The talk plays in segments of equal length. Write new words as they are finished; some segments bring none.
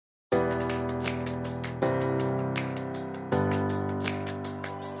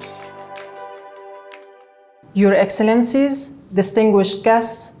Your Excellencies, distinguished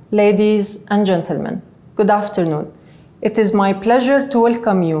guests, ladies and gentlemen, good afternoon. It is my pleasure to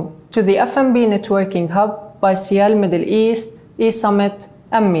welcome you to the F&B Networking Hub by Sial Middle East, E-Summit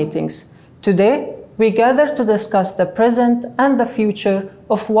and Meetings. Today, we gather to discuss the present and the future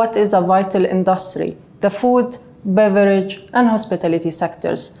of what is a vital industry, the food, beverage, and hospitality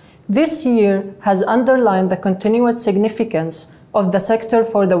sectors. This year has underlined the continued significance of the sector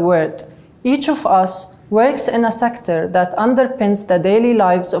for the world. Each of us works in a sector that underpins the daily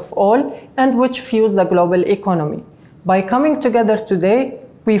lives of all and which fuels the global economy. By coming together today,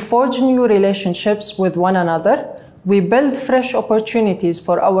 we forge new relationships with one another, we build fresh opportunities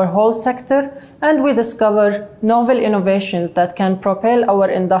for our whole sector, and we discover novel innovations that can propel our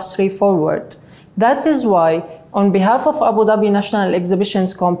industry forward. That is why, on behalf of Abu Dhabi National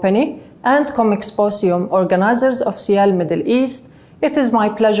Exhibitions Company and Comexposium, organizers of Sial Middle East, it is my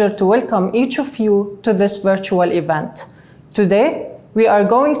pleasure to welcome each of you to this virtual event. Today, we are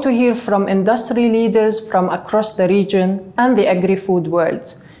going to hear from industry leaders from across the region and the agri-food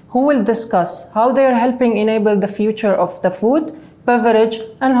world, who will discuss how they are helping enable the future of the food, beverage,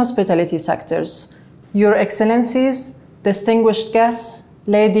 and hospitality sectors. Your Excellencies, distinguished guests,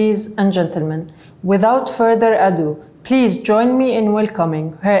 ladies and gentlemen, without further ado, please join me in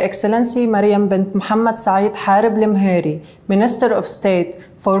welcoming Her Excellency Mariam bint Mohammed Saeed Hareb Almheiri, Minister of State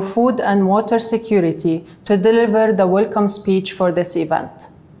for Food and Water Security, to deliver the welcome speech for this event.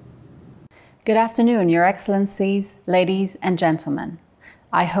 Good afternoon, Your Excellencies, ladies and gentlemen.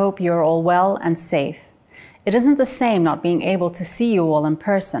 I hope you're all well and safe. It isn't the same not being able to see you all in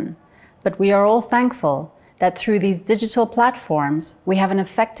person, but we are all thankful that through these digital platforms, we have an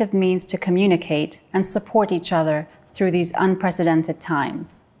effective means to communicate and support each other through these unprecedented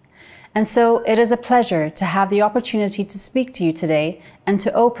times. And so it is a pleasure to have the opportunity to speak to you today and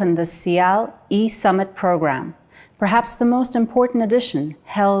to open the Sial E-Summit program, perhaps the most important edition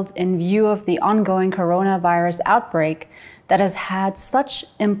held in view of the ongoing coronavirus outbreak that has had such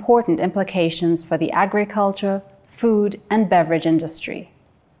important implications for the agriculture, food, and beverage industry.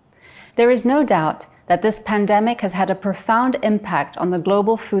 There is no doubt that this pandemic has had a profound impact on the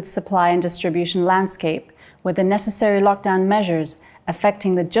global food supply and distribution landscape, with the necessary lockdown measures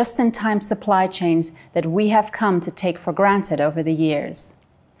affecting the just-in-time supply chains that we have come to take for granted over the years.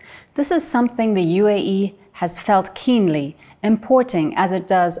 This is something the UAE has felt keenly, importing as it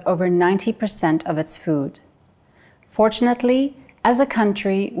does over 90% of its food. Fortunately, as a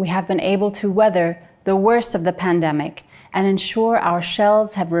country, we have been able to weather the worst of the pandemic and ensure our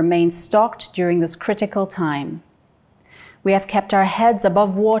shelves have remained stocked during this critical time. We have kept our heads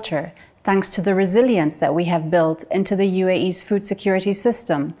above water thanks to the resilience that we have built into the UAE's food security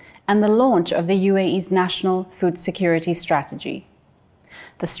system and the launch of the UAE's National Food Security Strategy.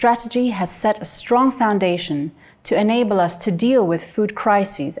 The strategy has set a strong foundation to enable us to deal with food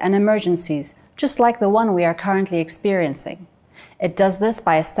crises and emergencies just like the one we are currently experiencing. It does this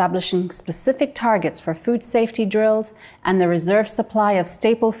by establishing specific targets for food safety drills and the reserve supply of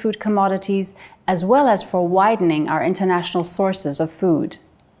staple food commodities, as well as for widening our international sources of food.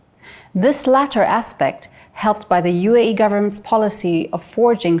 This latter aspect, helped by the UAE government's policy of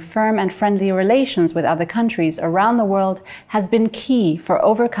forging firm and friendly relations with other countries around the world, has been key for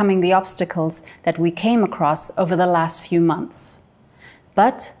overcoming the obstacles that we came across over the last few months.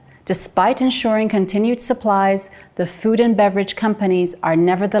 But despite ensuring continued supplies, the food and beverage companies are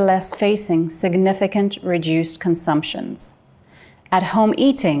nevertheless facing significant reduced consumptions. At-home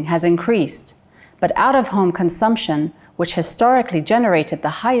eating has increased, but out-of-home consumption, which historically generated the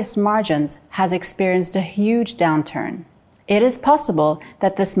highest margins, has experienced a huge downturn. It is possible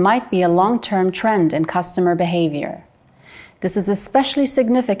that this might be a long-term trend in customer behavior. This is especially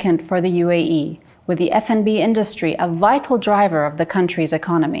significant for the UAE, with the F&B industry a vital driver of the country's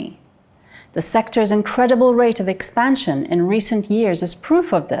economy. The sector's incredible rate of expansion in recent years is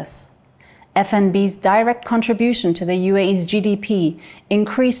proof of this. F&B's direct contribution to the UAE's GDP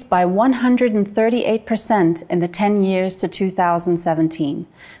increased by 138% in the 10 years to 2017,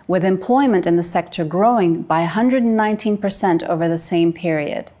 with employment in the sector growing by 119% over the same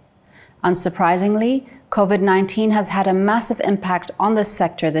period. Unsurprisingly, COVID-19 has had a massive impact on this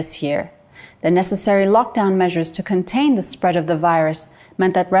sector this year. The necessary lockdown measures to contain the spread of the virus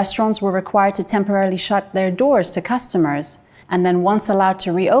meant that restaurants were required to temporarily shut their doors to customers, and then once allowed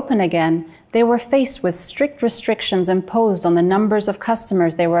to reopen again, they were faced with strict restrictions imposed on the numbers of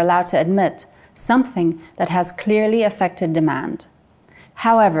customers they were allowed to admit, something that has clearly affected demand.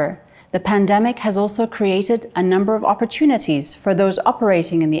 However, the pandemic has also created a number of opportunities for those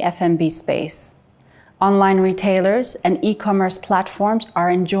operating in the F&B space. Online retailers and e-commerce platforms are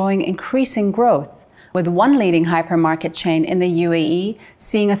enjoying increasing growth, with one leading hypermarket chain in the UAE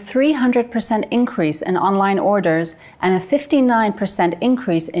seeing a 300% increase in online orders and a 59%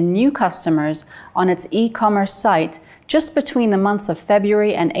 increase in new customers on its e-commerce site just between the months of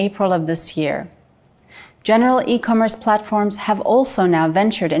February and April of this year. General e-commerce platforms have also now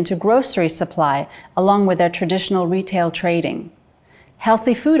ventured into grocery supply along with their traditional retail trading.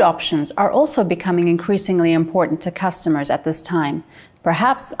 Healthy food options are also becoming increasingly important to customers at this time,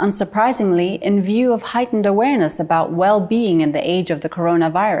 perhaps unsurprisingly in view of heightened awareness about well-being in the age of the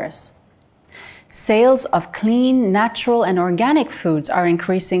coronavirus. Sales of clean, natural, and organic foods are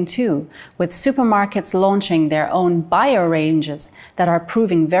increasing too, with supermarkets launching their own bio ranges that are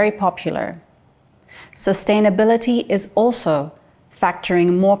proving very popular. Sustainability is also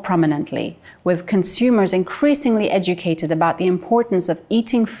factoring more prominently, with consumers increasingly educated about the importance of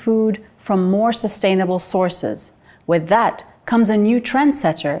eating food from more sustainable sources. With that comes a new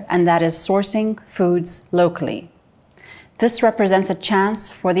trendsetter, and that is sourcing foods locally. This represents a chance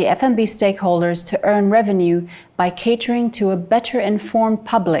for the F&B stakeholders to earn revenue by catering to a better informed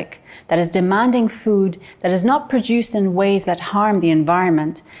public that is demanding food that is not produced in ways that harm the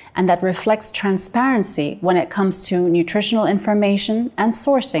environment and that reflects transparency when it comes to nutritional information and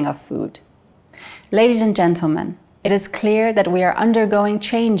sourcing of food. Ladies and gentlemen, it is clear that we are undergoing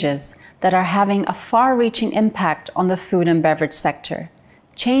changes that are having a far-reaching impact on the food and beverage sector.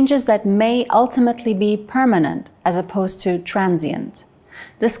 Changes that may ultimately be permanent as opposed to transient.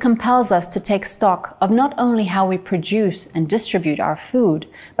 This compels us to take stock of not only how we produce and distribute our food,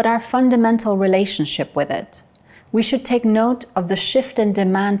 but our fundamental relationship with it. We should take note of the shift in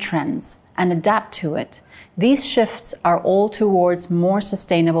demand trends and adapt to it. These shifts are all towards more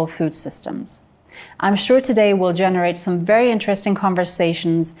sustainable food systems. I'm sure today will generate some very interesting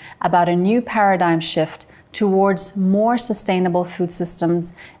conversations about a new paradigm shift towards more sustainable food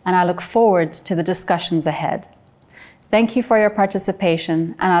systems, and I look forward to the discussions ahead. Thank you for your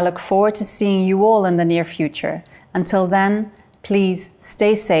participation, and I look forward to seeing you all in the near future. Until then, please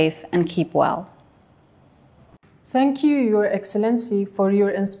stay safe and keep well. Thank you, Your Excellency, for your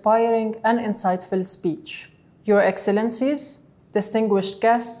inspiring and insightful speech. Your Excellencies, distinguished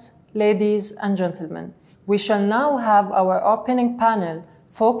guests, ladies and gentlemen, we shall now have our opening panel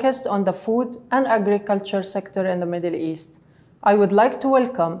focused on the food and agriculture sector in the Middle East. I would like to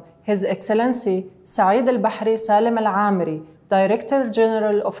welcome His Excellency Saeed Al-Bahri Salem Al-Ameri, Director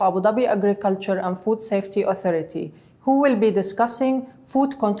General of Abu Dhabi Agriculture and Food Safety Authority, who will be discussing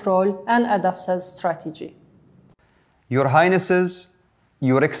food control and ADAFSA's strategy. Your Highnesses,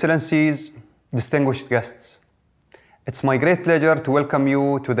 Your Excellencies, distinguished guests, it's my great pleasure to welcome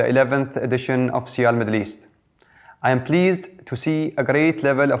you to the 11th edition of Sial Middle East. I am pleased to see a great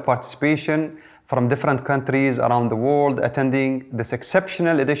level of participation from different countries around the world attending this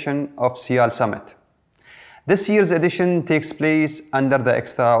exceptional edition of Sial Summit. This year's edition takes place under the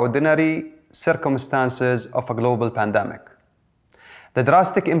extraordinary circumstances of a global pandemic. The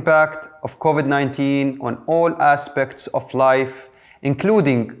drastic impact of COVID-19 on all aspects of life,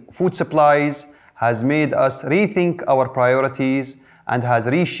 including food supplies, has made us rethink our priorities and has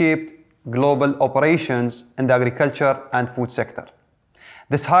reshaped global operations in the agriculture and food sector.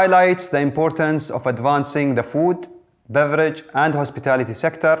 This highlights the importance of advancing the food, beverage, and hospitality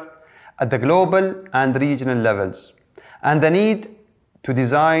sector at the global and regional levels, and the need to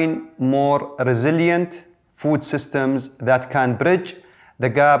design more resilient food systems that can bridge the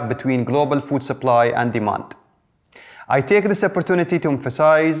gap between global food supply and demand. I take this opportunity to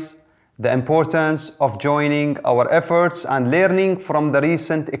emphasize the importance of joining our efforts and learning from the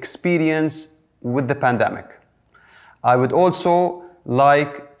recent experience with the pandemic. I would also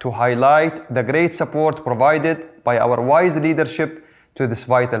like to highlight the great support provided by our wise leadership to this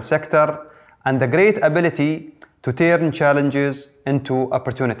vital sector and the great ability to turn challenges into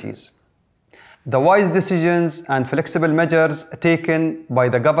opportunities. The wise decisions and flexible measures taken by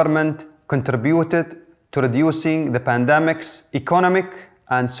the government contributed to reducing the pandemic's economic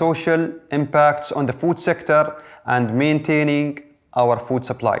and social impacts on the food sector and maintaining our food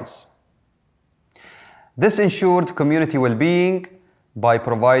supplies. This ensured community well-being by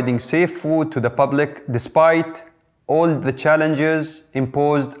providing safe food to the public despite all the challenges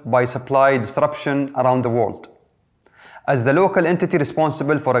imposed by supply disruption around the world. As the local entity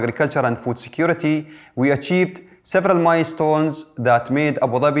responsible for agriculture and food security, we achieved several milestones that made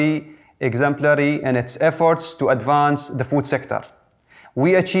Abu Dhabi exemplary in its efforts to advance the food sector.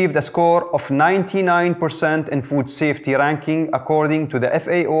 We achieved a score of 99% in food safety ranking according to the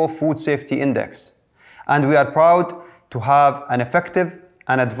FAO Food Safety Index. And we are proud to have an effective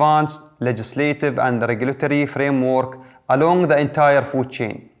and advanced legislative and regulatory framework along the entire food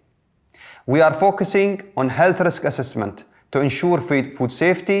chain. we are focusing on health risk assessment to ensure food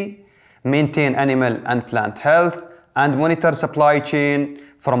safety, maintain animal and plant health, and monitor supply chain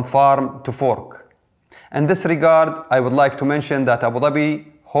from farm to fork. In this regard, I would like to mention that Abu Dhabi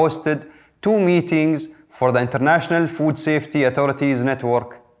hosted 2 meetings for the International Food Safety Authorities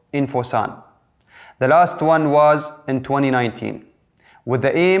Network in Fusan. The last one was in 2019, with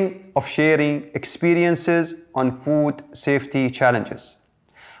the aim of sharing experiences on food safety challenges.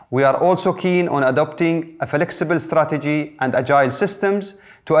 We are also keen on adopting a flexible strategy and agile systems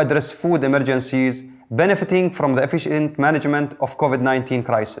to address food emergencies, benefiting from the efficient management of COVID-19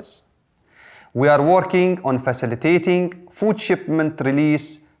 crisis. We are working on facilitating food shipment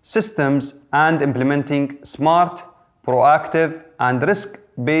release systems and implementing smart, proactive, and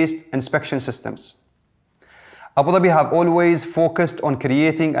risk-based inspection systems. Abu Dhabi have always focused on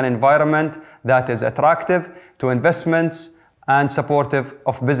creating an environment that is attractive to investments and supportive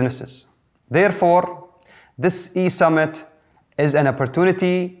of businesses. Therefore, this e-summit is an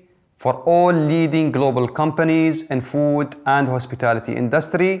opportunity for all leading global companies in food and hospitality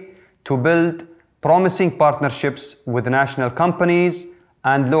industry to build promising partnerships with national companies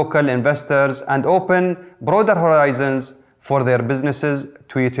and local investors and open broader horizons for their businesses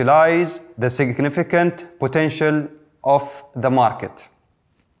to utilize the significant potential of the market.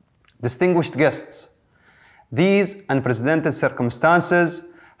 Distinguished guests, these unprecedented circumstances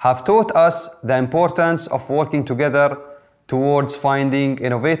have taught us the importance of working together towards finding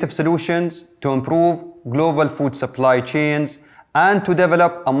innovative solutions to improve global food supply chains and to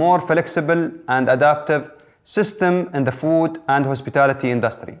develop a more flexible and adaptive system in the food and hospitality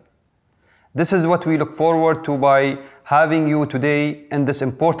industry. This is what we look forward to by having you today in this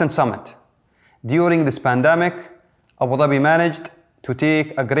important summit. During this pandemic, Abu Dhabi managed to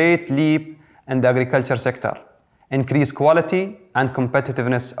take a great leap in the agriculture sector, increase quality and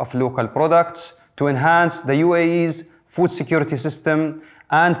competitiveness of local products to enhance the UAE's food security system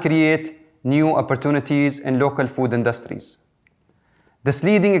and create new opportunities in local food industries. This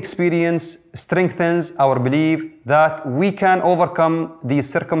leading experience strengthens our belief that we can overcome these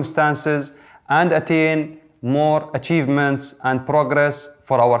circumstances and attain more achievements and progress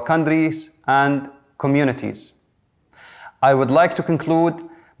for our countries and communities. I would like to conclude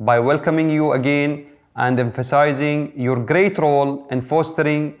by welcoming you again and emphasizing your great role in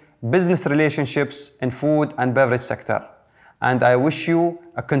fostering business relationships in food and beverage sector. And I wish you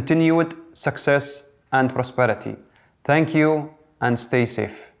a continued success and prosperity. Thank you and stay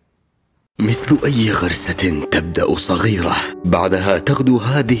safe. مثل أي غرسة تبدأ صغيرة، بعدها تغدو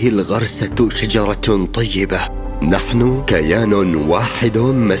هذه الغرسة شجرة طيبة. نحن كيان واحد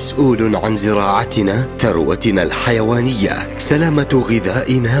مسؤول عن زراعتنا، ثروتنا الحيوانية، سلامة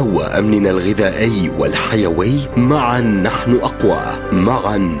غذائنا وأمننا الغذائي والحيوي. معا نحن أقوى،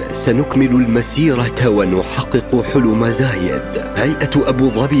 معا سنكمل المسيرة ونحقق حلم زايد. هيئة أبو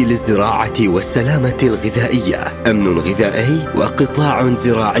ظبي للزراعة والسلامة الغذائية، أمن غذائي وقطاع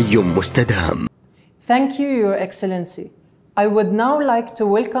زراعي مستدام. Thank you, Your Excellency. I would now like to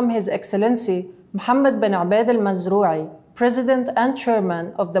welcome His Excellency Mohammed bin Obaid Al-Mazrooei, President and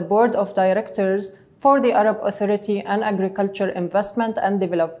Chairman of the Board of Directors for the Arab Authority and Agriculture Investment and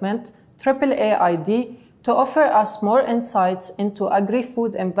Development, AAAID, to offer us more insights into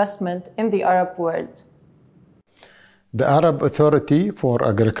agri-food investment in the Arab world. The Arab Authority for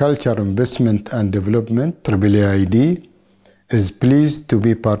Agriculture Investment and Development, AAAID, is pleased to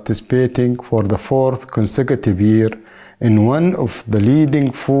be participating for the 4th consecutive year in one of the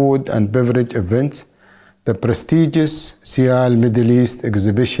leading food and beverage events, the prestigious Sial Middle East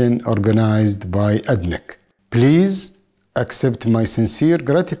exhibition organized by ADNIC. Please accept my sincere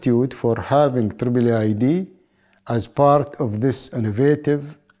gratitude for having AAAID as part of this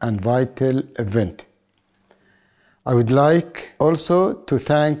innovative and vital event. I would like also to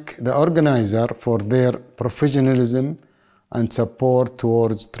thank the organizer for their professionalism and support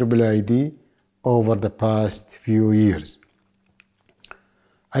towards AAAID over the past few years.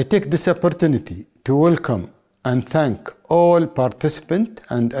 I take this opportunity to welcome and thank all participants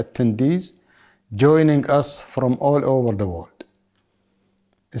and attendees joining us from all over the world.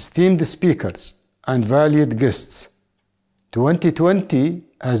 Esteemed speakers and valued guests, 2020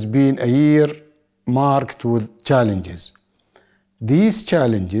 has been a year marked with challenges. These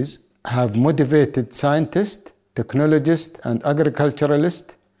challenges have motivated scientists, technologists, and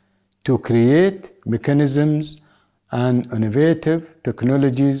agriculturalists to create mechanisms and innovative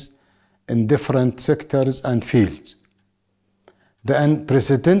technologies in different sectors and fields. The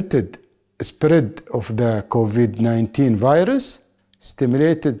unprecedented spread of the COVID-19 virus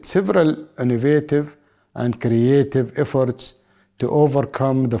stimulated several innovative and creative efforts to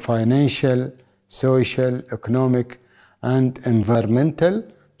overcome the financial, social, economic, and environmental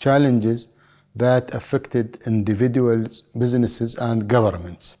challenges that affected individuals, businesses, and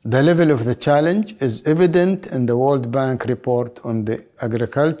governments. The level of the challenge is evident in the World Bank report on the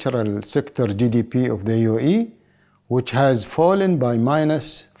agricultural sector GDP of the UAE, which has fallen by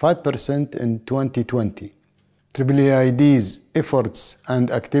 -5% in 2020. AAAID's efforts and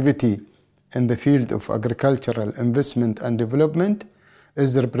activity in the field of agricultural investment and development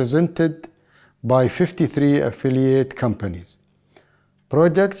is represented by 53 affiliate companies.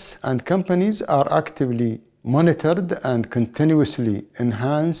 Projects and companies are actively monitored and continuously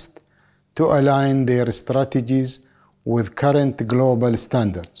enhanced to align their strategies with current global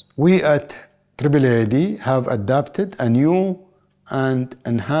standards. We at AAAID have adopted a new and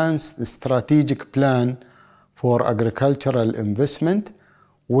enhanced strategic plan for agricultural investment,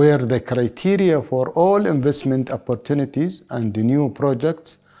 where the criteria for all investment opportunities and the new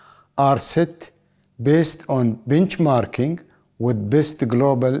projects are set based on benchmarking with best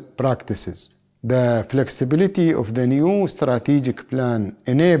global practices. The flexibility of the new strategic plan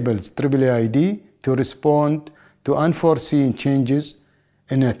enables AAAID to respond to unforeseen changes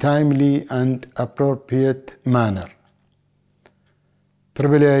in a timely and appropriate manner.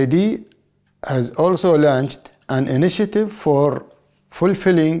 AAAID has also launched an initiative for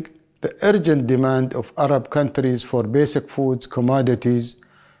fulfilling the urgent demand of Arab countries for basic foods commodities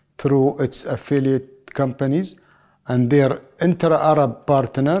through its affiliate companies and their intra-Arab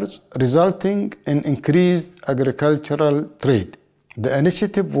partners, resulting in increased agricultural trade. The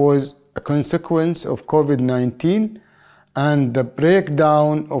initiative was a consequence of COVID-19 and the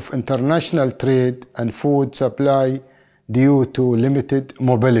breakdown of international trade and food supply due to limited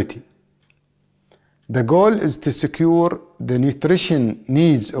mobility. The goal is to secure the nutrition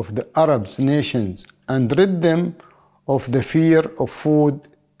needs of the Arab nations and rid them of the fear of food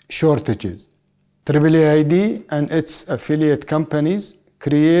shortages. AAAID and its affiliate companies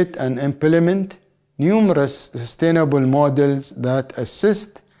create and implement numerous sustainable models that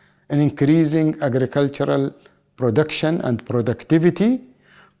assist in increasing agricultural production and productivity,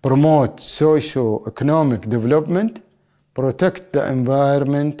 promote socio-economic development, protect the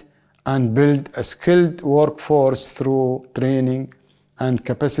environment, and build a skilled workforce through training and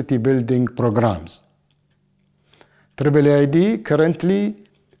capacity building programs. AAAID currently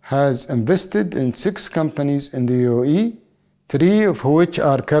has invested in 6 companies in the UAE, 3 of which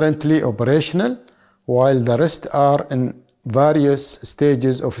are currently operational, while the rest are in various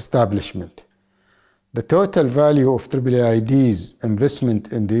stages of establishment. The total value of AAAID's investment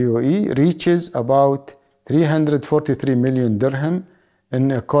in the UAE reaches about 343 million dirham in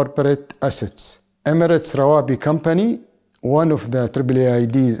corporate assets. Emirates Rawabi Company, one of the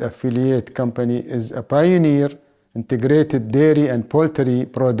AAAID's affiliate company, is a pioneer integrated dairy and poultry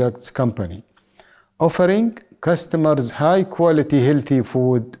products company, offering customers high-quality healthy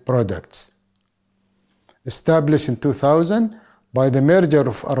food products. Established in 2000 by the merger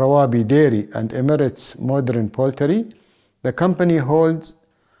of Rawabi Dairy and Emirates Modern Poultry, the company holds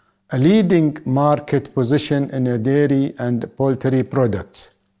a leading market position in dairy and poultry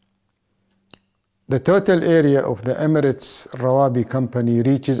products. The total area of the Emirates Rawabi Company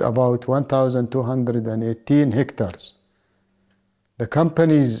reaches about 1,218 hectares. The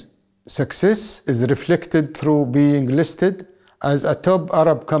company's success is reflected through being listed as a top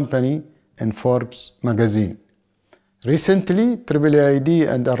Arab company in Forbes magazine. Recently, AAAID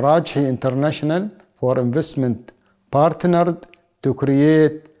and Al-Rajhi International for Investment partnered to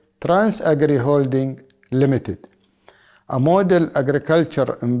create Trans-Agri Holding Limited, a model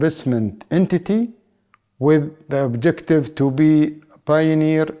agriculture investment entity with the objective to be a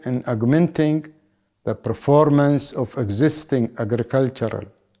pioneer in augmenting the performance of existing agricultural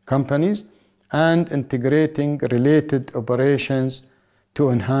companies and integrating related operations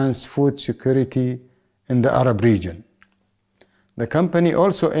to enhance food security in the Arab region. The company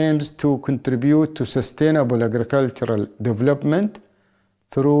also aims to contribute to sustainable agricultural development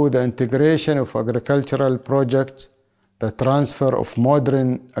through the integration of agricultural projects, the transfer of modern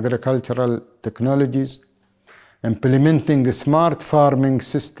agricultural technologies, implementing a smart farming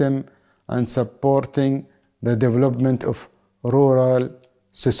system, and supporting the development of rural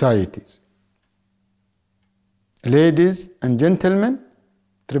societies. Ladies and gentlemen,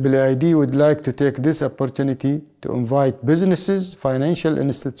 AAAID would like to take this opportunity to invite businesses, financial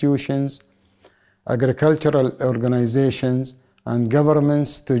institutions, agricultural organizations, and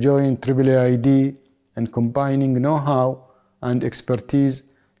governments to join AAAID in combining know-how and expertise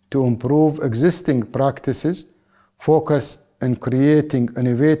to improve existing practices, focus on creating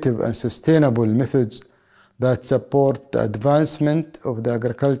innovative and sustainable methods that support the advancement of the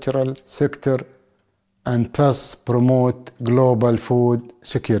agricultural sector and thus promote global food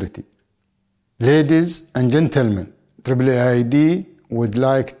security. Ladies and gentlemen, AAAID would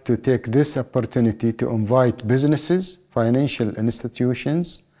like to take this opportunity to invite businesses, financial institutions,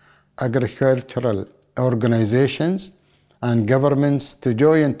 agricultural organizations, and governments to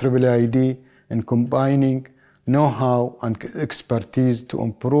join AAAID in combining know-how and expertise to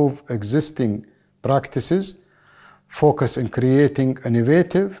improve existing practices, focus on creating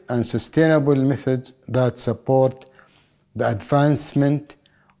innovative and sustainable methods that support the advancement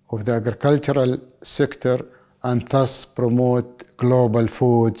of the agricultural sector and thus promote global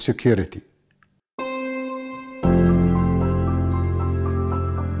food security.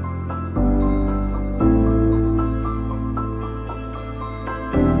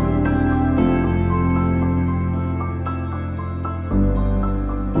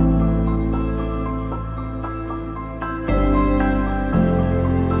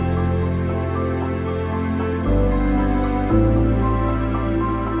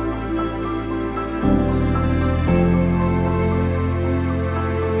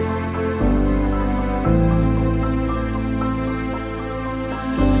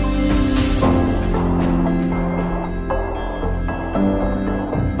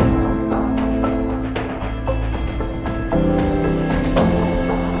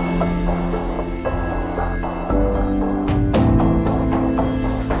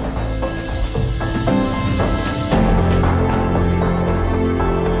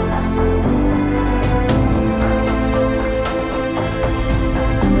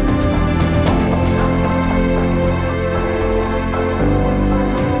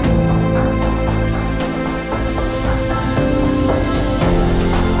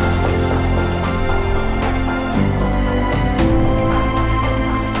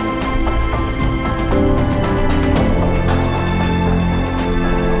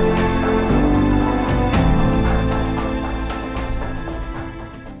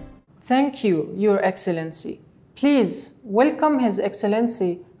 Thank you, Your Excellency. Please welcome His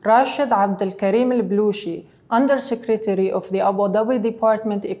Excellency Rashid Abdul Karim Al-Balooshi, Undersecretary of the Abu Dhabi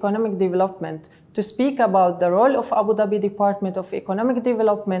Department Economic Development, to speak about the role of Abu Dhabi Department of Economic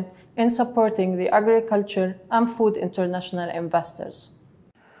Development in supporting the agriculture and food international investors.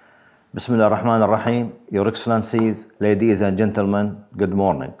 Bismillah ar-Rahman ar-Rahim. Your Excellencies, ladies and gentlemen, good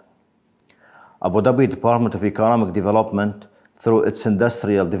morning. Abu Dhabi Department of Economic Development, through its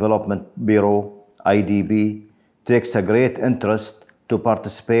Industrial Development Bureau, IDB, takes a great interest to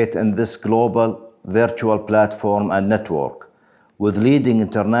participate in this global virtual platform and network with leading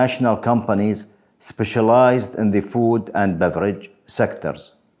international companies specialized in the food and beverage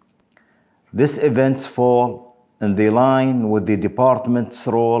sectors. These events fall in the line with the department's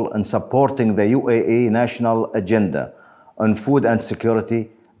role in supporting the UAE national agenda on food and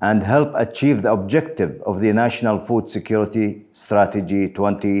security and help achieve the objective of the National Food Security Strategy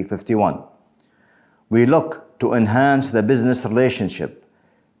 2051. We look to enhance the business relationship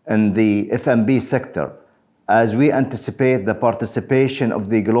in the F&B sector as we anticipate the participation of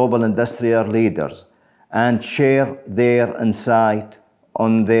the global industrial leaders and share their insight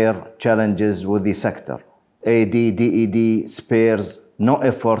on their challenges with the sector. ADAFSA spares no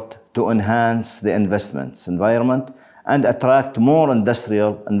effort to enhance the investments environment and attract more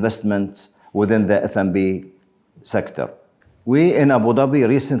industrial investments within the F&B sector. We in Abu Dhabi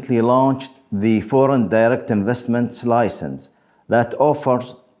recently launched the Foreign Direct Investments License that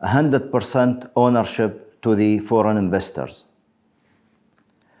offers 100% ownership to the foreign investors.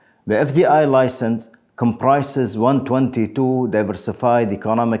 The FDI license comprises 122 diversified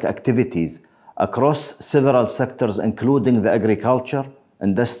economic activities across several sectors including the agriculture,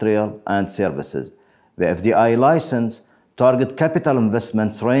 industrial, and services. The FDI license targets capital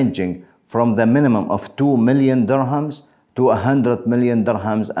investments ranging from the minimum of 2 million dirhams to 100 million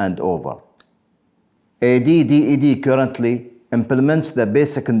dirhams and over. ADAFSA currently implements the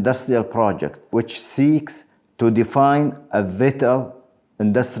Basic Industrial Project, which seeks to define a vital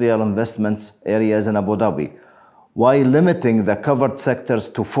industrial investments areas in Abu Dhabi, while limiting the covered sectors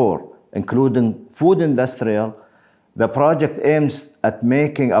to 4, including food industrial. The project aims at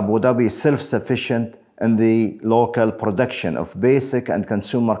making Abu Dhabi self-sufficient in the local production of basic and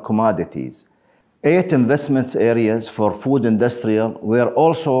consumer commodities. 8 investments areas for food industrial were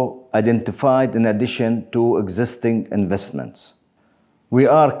also identified in addition to existing investments. We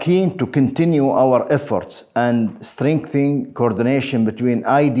are keen to continue our efforts and strengthen coordination between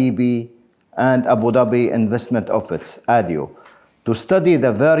IDB and Abu Dhabi Investment Office, ADIO, to study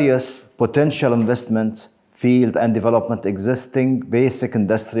the various potential investments, field and development existing basic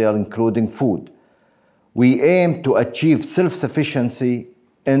industrial, including food. We aim to achieve self-sufficiency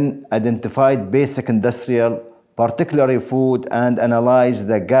in identified basic industrial, particularly food, and analyze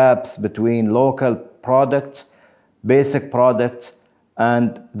the gaps between local products, basic products,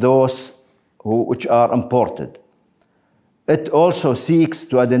 and those which are imported. It also seeks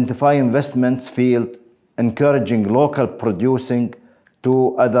to identify investments field, encouraging local producing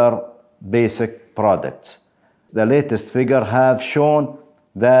to other basic products. The latest figures have shown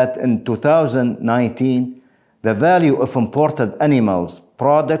that in 2019, the value of imported animals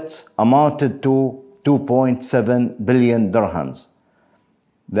products amounted to 2.7 billion dirhams.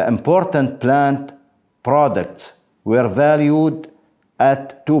 The important plant products were valued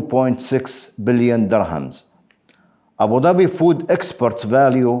at 2.6 billion dirhams. Abu Dhabi food exports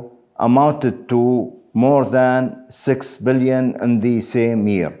value amounted to more than 6 billion in the same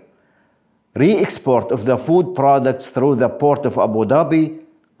year. Re-export of the food products through the port of Abu Dhabi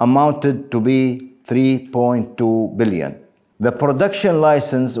amounted to be 3.2 billion. The production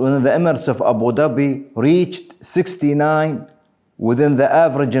license within the Emirates of Abu Dhabi reached 69 within the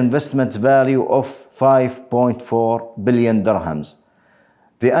average investments value of 5.4 billion dirhams.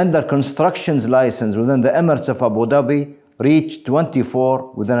 The under constructions license within the Emirates of Abu Dhabi reached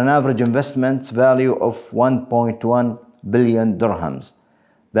 24 with an average investments value of 1.1 billion dirhams.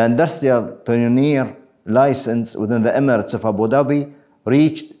 The industrial pioneer license within the Emirates of Abu Dhabi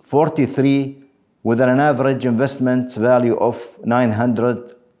reached 43 with an average investment value of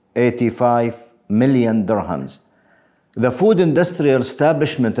 985 million dirhams. The food industrial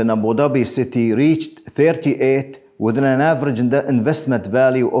establishment in Abu Dhabi city reached 38 with an average investment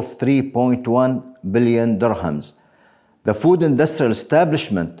value of 3.1 billion dirhams. The food industrial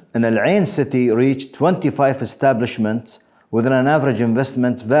establishment in Al Ain city reached 25 establishments with an average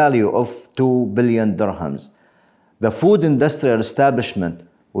investment value of 2 billion dirhams. The food industrial establishment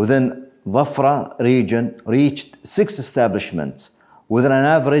within Dhahra region reached 6 establishments with an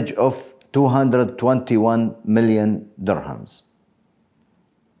average of 221 million dirhams.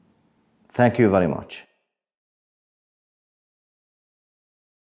 Thank you very much.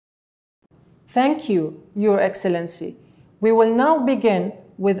 Thank you, Your Excellency. We will now begin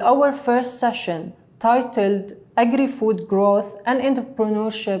with our first session titled Agri-Food Growth and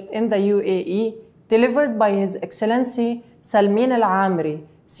Entrepreneurship in the UAE, delivered by His Excellency Salmeen Al-Ameri,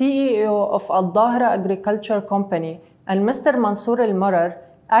 CEO of Al-Dhaheri Agriculture Company, and Mr. Mansoor Al-Marar,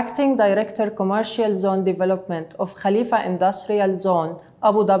 Acting Director Commercial Zone Development of Khalifa Industrial Zone,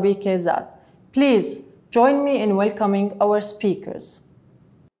 Abu Dhabi KIZAD. Please join me in welcoming our speakers.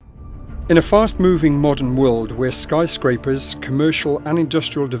 In a fast-moving modern world where skyscrapers, commercial and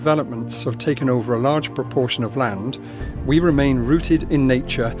industrial developments have taken over a large proportion of land, we remain rooted in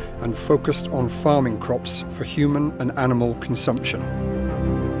nature and focused on farming crops for human and animal consumption.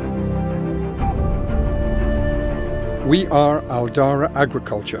 We are Al-Dhaheri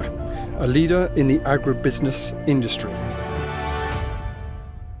Agriculture, a leader in the agribusiness industry.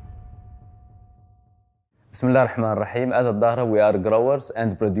 Bismillah ar-Rahman ar-Rahim. As Al-Dhaheri, we are growers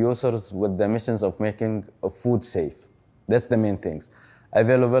and producers with the missions of making food safe. That's the main things.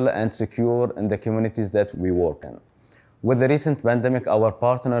 Available and secure in the communities that we work in. With the recent pandemic, our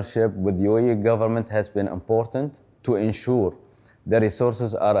partnership with the UAE government has been important to ensure the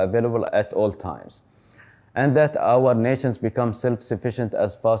resources are available at all times and that our nations become self-sufficient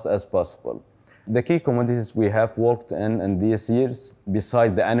as fast as possible. The key commodities we have worked in these years,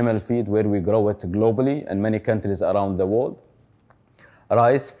 besides the animal feed where we grow it globally in many countries around the world,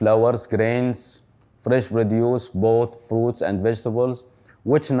 rice, flours, grains, fresh produce, both fruits and vegetables,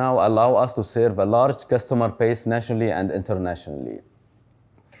 which now allow us to serve a large customer base nationally and internationally.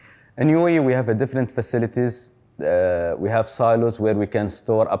 In UAE, we have different facilities. We have silos where we can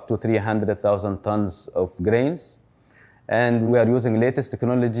store up to 300,000 tons of grains. And we are using latest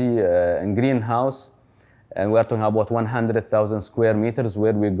technology in greenhouse. And we are talking about 100,000 square meters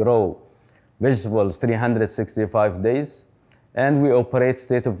where we grow vegetables 365 days. And we operate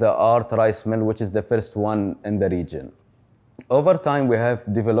state-of-the-art rice mill, which is the first one in the region. Over time, we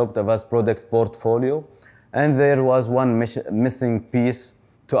have developed a vast product portfolio. And there was one missing piece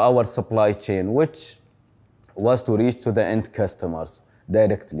to our supply chain, which was to reach to the end customers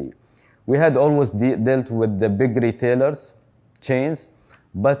directly. We had always dealt with the big retailers, chains,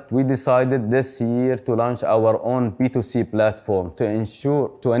 but we decided this year to launch our own B2C platform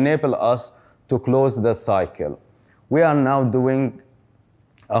to enable us to close the cycle. We are now doing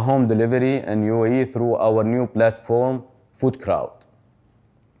a home delivery in UAE through our new platform, FoodCrowd.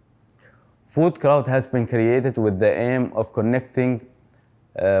 FoodCrowd has been created with the aim of connecting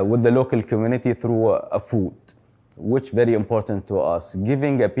with the local community through food. which is very important to us,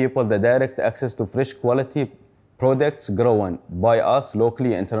 giving people the direct access to fresh quality products grown by us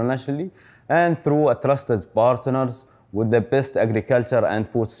locally, internationally, and through a trusted partners with the best agriculture and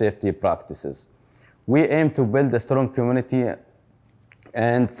food safety practices. We aim to build a strong community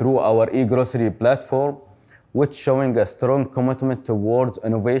and through our e-grocery platform, which showing a strong commitment towards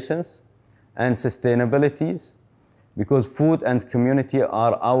innovations and sustainabilities, because food and community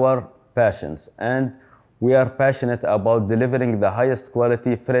are our passions, and we are passionate about delivering the highest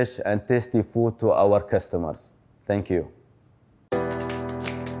quality, fresh and tasty food to our customers. Thank you.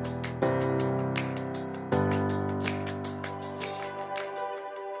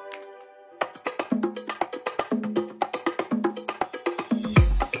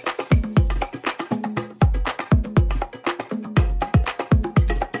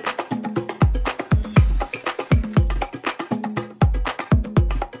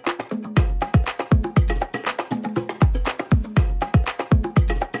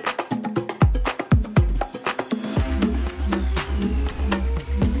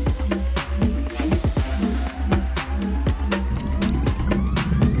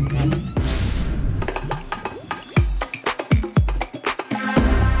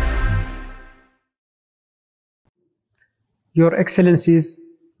 Your Excellencies,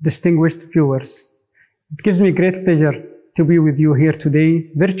 distinguished viewers, it gives me great pleasure to be with you here today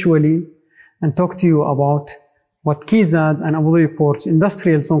virtually and talk to you about what KIZAD and Abu Dhabi Ports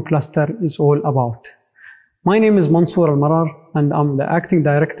Industrial Zone Cluster is all about. My name is Mansoor Al-Marar and I'm the Acting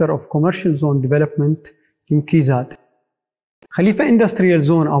Director of Commercial Zone Development in KIZAD. Khalifa Industrial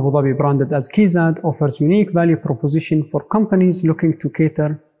Zone Abu Dhabi, branded as KIZAD, offers unique value proposition for companies looking to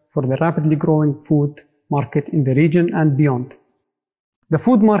cater for the rapidly growing food market in the region and beyond. The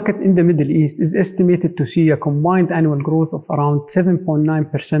food market in the Middle East is estimated to see a combined annual growth of around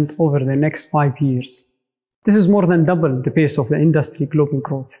 7.9% over the next 5 years. This is more than double the pace of the industry global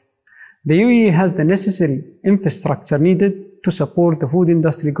growth. The UAE has the necessary infrastructure needed to support the food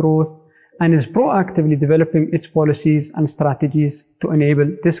industry growth and is proactively developing its policies and strategies to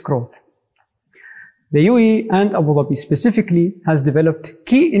enable this growth. The UAE and Abu Dhabi specifically has developed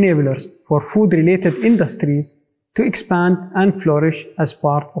key enablers for food-related industries to expand and flourish as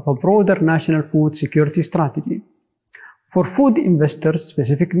part of a broader national food security strategy. For food investors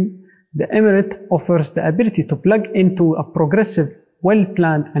specifically, the Emirate offers the ability to plug into a progressive,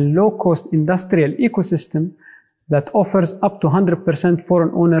 well-planned and low-cost industrial ecosystem that offers up to 100%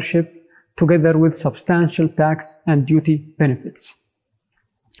 foreign ownership together with substantial tax and duty benefits.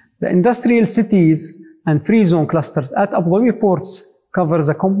 The industrial cities and free zone clusters at Abu Dhabi Ports covers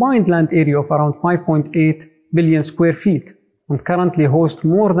a combined land area of around 5.8 billion square feet and currently host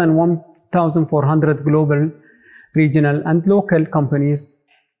more than 1,400 global, regional and local companies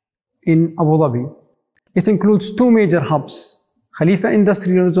in Abu Dhabi. It includes two major hubs, Khalifa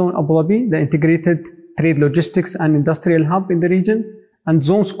Industrial Zone Abu Dhabi, the integrated trade logistics and industrial hub in the region, and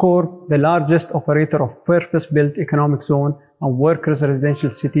Zones Corp, the largest operator of purpose-built economic zone and workers' residential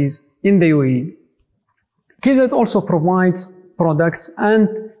cities in the UAE. KIZAD also provides products and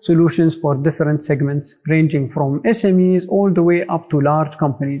solutions for different segments, ranging from SMEs all the way up to large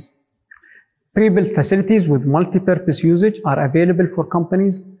companies. Pre-built facilities with multi-purpose usage are available for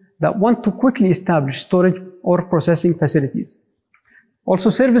companies that want to quickly establish storage or processing facilities.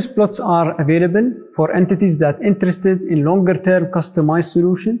 Also, service plots are available for entities that are interested in longer-term customized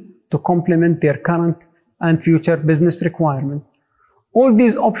solution to complement their current and future business requirement. All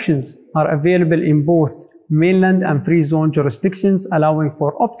these options are available in both mainland and free zone jurisdictions, allowing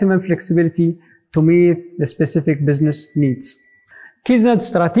for optimum flexibility to meet the specific business needs. KIZAD's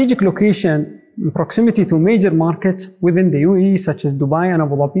strategic location in proximity to major markets within the UAE, such as Dubai and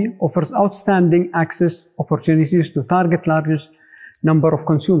Abu Dhabi, offers outstanding access opportunities to target largest number of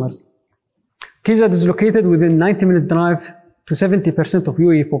consumers. KIZAD is located within 90-minute drive to 70% of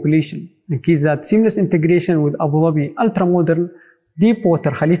UAE population, and KIZAD's seamless integration with Abu Dhabi ultra-modern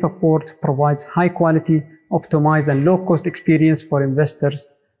deep-water Khalifa port provides high-quality, optimized and low-cost experience for investors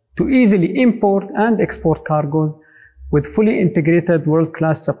to easily import and export cargoes with fully integrated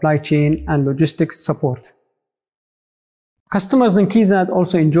world-class supply chain and logistics support. Customers in KIZAD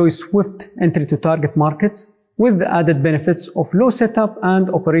also enjoy swift entry to target markets with the added benefits of low setup and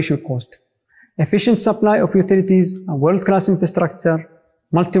operation cost, efficient supply of utilities, a world-class infrastructure,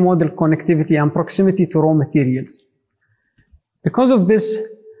 multimodal connectivity and proximity to raw materials. Because of this,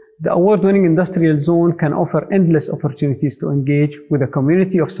 the award-winning industrial zone can offer endless opportunities to engage with a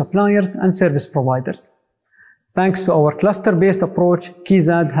community of suppliers and service providers. Thanks to our cluster-based approach,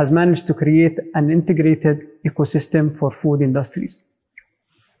 KIZAD has managed to create an integrated ecosystem for food industries.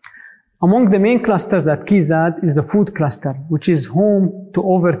 Among the main clusters at KIZAD is the food cluster, which is home to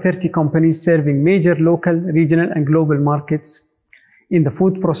over 30 companies serving major local, regional, and global markets in the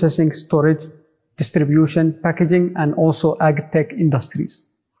food processing, storage, distribution, packaging, and also ag-tech industries.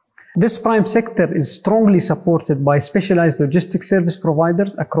 This prime sector is strongly supported by specialized logistics service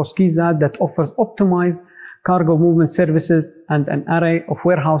providers across KIZAD that offers optimized cargo movement services and an array of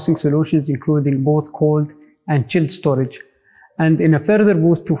warehousing solutions, including both cold and chilled storage. And in a further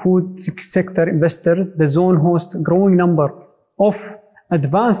boost to food sector investor, the zone hosts a growing number of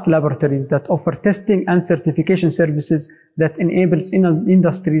advanced laboratories that offer testing and certification services that enables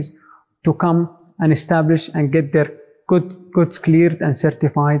industries to come and establish and get their goods cleared and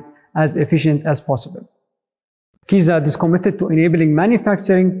certified as efficient as possible. KIZAD is committed to enabling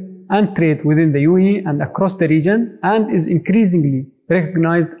manufacturing and trade within the UAE and across the region, and is increasingly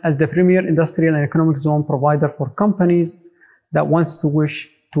recognized as the premier industrial and economic zone provider for companies that wish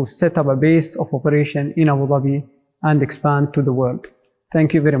to set up a base of operation in Abu Dhabi and expand to the world.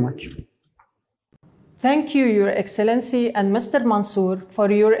 Thank you very much. Thank you, Your Excellency and Mr. Mansoor, for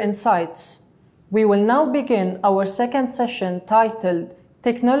your insights. We will now begin our second session titled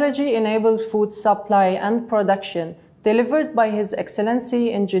Technology-Enabled Food Supply and Production, delivered by His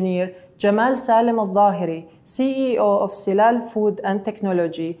Excellency Engineer Jamal Salem Al-Dhaheri, CEO of Silal Food and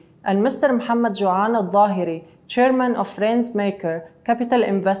Technology, and Mr. Mohammed Jouan Al-Dhaheri, Chairman of Rainsmaker Capital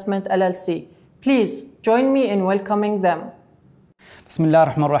Investment LLC. Please join me in welcoming them. Bismillah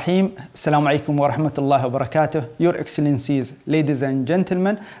ar-Rahman ar-Rahim. Assalamu alaikum wa rahmatullahi wa barakatuh. Your Excellencies, ladies and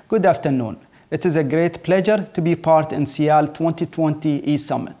gentlemen, good afternoon. It is a great pleasure to be part in Sial 2020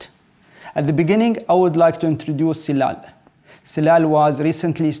 E-Summit. At the beginning, I would like to introduce Silal. Silal was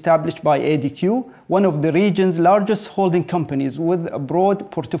recently established by ADQ, one of the region's largest holding companies with a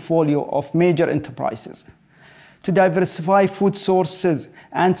broad portfolio of major enterprises, to diversify food sources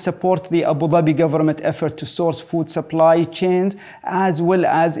and support the Abu Dhabi government effort to source food supply chains, as well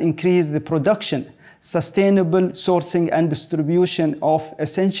as increase the production, sustainable sourcing and distribution of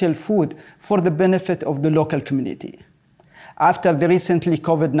essential food for the benefit of the local community. After the recently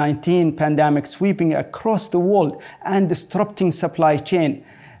COVID-19 pandemic sweeping across the world and disrupting supply chain,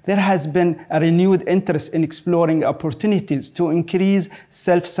 there has been a renewed interest in exploring opportunities to increase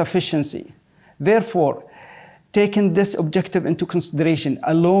self-sufficiency. Therefore, taking this objective into consideration,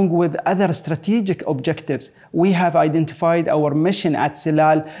 along with other strategic objectives, we have identified our mission at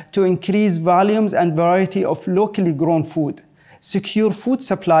Silal to increase volumes and variety of locally grown food, secure food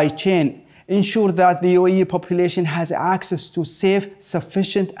supply chain, ensure that the UAE population has access to safe,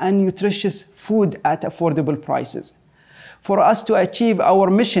 sufficient, and nutritious food at affordable prices. For us to achieve our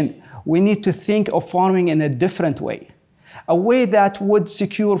mission, we need to think of farming in a different way, a way that would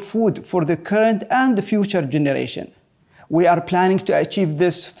secure food for the current and the future generation. We are planning to achieve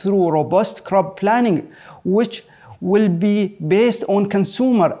this through robust crop planning, which will be based on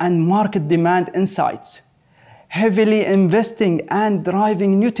consumer and market demand insights, heavily investing and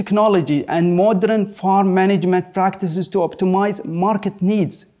driving new technology and modern farm management practices to optimize market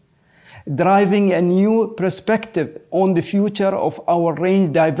needs, driving a new perspective on the future of our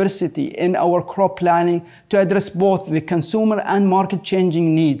range diversity in our crop planning to address both the consumer and market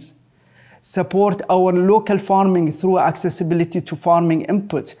changing needs, support our local farming through accessibility to farming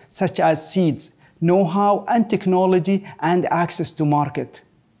inputs such as seeds, know-how and technology, and access to market.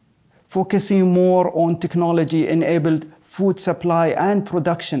 Focusing more on technology-enabled food supply and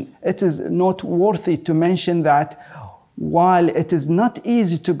production, it is noteworthy to mention that while it is not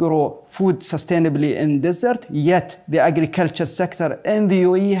easy to grow food sustainably in desert, yet the agriculture sector in the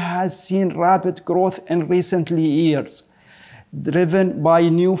UAE has seen rapid growth in recent years, driven by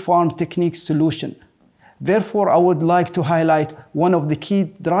new farm technique solution. Therefore, I would like to highlight one of the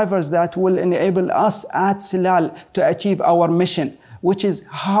key drivers that will enable us at Silal to achieve our mission, which is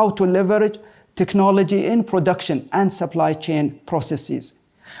how to leverage technology in production and supply chain processes.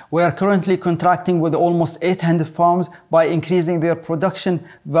 We are currently contracting with almost 800 farms by increasing their production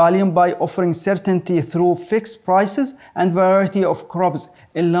volume by offering certainty through fixed prices and variety of crops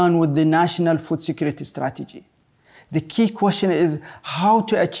in line with the National Food Security Strategy. The key question is how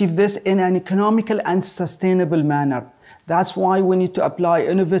to achieve this in an economical and sustainable manner. That's why we need to apply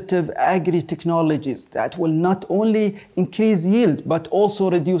innovative agri-technologies that will not only increase yield, but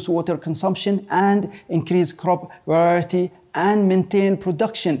also reduce water consumption and increase crop variety and maintain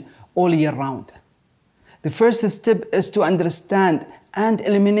production all year round. The first step is to understand and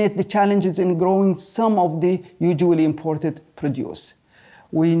eliminate the challenges in growing some of the usually imported produce.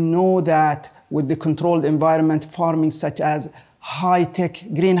 We know that with the controlled environment farming such as high-tech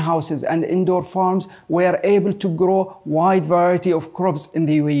greenhouses and indoor farms, we are able to grow wide variety of crops in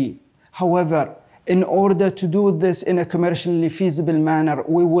the UAE. However, in order to do this in a commercially feasible manner,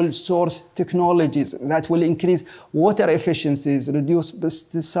 we will source technologies that will increase water efficiencies, reduce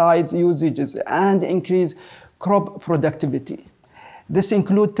pesticide usages, and increase crop productivity. This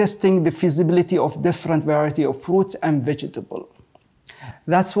includes testing the feasibility of different variety of fruits and vegetables.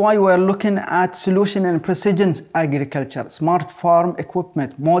 That's why we're looking at solution in precision agriculture, smart farm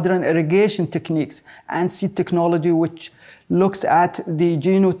equipment, modern irrigation techniques, and seed technology, which looks at the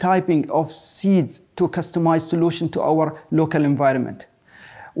genotyping of seeds to customize solution to our local environment.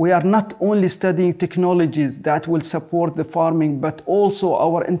 We are not only studying technologies that will support the farming, but also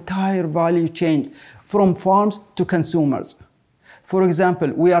our entire value chain from farms to consumers. For example,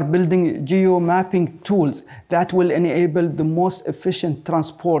 we are building geo-mapping tools that will enable the most efficient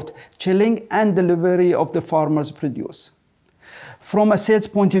transport, chilling, and delivery of the farmer's produce. From a sales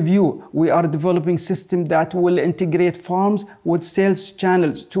point of view, we are developing systems that will integrate farms with sales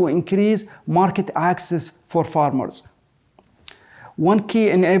channels to increase market access for farmers. One key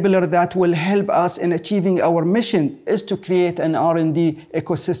enabler that will help us in achieving our mission is to create an R&D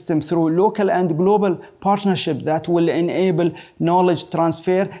ecosystem through local and global partnership that will enable knowledge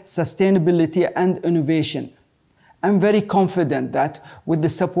transfer, sustainability, and innovation. I'm very confident that with the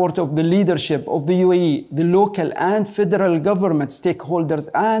support of the leadership of the UAE, the local and federal government stakeholders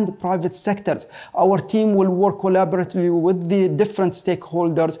and private sectors, our team will work collaboratively with the different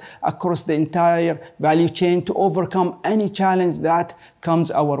stakeholders across the entire value chain to overcome any challenge that comes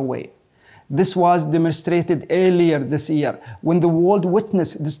our way. This was demonstrated earlier this year when the world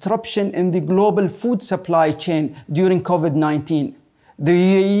witnessed disruption in the global food supply chain during COVID-19. The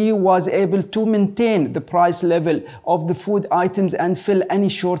UAE was able to maintain the price level of the food items and fill any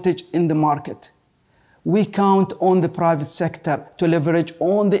shortage in the market. We count on the private sector to leverage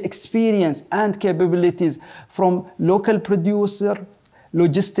on the experience and capabilities from local producers,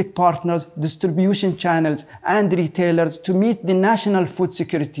 logistic partners, distribution channels, and retailers to meet the national food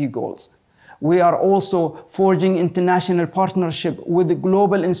security goals. We are also forging international partnership with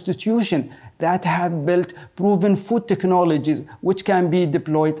global institutions that have built proven food technologies which can be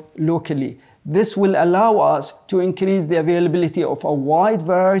deployed locally. This will allow us to increase the availability of a wide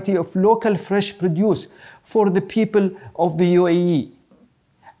variety of local fresh produce for the people of the UAE.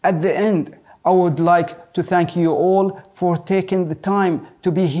 At the end, I would like to thank you all for taking the time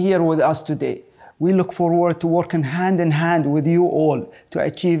to be here with us today. We look forward to working hand in hand with you all to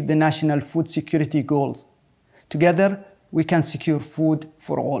achieve the national food security goals. Together, we can secure food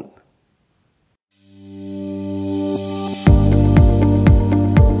for all.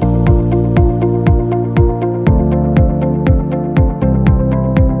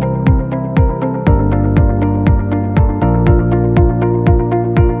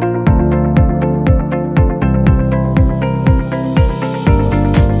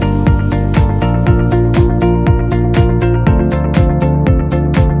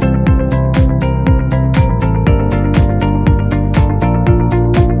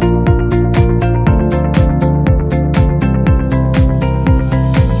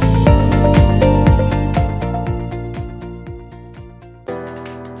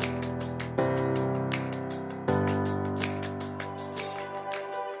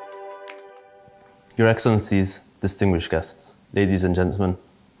 Your Excellencies, distinguished guests, ladies and gentlemen,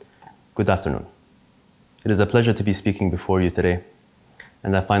 good afternoon. It is a pleasure to be speaking before you today,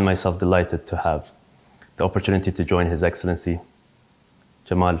 and I find myself delighted to have the opportunity to join His Excellency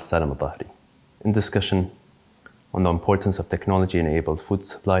Jamal Al-Dhaheri in discussion on the importance of technology-enabled food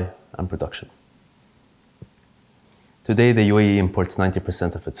supply and production. Today, the UAE imports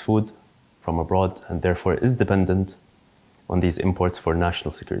 90% of its food from abroad and therefore is dependent on these imports for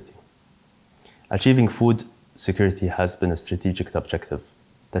national security. Achieving food security has been a strategic objective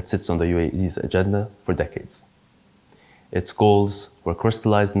that sits on the UAE's agenda for decades. Its goals were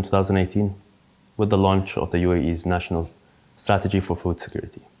crystallized in 2018 with the launch of the UAE's National Strategy for Food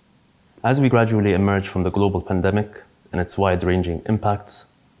Security. As we gradually emerge from the global pandemic and its wide-ranging impacts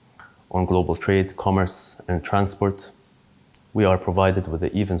on global trade, commerce, and transport, we are provided with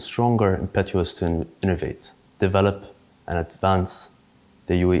an even stronger impetus to innovate, develop, and advance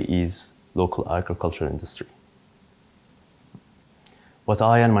the UAE's local agriculture industry. What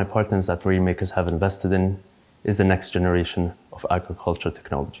I and my partners at Rainmakers have invested in is the next generation of agriculture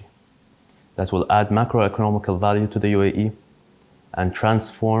technology that will add macroeconomical value to the UAE and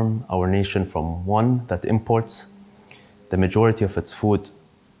transform our nation from one that imports the majority of its food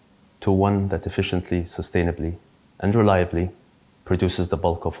to one that efficiently, sustainably, and reliably produces the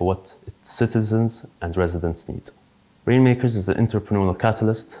bulk of what its citizens and residents need. Rainmakers is an entrepreneurial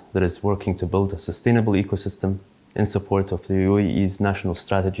catalyst that is working to build a sustainable ecosystem in support of the UAE's National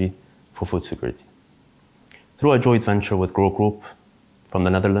Strategy for food security. Through a joint venture with Grow Group from the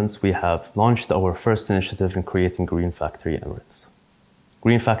Netherlands, we have launched our first initiative in creating Green Factory Emirates.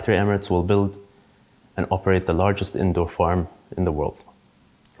 Green Factory Emirates will build and operate the largest indoor farm in the world,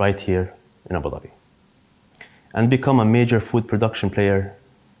 right here in Abu Dhabi, and become a major food production player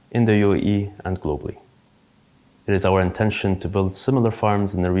in the UAE and globally. It is our intention to build similar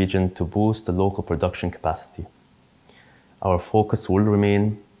farms in the region to boost the local production capacity. Our focus will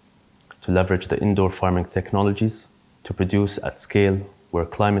remain to leverage the indoor farming technologies to produce at scale where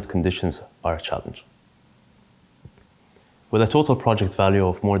climate conditions are a challenge. With a total project value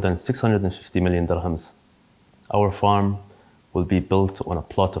of more than 650 million dirhams, our farm will be built on a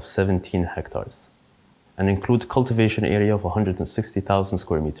plot of 17 hectares and include cultivation area of 160,000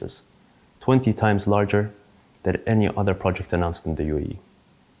 square meters, 20 times larger than any other project announced in the UAE.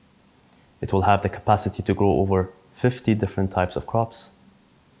 It will have the capacity to grow over 50 different types of crops,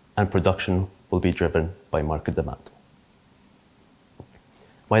 and production will be driven by market demand.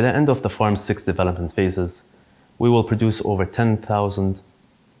 By the end of the farm's 6 development phases, we will produce over 10,000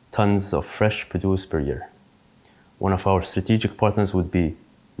 tons of fresh produce per year. One of our strategic partners would be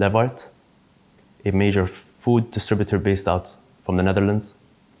Levart, a major food distributor based out from the Netherlands,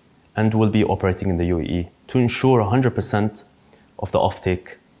 and will be operating in the UAE to ensure 100% of the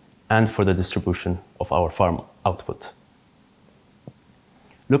offtake and for the distribution of our farm output.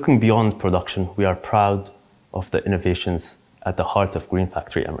 Looking beyond production, we are proud of the innovations at the heart of Green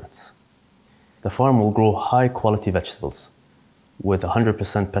Factory Emirates. The farm will grow high-quality vegetables with 100%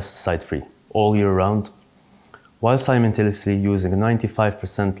 pesticide-free all year round, while simultaneously using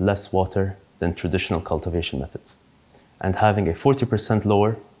 95% less water than traditional cultivation methods and having a 40%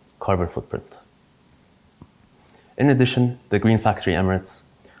 lower carbon footprint. In addition, the Green Factory Emirates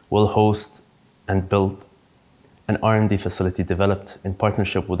will host and build an R&D facility developed in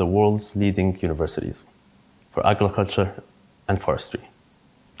partnership with the world's leading universities for agriculture and forestry,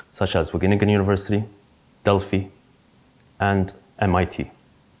 such as Wageningen University, Delphi, and MIT.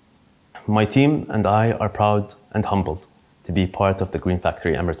 My team and I are proud and humbled to be part of the Green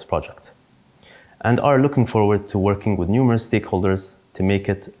Factory Emirates project and are looking forward to working with numerous stakeholders to make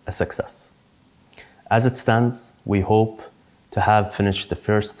it a success. As it stands, we hope to have finished the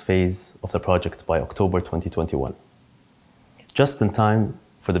first phase of the project by October 2021, just in time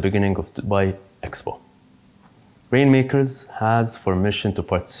for the beginning of Dubai Expo. Rainmakers has for mission to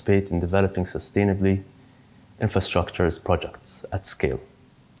participate in developing sustainably infrastructures projects at scale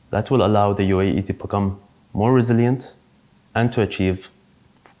that will allow the UAE to become more resilient and to achieve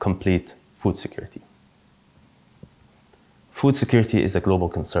complete food security. Food security is a global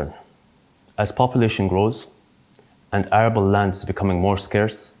concern. As population grows and arable land is becoming more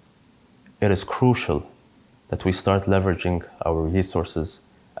scarce, it is crucial that we start leveraging our resources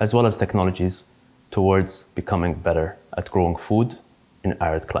as well as technologies towards becoming better at growing food in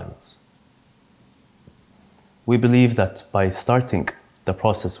arid climates. We believe that by starting the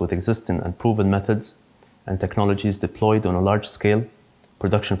process with existing and proven methods and technologies deployed on a large-scale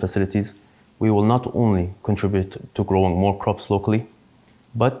production facilities, we will not only contribute to growing more crops locally,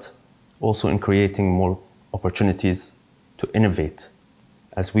 but also in creating more opportunities to innovate,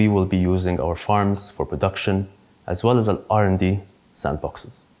 as we will be using our farms for production as well as R&D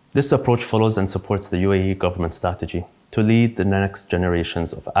sandboxes. This approach follows and supports the UAE government strategy to lead the next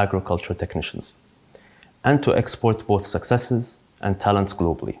generations of agriculture technicians and to export both successes and talents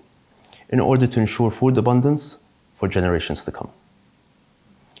globally in order to ensure food abundance for generations to come.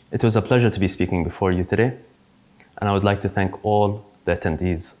 It was a pleasure to be speaking before you today, and I would like to thank all the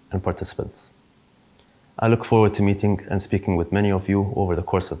attendees and participants. I look forward to meeting and speaking with many of you over the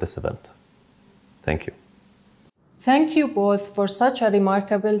course of this event. Thank you. Thank you both for such a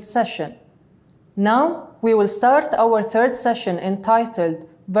remarkable session. Now, we will start our third session entitled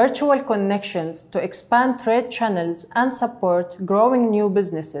Virtual Connections to Expand Trade Channels and Support Growing New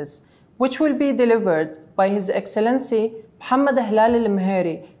Businesses, which will be delivered by His Excellency Mohammed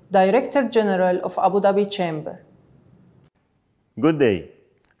Almheiri, Director General of Abu Dhabi Chamber. Good day.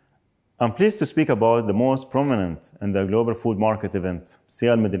 I'm pleased to speak about the most prominent in the global food market event,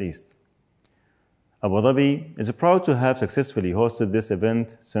 Sial Middle East. Abu Dhabi is proud to have successfully hosted this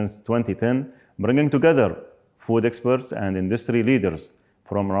event since 2010, bringing together food experts and industry leaders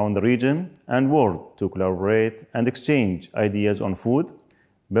from around the region and world to collaborate and exchange ideas on food,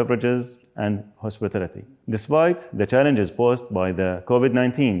 beverages, and hospitality. Despite the challenges posed by the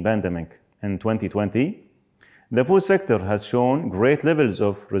COVID-19 pandemic in 2020, the food sector has shown great levels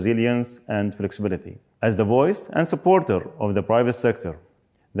of resilience and flexibility. As the voice and supporter of the private sector,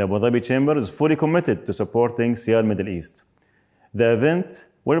 the Abu Dhabi Chamber is fully committed to supporting Sial Middle East. The event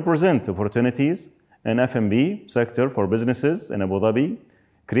will present opportunities in F&B sector for businesses in Abu Dhabi,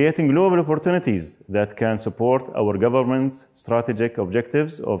 creating global opportunities that can support our government's strategic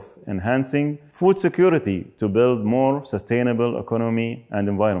objectives of enhancing food security to build more sustainable economy and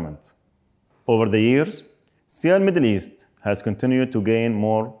environment. Over the years, Sial Middle East has continued to gain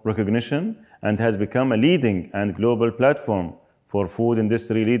more recognition and has become a leading and global platform for food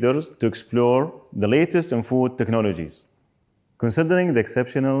industry leaders to explore the latest in food technologies. Considering the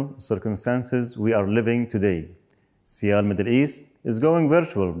exceptional circumstances we are living today, Sial Middle East is going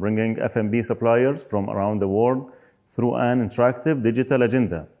virtual, bringing F&B suppliers from around the world through an interactive digital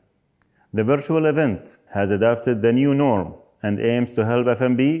agenda. The virtual event has adapted the new norm and aims to help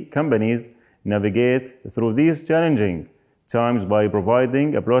F&B companies navigate through these challenging times by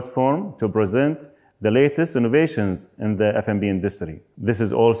providing a platform to present the latest innovations in the F&B industry. This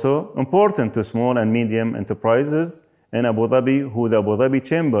is also important to small and medium enterprises in Abu Dhabi, who the Abu Dhabi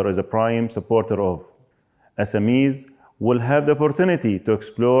Chamber is a prime supporter of. SMEs will have the opportunity to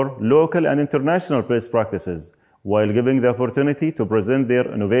explore local and international best practices while giving the opportunity to present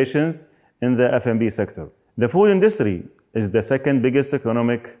their innovations in the F&B sector. The food industry is the second biggest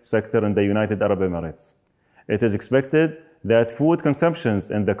economic sector in the United Arab Emirates. It is expected that food consumptions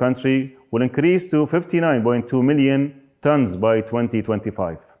in the country will increase to 59.2 million tons by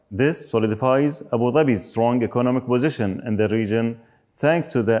 2025. This solidifies Abu Dhabi's strong economic position in the region thanks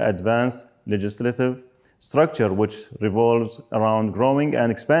to the advanced legislative structure which revolves around growing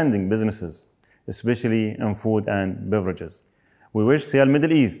and expanding businesses, especially in food and beverages. We wish Sial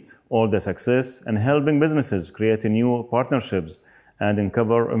Middle East all the success in helping businesses create new partnerships and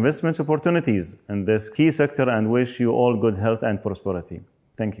uncover investment opportunities in this key sector, and wish you all good health and prosperity.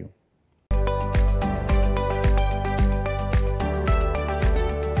 Thank you.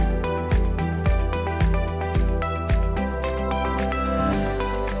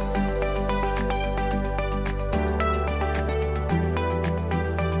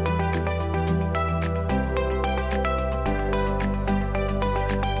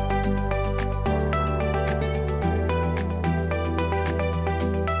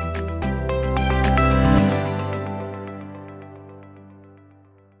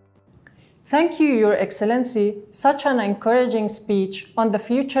 Thank you, Your Excellency, such an encouraging speech on the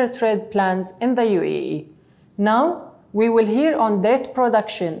future trade plans in the UAE. Now, we will hear on date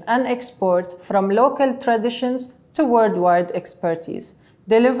production and export from local traditions to worldwide expertise,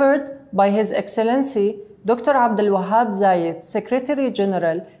 delivered by His Excellency Dr. Abdul Saeed, Secretary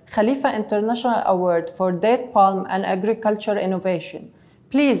General, Khalifa International Award for Date Palm and Agriculture Innovation.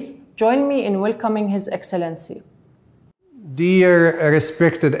 Please join me in welcoming His Excellency. Dear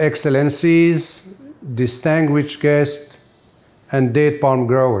respected excellencies, distinguished guests, and date palm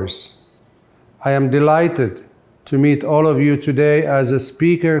growers, I am delighted to meet all of you today as a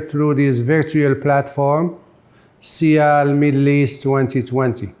speaker through this virtual platform, Sial Middle East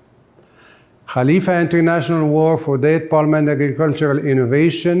 2020. Khalifa International Award for Date Palm and Agricultural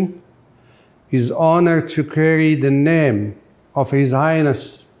Innovation is honored to carry the name of His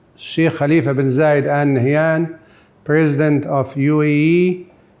Highness Sheikh Khalifa bin Zayed Al Nahyan, President of UAE,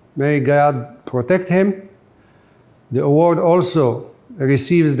 may God protect him. The award also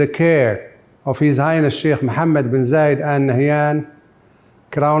receives the care of His Highness Sheikh Mohammed bin Zayed Al Nahyan,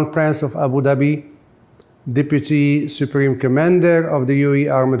 Crown Prince of Abu Dhabi, Deputy Supreme Commander of the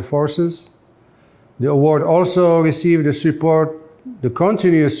UAE Armed Forces. The award also received the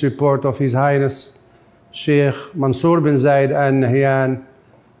continuous support of His Highness Sheikh Mansoor bin Zayed Al Nahyan,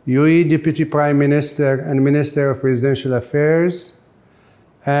 UAE Deputy Prime Minister and Minister of Presidential Affairs,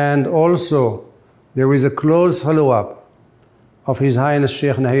 and also there is a close follow-up of His Highness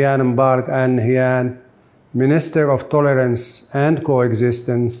Sheikh Nahyan Mbarak Al Nahyan, Minister of Tolerance and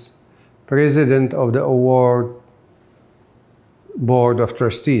Coexistence, President of the Award Board of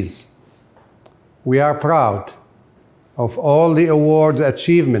Trustees. We are proud of all the award's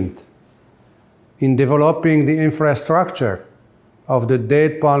achievement in developing the infrastructure of the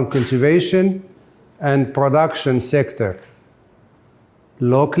date palm cultivation and production sector,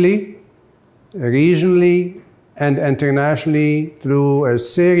 locally, regionally, and internationally through a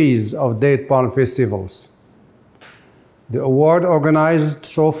series of date palm festivals. The award organized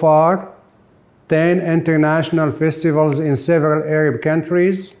so far 10 international festivals in several Arab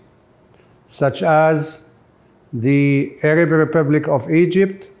countries, such as the Arab Republic of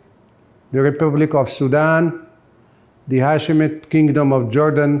Egypt, the Republic of Sudan, the Hashemite Kingdom of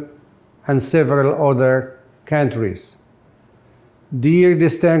Jordan, and several other countries. Dear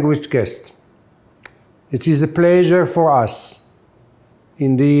distinguished guests, it is a pleasure for us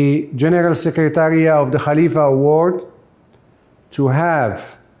in the General Secretariat of the Khalifa Award to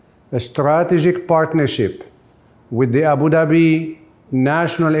have a strategic partnership with the Abu Dhabi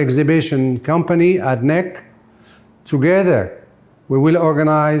National Exhibition Company, ADNEC. Together, we will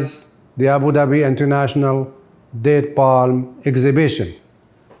organize the Abu Dhabi International Date Palm Exhibition.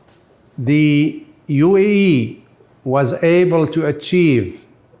 The UAE was able to achieve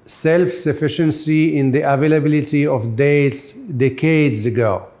self-sufficiency in the availability of dates decades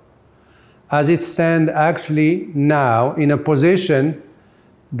ago. As it stands actually now in a position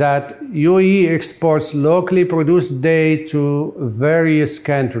that UAE exports locally produced date to various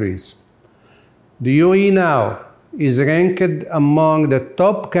countries. The UAE now is ranked among the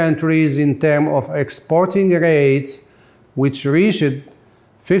top countries in terms of exporting rates, which reached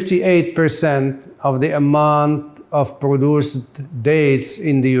 58% of the amount of produced dates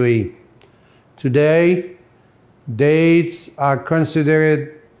in the UAE. Today, dates are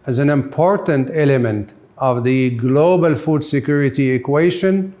considered as an important element of the global food security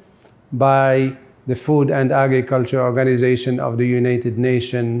equation by the Food and Agriculture Organization of the United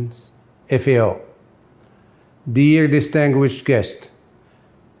Nations, FAO. Dear distinguished guests,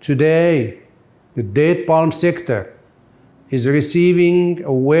 today the date palm sector is receiving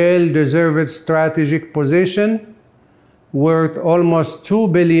a well-deserved strategic position worth almost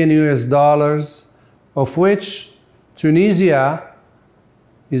 $2 billion, of which Tunisia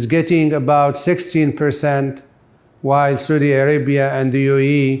is getting about 16%, while Saudi Arabia and the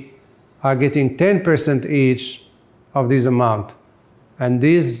UAE are getting 10% each of this amount. And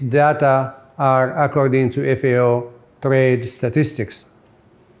these data are according to FAO trade statistics.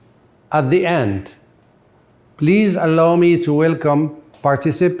 At the end, please allow me to welcome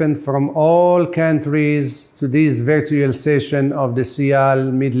participants from all countries to this virtual session of the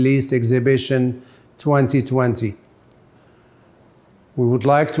Sial Middle East Exhibition 2020. We would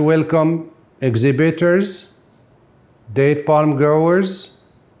like to welcome exhibitors, date palm growers,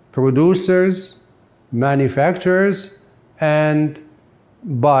 producers, manufacturers, and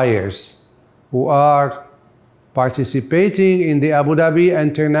buyers who are participating in the Abu Dhabi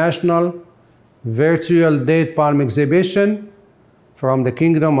International Virtual Date Palm Exhibition from the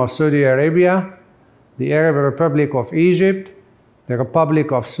Kingdom of Saudi Arabia, the Arab Republic of Egypt, the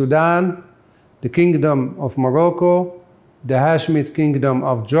Republic of Sudan, the Kingdom of Morocco, the Hashemite Kingdom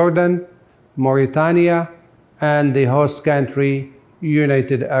of Jordan, Mauritania, and the host country,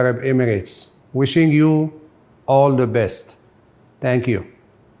 United Arab Emirates. Wishing you all the best. Thank you.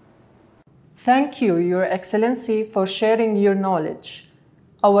 Thank you, Your Excellency, for sharing your knowledge.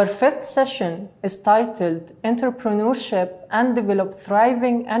 Our fifth session is titled Entrepreneurship and Develop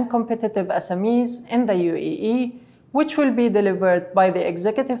Thriving and Competitive SMEs in the UAE, which will be delivered by the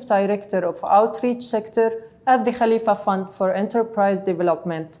Executive Director of Outreach Sector at the Khalifa Fund for Enterprise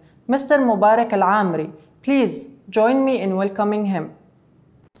Development, Mr. Mubarak Al-Amri. Please join me in welcoming him.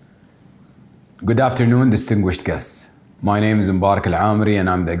 Good afternoon, distinguished guests. My name is Mubarak Al-Amri and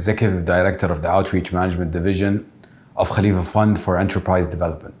I'm the Executive Director of the Outreach Management Division of Khalifa Fund for Enterprise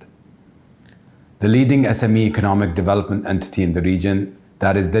Development, the leading SME economic development entity in the region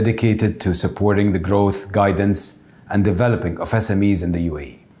that is dedicated to supporting the growth, guidance, and developing of SMEs in the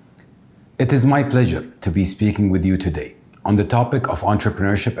UAE. It is my pleasure to be speaking with you today on the topic of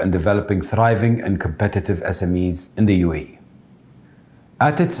entrepreneurship and developing thriving and competitive SMEs in the UAE.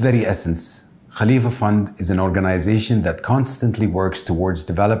 At its very essence, Khalifa Fund is an organization that constantly works towards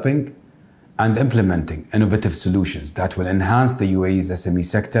developing and implementing innovative solutions that will enhance the UAE's SME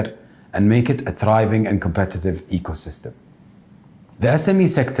sector and make it a thriving and competitive ecosystem. The SME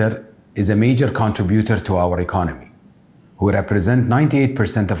sector is a major contributor to our economy, who represent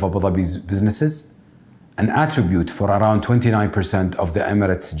 98% of Abu Dhabi's businesses and attribute for around 29% of the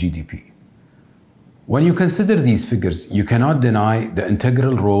Emirates' GDP. When you consider these figures, you cannot deny the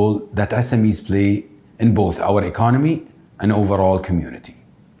integral role that SMEs play in both our economy and overall community.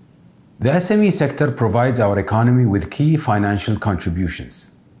 The SME sector provides our economy with key financial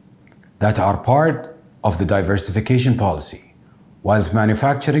contributions that are part of the diversification policy, whilst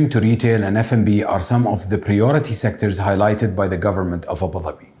manufacturing to retail and F&B are some of the priority sectors highlighted by the government of Abu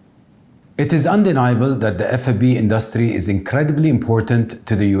Dhabi. It is undeniable that the F&B industry is incredibly important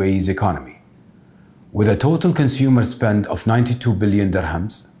to the UAE's economy, with a total consumer spend of 92 billion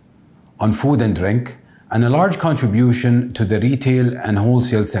dirhams on food and drink, and a large contribution to the retail and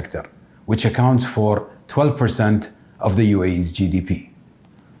wholesale sector, which accounts for 12% of the UAE's GDP.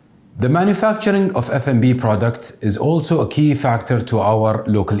 The manufacturing of F&B products is also a key factor to our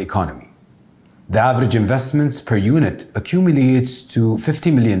local economy. The average investments per unit accumulates to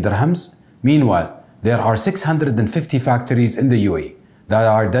 50 million dirhams. Meanwhile, there are 650 factories in the UAE that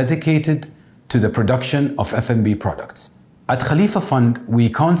are dedicated to the production of F&B products. At Khalifa Fund, we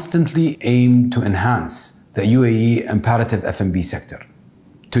constantly aim to enhance the UAE imperative F&B sector.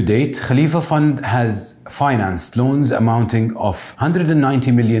 To date, Khalifa Fund has financed loans amounting of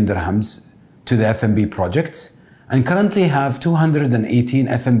 190 million dirhams to the F&B projects and currently have 218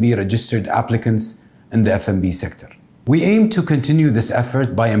 F&B registered applicants in the F&B sector. We aim to continue this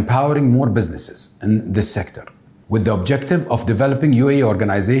effort by empowering more businesses in this sector, with the objective of developing UAE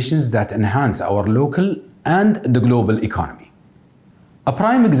organizations that enhance our local and the global economy. A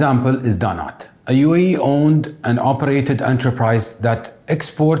prime example is Danat, a UAE-owned and operated enterprise that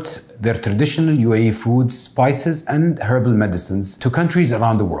exports their traditional UAE foods, spices, and herbal medicines to countries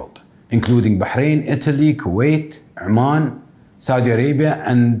around the world, including Bahrain, Italy, Kuwait, Oman, Saudi Arabia,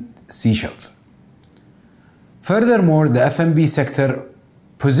 and Seychelles. Furthermore, the F&B sector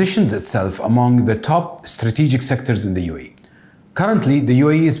positions itself among the top strategic sectors in the UAE. Currently, the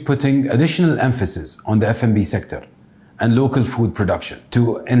UAE is putting additional emphasis on the F&B sector and local food production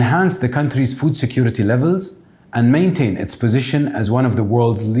to enhance the country's food security levels and maintain its position as one of the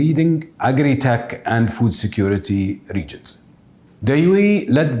world's leading agri-tech and food security regions. The UAE,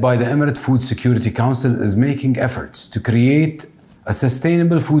 led by the Emirate Food Security Council, is making efforts to create a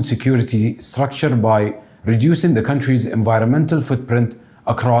sustainable food security structure by reducing the country's environmental footprint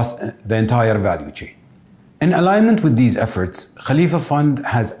across the entire value chain. In alignment with these efforts, Khalifa Fund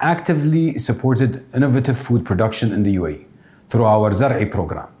has actively supported innovative food production in the UAE through our Mazrooei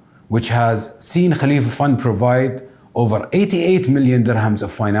program, which has seen Khalifa Fund provide over 88 million dirhams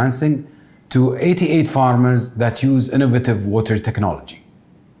of financing to 88 farmers that use innovative water technology.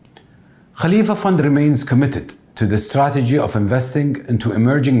 Khalifa Fund remains committed to the strategy of investing into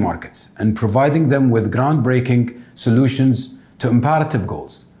emerging markets and providing them with groundbreaking solutions to imperative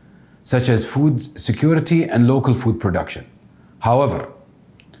goals, such as food security and local food production. However,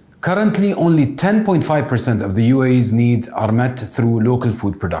 currently only 10.5% of the UAE's needs are met through local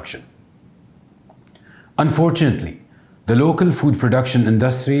food production. Unfortunately, the local food production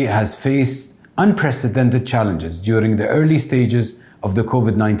industry has faced unprecedented challenges during the early stages of the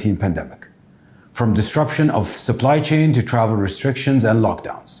COVID-19 pandemic, from disruption of supply chain to travel restrictions and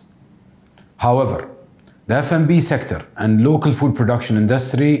lockdowns. However, the F&B sector and local food production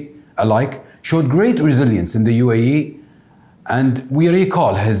industry alike showed great resilience in the UAE, and we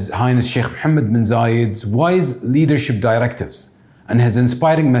recall His Highness Sheikh Mohammed bin Zayed's wise leadership directives and his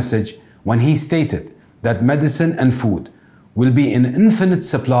inspiring message when he stated that medicine and food will be in infinite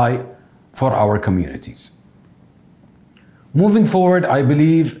supply for our communities. Moving forward, I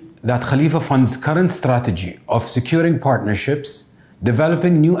believe that Khalifa Fund's current strategy of securing partnerships,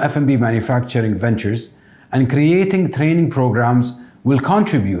 developing new F&B manufacturing ventures, and creating training programs will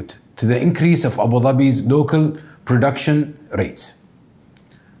contribute to the increase of Abu Dhabi's local production rates.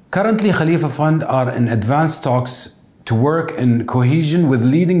 Currently, Khalifa Fund are in advanced talks to work in cohesion with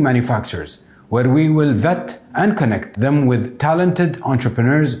leading manufacturers, where we will vet and connect them with talented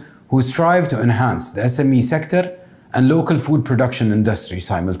entrepreneurs who strive to enhance the SME sector and local food production industry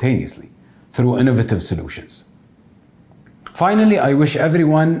simultaneously through innovative solutions. Finally, I wish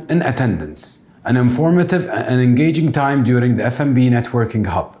everyone in attendance an informative and engaging time during the F&B Networking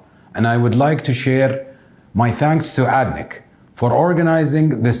Hub, and I would like to share my thanks to ADNIC for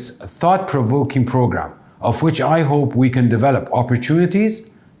organizing this thought-provoking program, of which I hope we can develop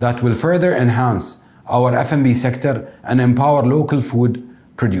opportunities that will further enhance our F&B sector and empower local food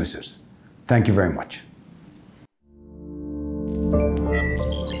producers. Thank you very much.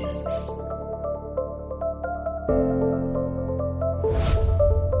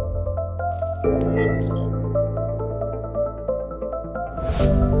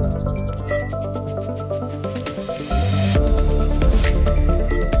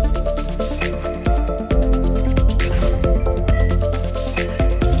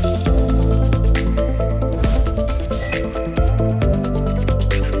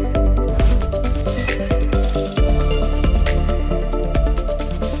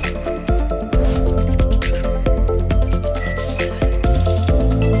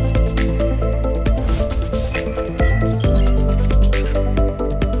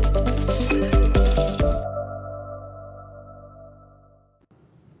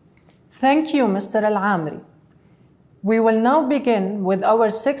 Thank you, Mr. Al-Amri. We will now begin with our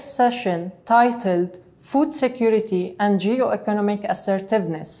sixth session titled Food Security and Geo-Economic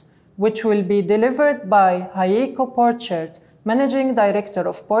Assertiveness, which will be delivered by Hayeko Porchert, Managing Director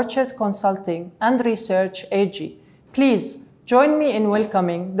of Porchert Consulting and Research AG. Please join me in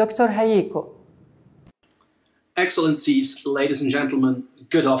welcoming Dr. Hayeko. Excellencies, ladies and gentlemen,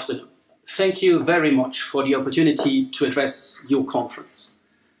 good afternoon. Thank you very much for the opportunity to address your conference.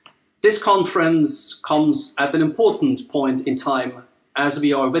 This conference comes at an important point in time as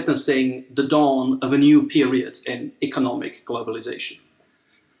we are witnessing the dawn of a new period in economic globalization.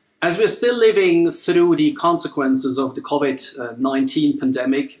 As we're still living through the consequences of the COVID-19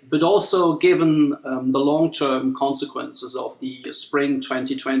 pandemic, but also given the long-term consequences of the spring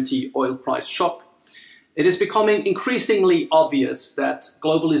 2020 oil price shock, it is becoming increasingly obvious that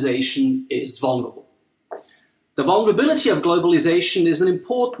globalization is vulnerable. The vulnerability of globalization is an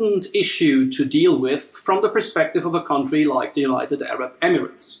important issue to deal with from the perspective of a country like the United Arab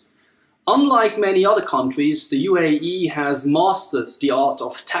Emirates. Unlike many other countries, the UAE has mastered the art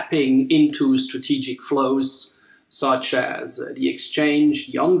of tapping into strategic flows such as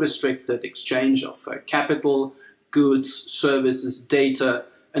the unrestricted exchange of capital, goods, services, data,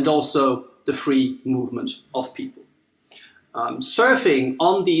 and also the free movement of people. Surfing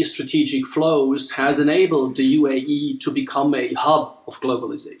on these strategic flows has enabled the UAE to become a hub of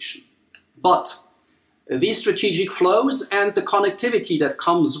globalization. But these strategic flows and the connectivity that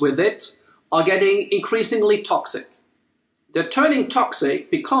comes with it are getting increasingly toxic. They're turning toxic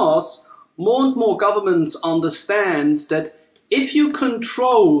because more and more governments understand that if you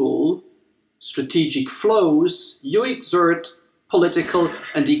control strategic flows, you exert political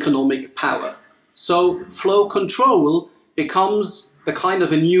and economic power. So flow control becomes the kind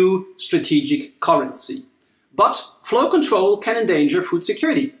of a new strategic currency. But flow control can endanger food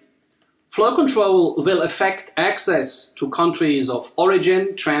security. Flow control will affect access to countries of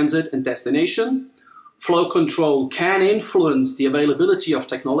origin, transit, and destination. Flow control can influence the availability of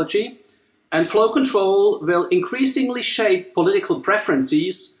technology. And flow control will increasingly shape political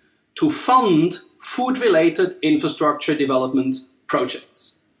preferences to fund food-related infrastructure development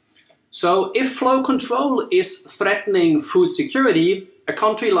projects. So if flow control is threatening food security, a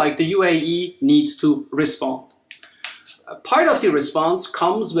country like the UAE needs to respond. Part of the response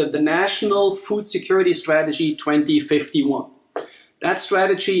comes with the National Food Security Strategy 2051. That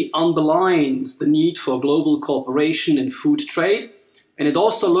strategy underlines the need for global cooperation in food trade, and it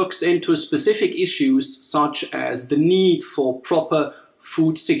also looks into specific issues such as the need for proper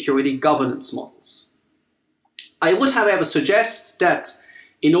food security governance models. I would, however, suggest that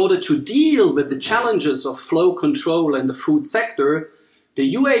in order to deal with the challenges of flow control in the food sector,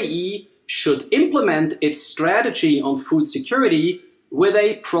 the UAE should implement its strategy on food security with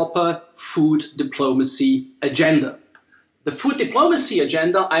a proper food diplomacy agenda. The food diplomacy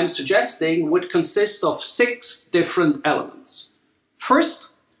agenda I'm suggesting would consist of 6 different elements.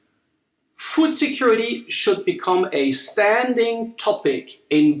 First, food security should become a standing topic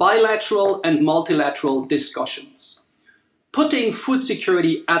in bilateral and multilateral discussions. Putting food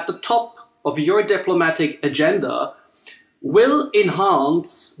security at the top of your diplomatic agenda will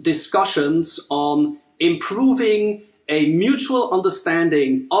enhance discussions on improving a mutual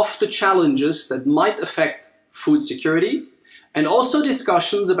understanding of the challenges that might affect food security, and also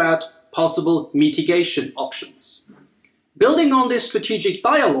discussions about possible mitigation options. Building on this strategic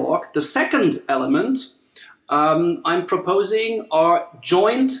dialogue, the second element I'm proposing are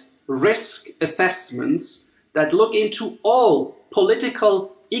joint risk assessments that look into all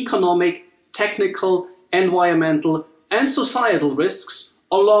political, economic, technical, environmental, and societal risks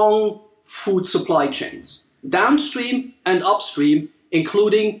along food supply chains, downstream and upstream,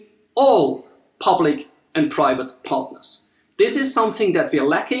 including all public and private partners. This is something that we're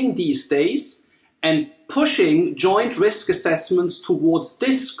lacking these days, and pushing joint risk assessments towards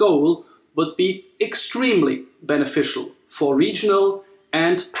this goal would be extremely beneficial for regional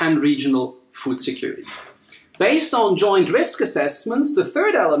and pan-regional food security. Based on joint risk assessments, the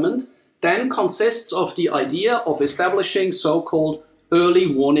third element then consists of the idea of establishing so-called early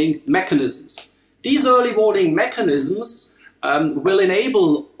warning mechanisms. These early warning mechanisms will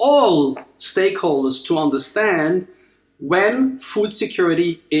enable all stakeholders to understand when food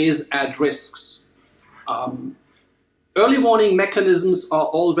security is at risks. Early warning mechanisms are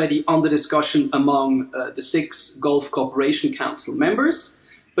already under discussion among the 6 Gulf Cooperation Council members,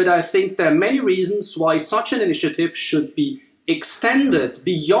 but I think there are many reasons why such an initiative should be extended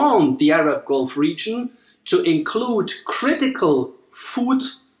beyond the Arab Gulf region to include critical food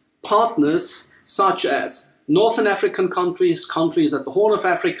partners such as Northern African countries, countries at the Horn of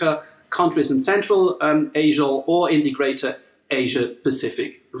Africa, countries in Central Asia, or in the Greater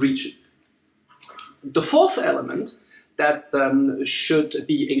Asia-Pacific region. The fourth element that should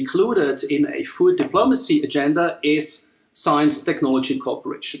be included in a food diplomacy agenda is science and technology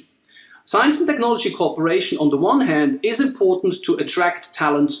cooperation. Science and technology cooperation, on the one hand, is important to attract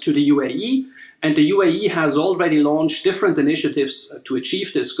talent to the UAE, and the UAE has already launched different initiatives to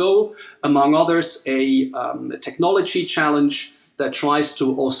achieve this goal, among others a technology challenge that tries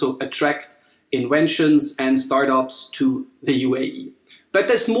to also attract inventions and startups to the UAE. But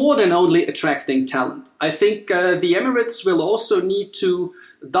there's more than only attracting talent. I think the Emirates will also need to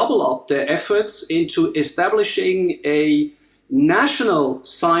double up their efforts into establishing a national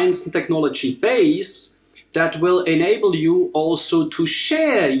science and technology base that will enable you also to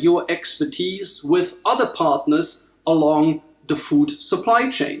share your expertise with other partners along the food supply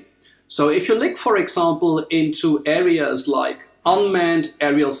chain. So if you look, for example, into areas like unmanned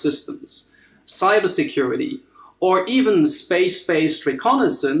aerial systems, cybersecurity, or even space-based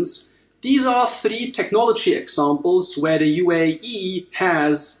reconnaissance, these are three technology examples where the UAE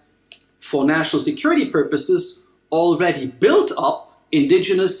has, for national security purposes, already built up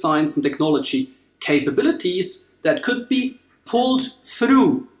indigenous science and technology capabilities that could be pulled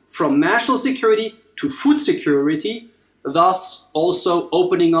through from national security to food security, thus also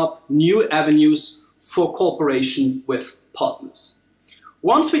opening up new avenues for cooperation with partners.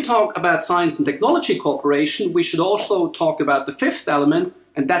 Once we talk about science and technology cooperation, we should also talk about the fifth element,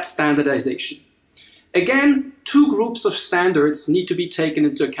 and that's standardization. Again, two groups of standards need to be taken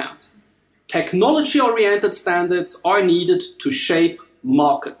into account. Technology-oriented standards are needed to shape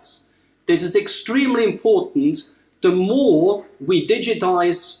markets. This is extremely important. The more we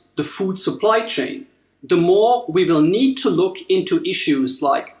digitize the food supply chain, the more we will need to look into issues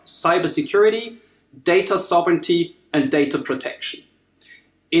like cybersecurity, data sovereignty, and data protection.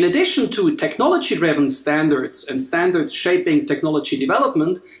 In addition to technology-driven standards and standards shaping technology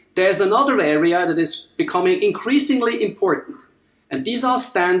development, there's another area that is becoming increasingly important, and these are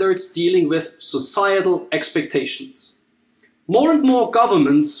standards dealing with societal expectations. More and more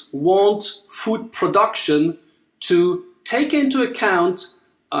governments want food production to take into account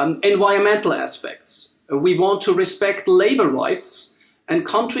environmental aspects. We want to respect labor rights, and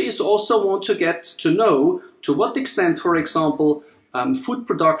countries also want to get to know to what extent, for example, food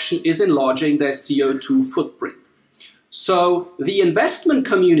production is enlarging their CO2 footprint. So the investment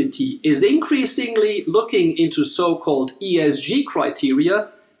community is increasingly looking into so-called ESG criteria,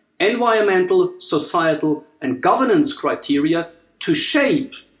 environmental, societal, and governance criteria to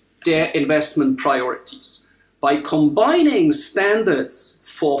shape their investment priorities. By combining standards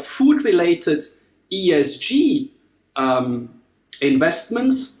for food-related ESG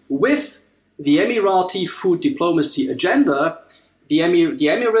investments with the Emirati food diplomacy agenda, the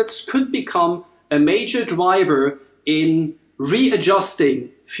Emirates could become a major driver in readjusting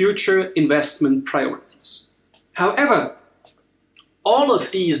future investment priorities. However, all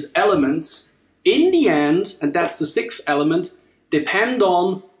of these elements, in the end, and that's the sixth element, depend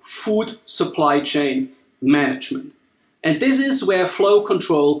on food supply chain management. And this is where flow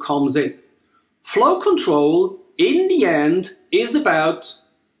control comes in. Flow control, in the end, is about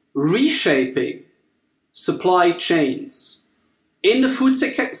reshaping supply chains in the food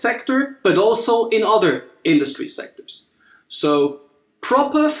sector, but also in other industry sectors. So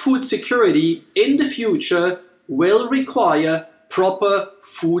proper food security in the future will require proper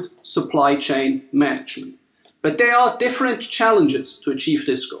food supply chain management. But there are different challenges to achieve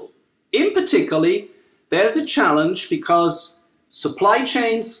this goal. In particular, there's a challenge because supply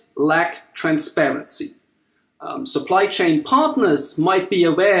chains lack transparency. Supply chain partners might be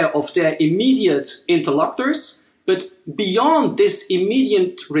aware of their immediate interlocutors, but beyond this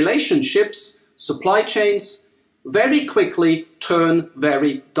immediate relationships, supply chains very quickly turn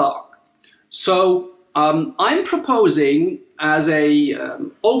very dark. So I'm proposing as a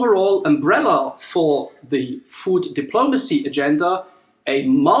overall umbrella for the food diplomacy agenda, a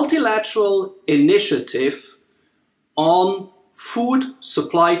multilateral initiative on food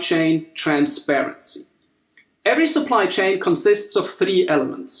supply chain transparency. Every supply chain consists of three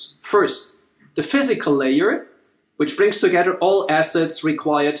elements. First, the physical layer, which brings together all assets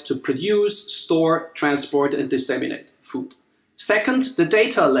required to produce, store, transport, and disseminate food. Second, the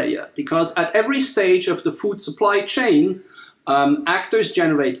data layer, because at every stage of the food supply chain, actors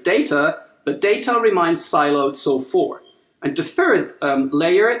generate data, but data remains siloed so far. And the third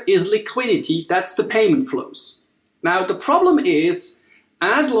layer is liquidity, that's the payment flows. Now, the problem is,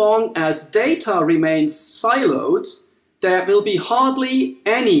 as long as data remains siloed, there will be hardly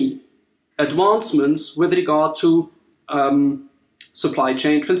any advancements with regard to supply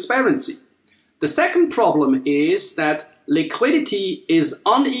chain transparency. The second problem is that liquidity is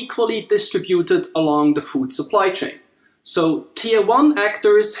unequally distributed along the food supply chain. So tier 1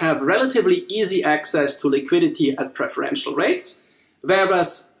 actors have relatively easy access to liquidity at preferential rates,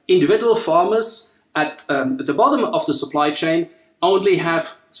 whereas individual farmers at the bottom of the supply chain only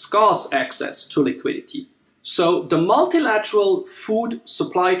have scarce access to liquidity. So the multilateral food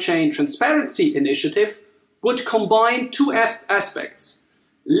supply chain transparency initiative would combine two aspects.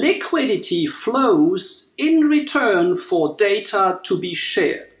 Liquidity flows in return for data to be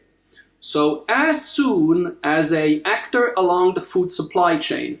shared. So as soon as an actor along the food supply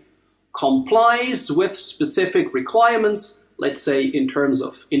chain complies with specific requirements, let's say in terms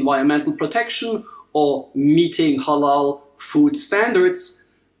of environmental protection or meeting halal food standards,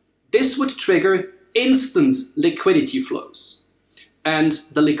 this would trigger instant liquidity flows. And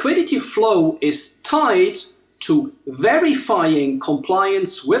the liquidity flow is tied to verifying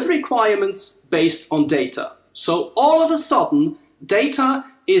compliance with requirements based on data. So all of a sudden, data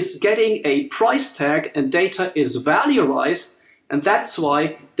is getting a price tag and data is valorized, and that's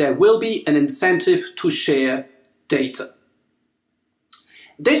why there will be an incentive to share data.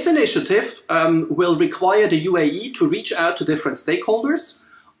 This initiative will require the UAE to reach out to different stakeholders.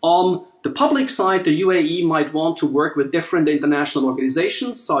 On the public side, the UAE might want to work with different international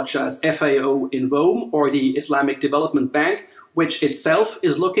organizations such as FAO in Rome or the Islamic Development Bank, which itself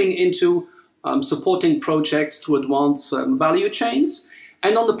is looking into supporting projects to advance value chains.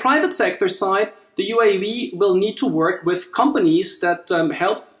 And on the private sector side, the UAE will need to work with companies that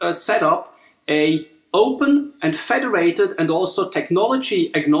help set up a open and federated and also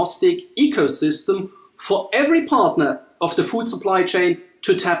technology agnostic ecosystem for every partner of the food supply chain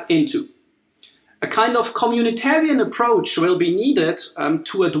to tap into. A kind of communitarian approach will be needed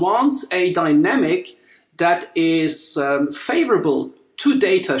to advance a dynamic that is favorable to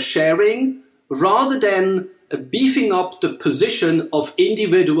data sharing rather than beefing up the position of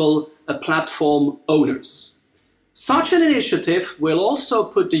individual platform owners. Such an initiative will also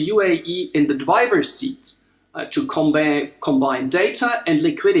put the UAE in the driver's seat to combine data and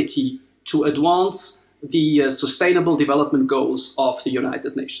liquidity to advance the Sustainable Development Goals of the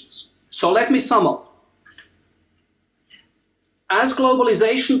United Nations. So let me sum up. As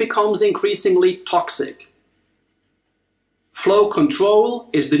globalization becomes increasingly toxic, flow control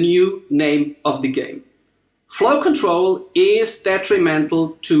is the new name of the game. Flow control is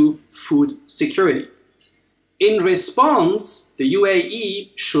detrimental to food security. In response, the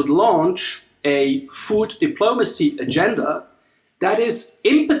UAE should launch a food diplomacy agenda that is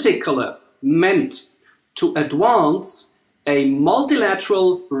in particular meant to advance a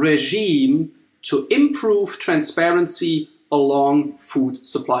multilateral regime to improve transparency along food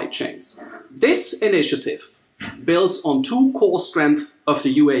supply chains. This initiative builds on two core strengths of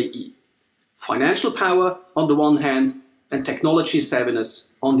the UAE: financial power on the one hand and technology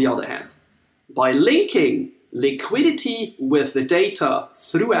savviness on the other hand. By linking liquidity with the data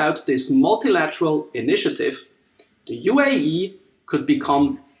throughout this multilateral initiative, the UAE could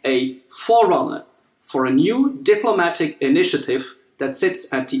become a forerunner for a new diplomatic initiative that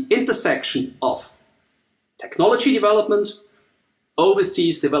sits at the intersection of technology development,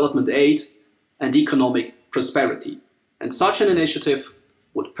 overseas development aid, and economic prosperity. And such an initiative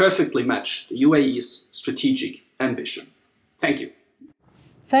would perfectly match the UAE's strategic ambition. Thank you.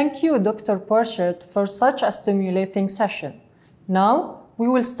 Thank you, Dr. Porchert, for such a stimulating session. Now, we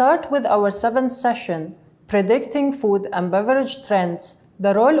will start with our 7th session, Predicting Food and Beverage Trends,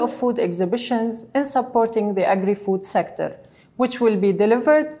 the role of food exhibitions in supporting the agri-food sector, which will be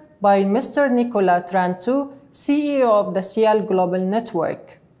delivered by Mr. Nicolas Trantou, CEO of the Sial Global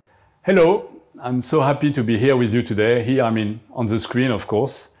Network. Hello, I'm so happy to be here with you today. Here, I mean, on the screen, of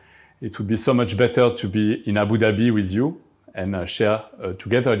course. It would be so much better to be in Abu Dhabi with you and share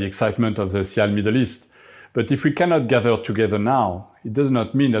together the excitement of the Sial Middle East. But if we cannot gather together now, it does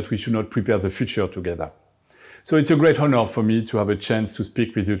not mean that we should not prepare the future together. So it's a great honor for me to have a chance to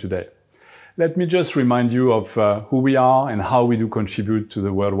speak with you today. Let me just remind you of who we are and how we do contribute to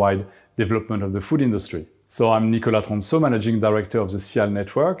the worldwide development of the food industry. So I'm Nicolas Trantou, Managing Director of the Sial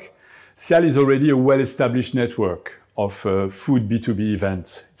Network. Sial is already a well-established network of food B2B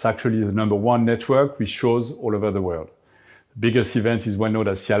events. It's actually the #1 network with shows all over the world. The biggest event is well known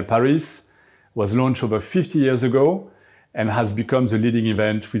as Sial Paris, was launched over 50 years ago and has become the leading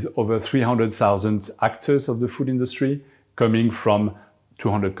event with over 300,000 actors of the food industry coming from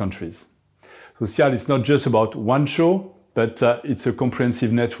 200 countries. So Sial is not just about one show, but it's a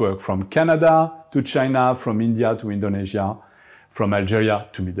comprehensive network from Canada to China, from India to Indonesia, from Algeria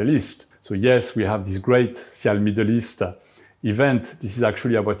to Middle East. So yes, we have this great Sial Middle East event. This is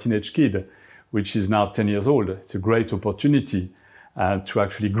actually our teenage kid, which is now 10 years old. It's a great opportunity to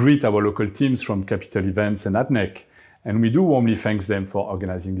actually greet our local teams from Capital Events and ADNEC. And we do warmly thank them for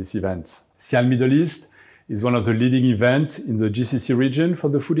organizing this event. Sial Middle East is one of the leading events in the GCC region for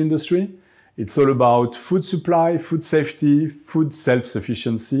the food industry. It's all about food supply, food safety, food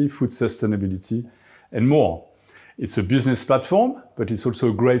self-sufficiency, food sustainability, and more. It's a business platform, but it's also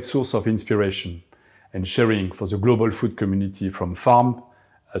a great source of inspiration. and sharing for the global food community from farm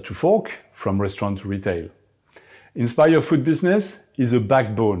to fork, from restaurant to retail. Inspire Food Business is a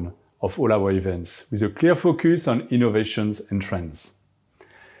backbone of all our events with a clear focus on innovations and trends.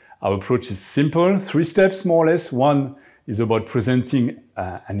 Our approach is simple, 3 steps more or less. 1 is about presenting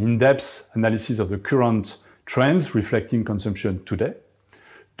an in-depth analysis of the current trends reflecting consumption today.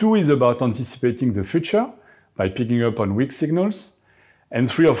 2 is about anticipating the future by picking up on weak signals. And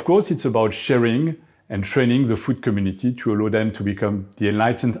 3, of course, it's about sharing and training the food community to allow them to become the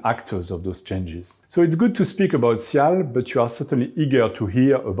enlightened actors of those changes. So it's good to speak about Sial, but you are certainly eager to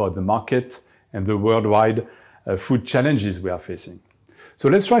hear about the market and the worldwide food challenges we are facing. So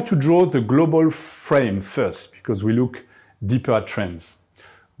let's try to draw the global frame first, because we look deeper at trends.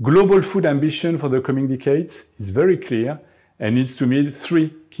 Global food ambition for the coming decades is very clear and needs to meet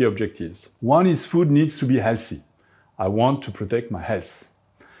 3 key objectives. 1 is food needs to be healthy. I want to protect my health.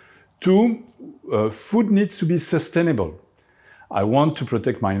 2, food needs to be sustainable. I want to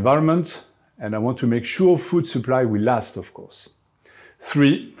protect my environment and I want to make sure food supply will last, of course.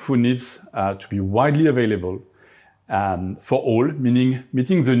 3, food needs to be widely available for all, meaning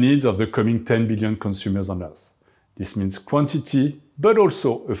meeting the needs of the coming 10 billion consumers on Earth. This means quantity, but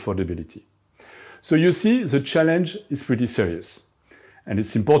also affordability. So you see, the challenge is pretty serious. And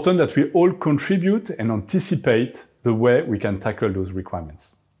it's important that we all contribute and anticipate the way we can tackle those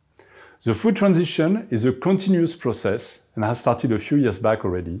requirements. The food transition is a continuous process and has started a few years back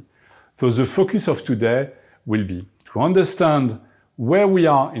already. So the focus of today will be to understand where we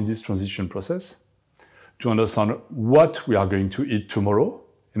are in this transition process, to understand what we are going to eat tomorrow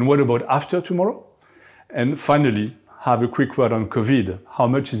and what about after tomorrow, and finally, have a quick word on COVID. How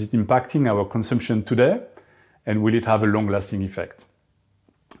much is it impacting our consumption today and will it have a long-lasting effect?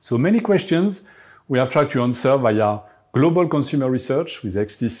 So many questions we have tried to answer via global consumer research with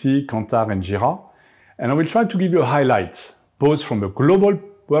XTC, Kantar and Jira. And I will try to give you a highlight, both from a global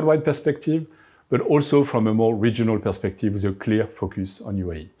worldwide perspective, but also from a more regional perspective with a clear focus on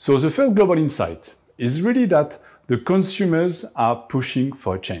UAE. So the first global insight is really that the consumers are pushing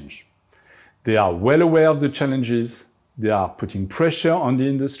for a change. They are well aware of the challenges. They are putting pressure on the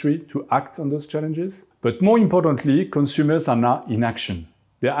industry to act on those challenges. But more importantly, consumers are now in action.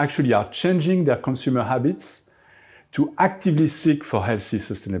 They actually are changing their consumer habits to actively seek for healthy,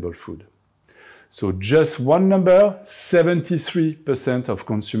 sustainable food. So just one number, 73% of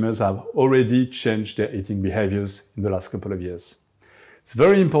consumers have already changed their eating behaviors in the last couple of years. It's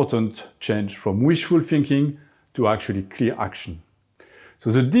very important change from wishful thinking to actually clear action. So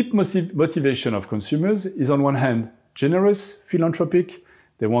the deep motivation of consumers is on one hand, generous, philanthropic.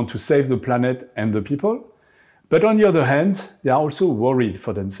 They want to save the planet and the people. But on the other hand, they are also worried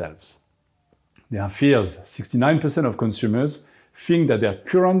for themselves. There are fears. 69% of consumers think that their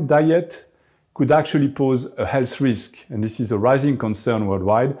current diet could actually pose a health risk. And this is a rising concern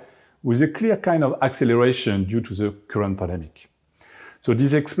worldwide with a clear kind of acceleration due to the current pandemic. So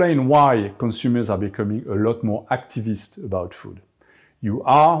this explains why consumers are becoming a lot more activist about food. You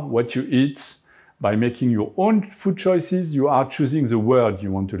are what you eat. By making your own food choices, you are choosing the world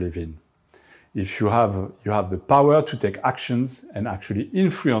you want to live in. If you have the power to take actions and actually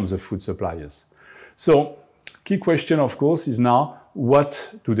influence the food suppliers. So, key question, of course, is now, where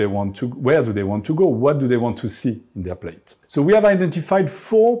do they want to go? What do they want to see in their plate? So we have identified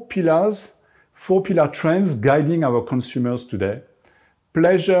 4 pillar trends guiding our consumers today: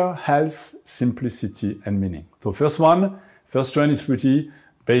 pleasure, health, simplicity, and meaning. So first trend is pretty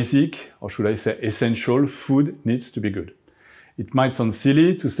basic, or should I say essential. Food needs to be good. It might sound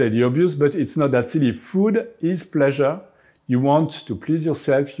silly to say the obvious, but it's not that silly. Food is pleasure. You want to please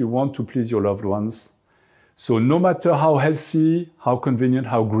yourself, you want to please your loved ones. So no matter how healthy, how convenient,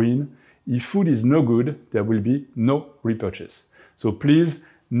 how green, if food is no good, there will be no repurchase. So please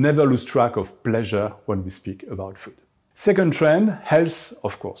never lose track of pleasure when we speak about food. Second trend, health,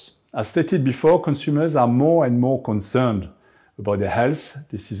 of course. As stated before, consumers are more and more concerned about their health.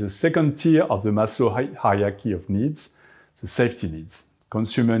 This is the second tier of the Maslow hierarchy of needs, the safety needs.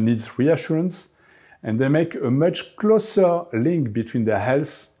 Consumer needs reassurance, and they make a much closer link between their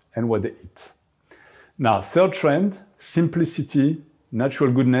health and what they eat. Now, third trend, simplicity,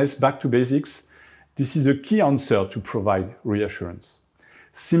 natural goodness, back to basics. This is a key answer to provide reassurance.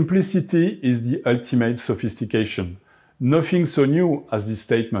 Simplicity is the ultimate sophistication. Nothing so new as this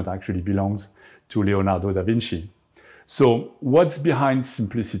statement actually belongs to Leonardo da Vinci. So what's behind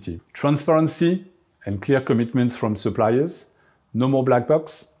simplicity? Transparency and clear commitments from suppliers, no more black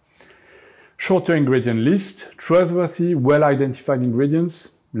box, shorter ingredient list, trustworthy, well-identified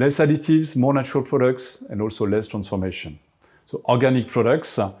ingredients, less additives, more natural products, and also less transformation. So organic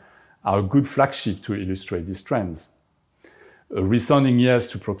products are a good flagship to illustrate these trends. A resounding yes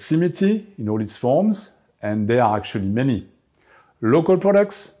to proximity in all its forms, and there are actually many. Local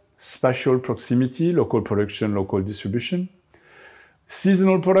products, spatial proximity, local production, local distribution.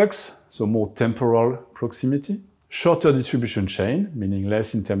 Seasonal products, so more temporal proximity. Shorter distribution chain, meaning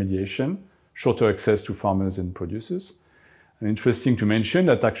less intermediation, shorter access to farmers and producers. And interesting to mention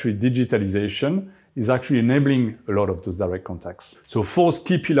that actually digitalization is actually enabling a lot of those direct contacts. So fourth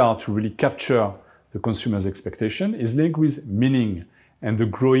key pillar to really capture the consumer's expectation is linked with meaning and the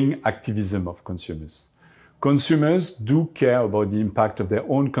growing activism of consumers. Consumers do care about the impact of their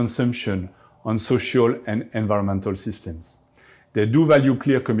own consumption on social and environmental systems. They do value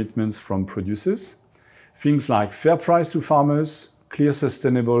clear commitments from producers. Things like fair price to farmers, clear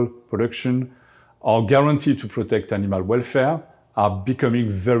sustainable production, or guarantee to protect animal welfare are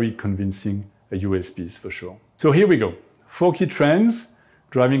becoming very convincing USPs for sure. So here we go. 4 key trends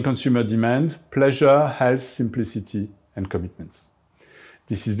driving consumer demand: pleasure, health, simplicity, and commitments.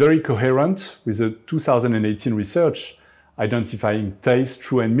 This is very coherent with the 2018 research identifying taste,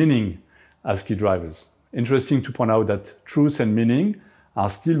 truth, and meaning as key drivers. Interesting to point out that truth and meaning are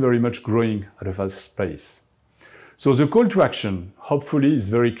still very much growing at a fast pace. So the call to action, hopefully, is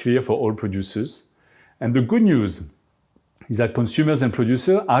very clear for all producers. And the good news is that consumers and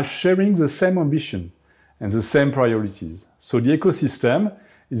producers are sharing the same ambition and the same priorities. So the ecosystem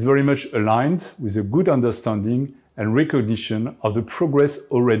is very much aligned with a good understanding and recognition of the progress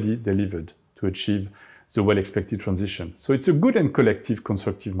already delivered to achieve the well-expected transition. So it's a good and collective,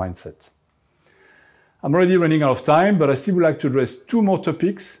 constructive mindset. I'm already running out of time, but I still would like to address 2 more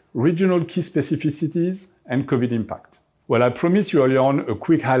topics: regional key specificities and COVID impact. Well, I promised you earlier on a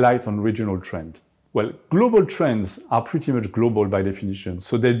quick highlight on regional trend. Well, global trends are pretty much global by definition,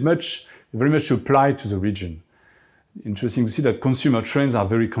 so they very much apply to the region. Interesting to see that consumer trends are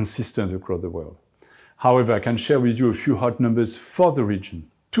very consistent across the world. However, I can share with you a few hot numbers for the region.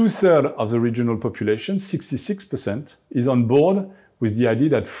 2/3 of the regional population, 66%, is on board with the idea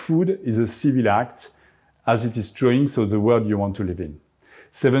that food is a civil act as it is drawing so the world you want to live in.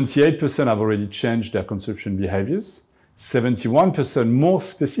 78% have already changed their consumption behaviors, 71% more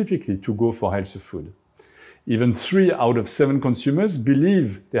specifically to go for healthy food. Even 3 out of 7 consumers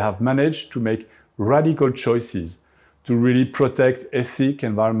believe they have managed to make radical choices to really protect ethic,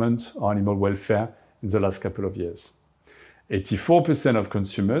 environment, or animal welfare in the last couple of years. 84% of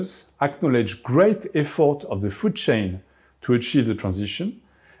consumers acknowledge great effort of the food chain to achieve the transition.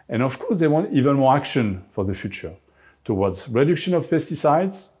 And of course, they want even more action for the future towards reduction of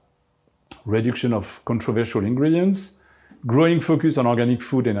pesticides, reduction of controversial ingredients, growing focus on organic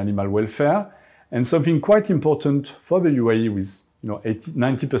food and animal welfare, and something quite important for the UAE with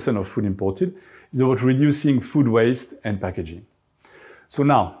 90% of food imported is about reducing food waste and packaging. So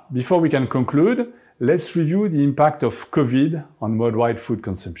now, before we can conclude, let's review the impact of COVID on worldwide food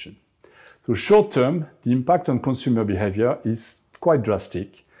consumption. So short term, the impact on consumer behavior is quite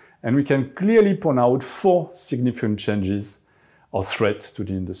drastic, and we can clearly point out 4 significant changes or threats to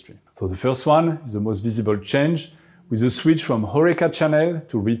the industry. So the first one is the most visible change with the switch from HoReCa channel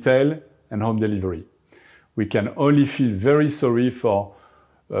to retail and home delivery. We can only feel very sorry for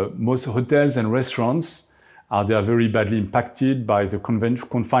most hotels and restaurants. They are very badly impacted by the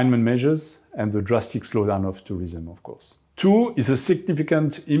confinement measures and the drastic slowdown of tourism, of course. 2 is a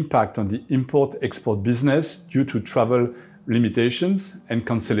significant impact on the import-export business due to travel limitations and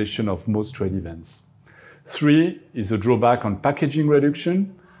cancellation of most trade events. 3 is a drawback on packaging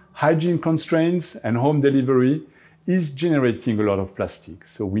reduction, hygiene constraints, and home delivery is generating a lot of plastic.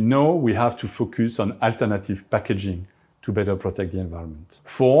 So we know we have to focus on alternative packaging to better protect the environment.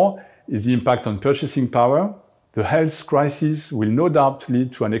 4 is the impact on purchasing power. The health crisis will no doubt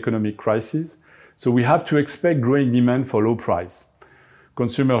lead to an economic crisis, so we have to expect growing demand for low price.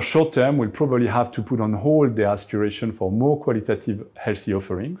 Consumers short term will probably have to put on hold their aspiration for more qualitative healthy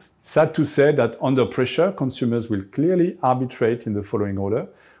offerings. Sad to say that under pressure, consumers will clearly arbitrate in the following order.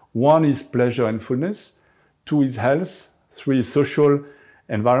 1 is pleasure and fullness, 2 is health, 3 is social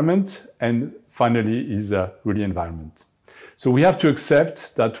environment, and finally is really environment. So we have to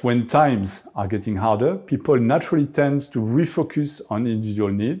accept that when times are getting harder, people naturally tend to refocus on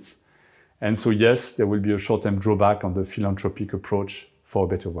individual needs. And so yes, there will be a short-term drawback on the philanthropic approach for a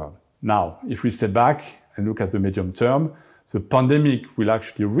better world. Now, if we step back and look at the medium term, the pandemic will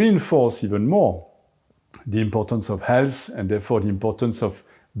actually reinforce even more the importance of health and therefore the importance of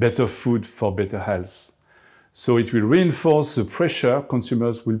better food for better health. So it will reinforce the pressure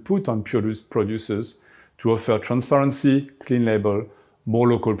consumers will put on producers to offer transparency, clean label, more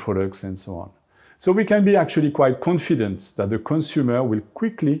local products, and so on. So we can be actually quite confident that the consumer will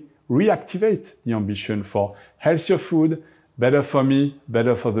quickly reactivate the ambition for healthier food, better for me,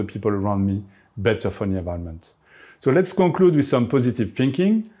 better for the people around me, better for the environment. So let's conclude with some positive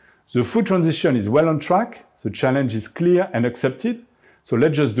thinking. The food transition is well on track. The challenge is clear and accepted. So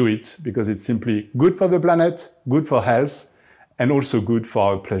let's just do it because it's simply good for the planet, good for health, and also good for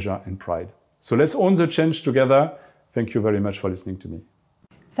our pleasure and pride. So let's own the change together. Thank you very much for listening to me.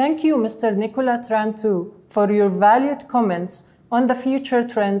 Thank you, Mr. Nicolas Trantou, for your valued comments on the future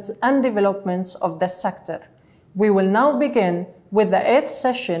trends and developments of the sector. We will now begin with the 8th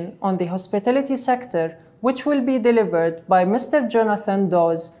session on the hospitality sector, which will be delivered by Mr. Jonathan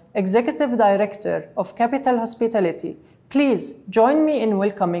Dawes, Executive Director of Capital Hospitality. Please join me in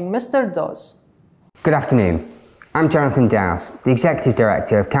welcoming Mr. Dawes. Good afternoon. I'm Jonathan Dawes, the Executive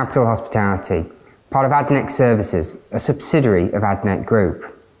Director of Capital Hospitality, part of ADNEC Services, a subsidiary of ADNEC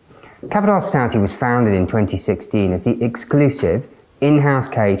Group. Capital Hospitality was founded in 2016 as the exclusive in-house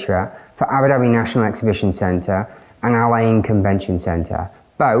caterer for Abu Dhabi National Exhibition Centre and Al Ain Convention Centre,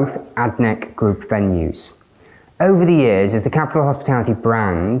 both ADNEC Group venues. Over the years, as the Capital Hospitality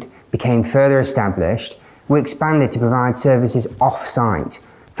brand became further established, we expanded to provide services off-site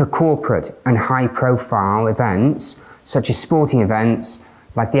for corporate and high-profile events such as sporting events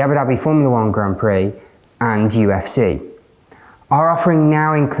like the Abu Dhabi Formula One Grand Prix and UFC. Our offering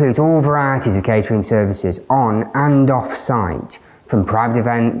now includes all varieties of catering services on and off-site, from private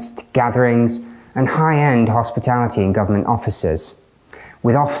events to gatherings and high-end hospitality and government offices,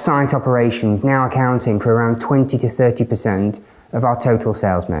 with off-site operations now accounting for around 20 to 30% of our total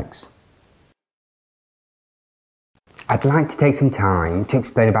sales mix. I'd like to take some time to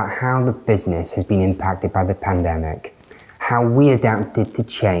explain about how the business has been impacted by the pandemic, how we adapted to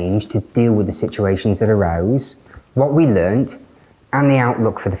change to deal with the situations that arose, what we learned, and the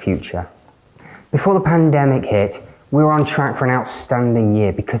outlook for the future. Before the pandemic hit, we were on track for an outstanding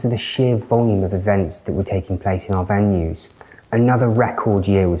year because of the sheer volume of events that were taking place in our venues. Another record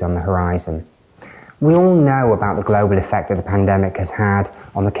year was on the horizon. We all know about the global effect that the pandemic has had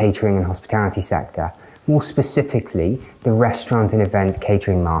on the catering and hospitality sector, more specifically the restaurant and event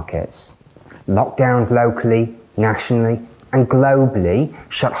catering markets. Lockdowns locally, nationally, and globally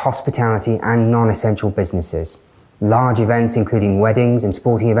shut hospitality and non-essential businesses. Large events, including weddings and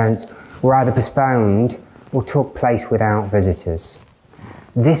sporting events, were either postponed or took place without visitors.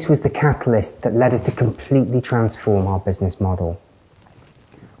 This was the catalyst that led us to completely transform our business model.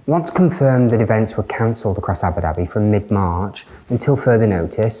 Once confirmed that events were cancelled across Abu Dhabi from mid-March until further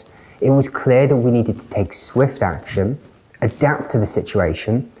notice, it was clear that we needed to take swift action, adapt to the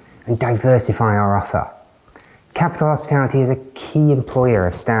situation, and diversify our offer. Capital Hospitality is a key employer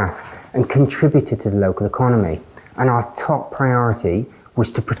of staff and contributor to the local economy, and our top priority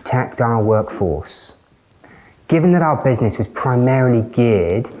was to protect our workforce. Given that our business was primarily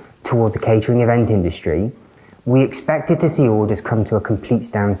geared toward the catering event industry, we expected to see orders come to a complete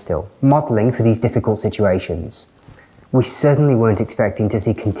standstill, modelling for these difficult situations. We certainly weren't expecting to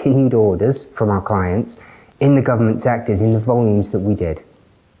see continued orders from our clients in the government sectors in the volumes that we did.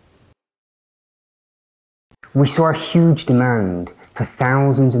 We saw a huge demand for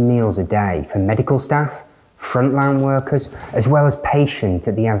thousands of meals a day for medical staff, frontline workers, as well as patients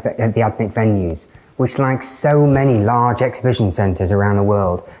at the ADNEC venues, which, like so many large exhibition centres around the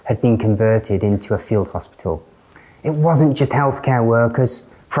world, had been converted into a field hospital. It wasn't just healthcare workers.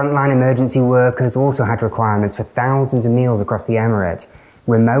 Frontline emergency workers also had requirements for thousands of meals across the Emirate,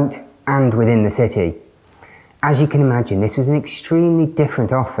 remote and within the city. As you can imagine, this was an extremely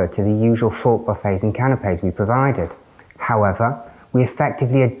different offer to the usual fork buffets and canapes we provided. However, we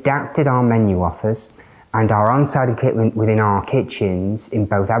effectively adapted our menu offers and our on-site equipment within our kitchens in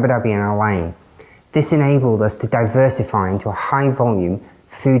both Abu Dhabi and Al Ain. This enabled us to diversify into a high-volume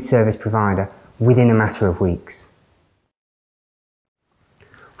food service provider within a matter of weeks.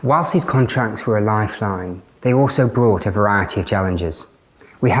 Whilst these contracts were a lifeline, they also brought a variety of challenges.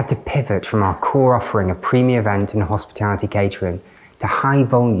 We had to pivot from our core offering of premium event and hospitality catering to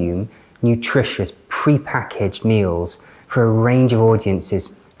high-volume, nutritious, pre-packaged meals for a range of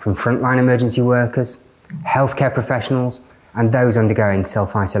audiences from frontline emergency workers, healthcare professionals, and those undergoing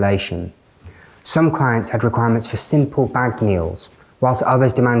self-isolation. Some clients had requirements for simple bagged meals, whilst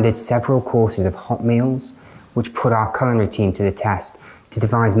others demanded several courses of hot meals, which put our culinary team to the test to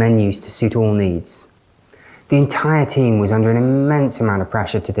devise menus to suit all needs. The entire team was under an immense amount of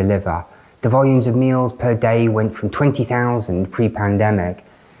pressure to deliver. The volumes of meals per day went from 20,000 pre-pandemic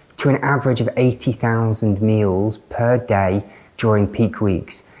to an average of 80,000 meals per day during peak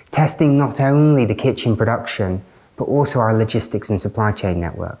weeks, testing not only the kitchen production, but also our logistics and supply chain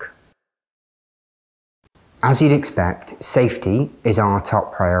network. As you'd expect, safety is our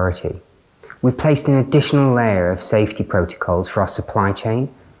top priority. We placed an additional layer of safety protocols for our supply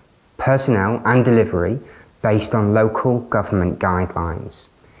chain, personnel and delivery based on local government guidelines.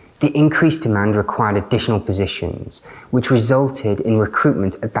 The increased demand required additional positions, which resulted in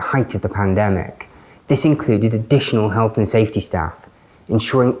recruitment at the height of the pandemic. This included additional health and safety staff,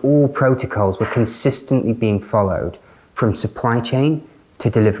 ensuring all protocols were consistently being followed from supply chain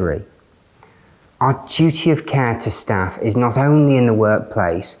to delivery. Our duty of care to staff is not only in the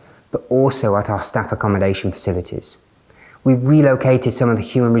workplace, but also at our staff accommodation facilities. We relocated some of the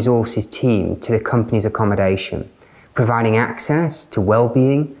human resources team to the company's accommodation, providing access to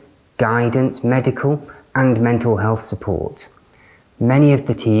well-being, guidance, medical and mental health support. Many of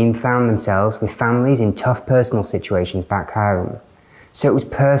the team found themselves with families in tough personal situations back home, so it was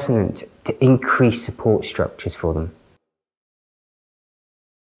pertinent to increase support structures for them.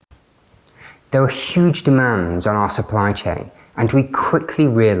 There were huge demands on our supply chain, and we quickly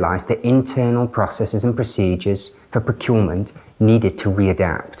realised that internal processes and procedures for procurement needed to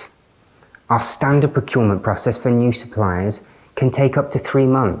readapt. Our standard procurement process for new suppliers can take up to 3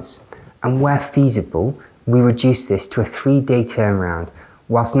 months, and where feasible, we reduced this to a 3-day turnaround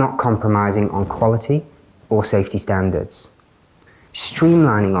whilst not compromising on quality or safety standards.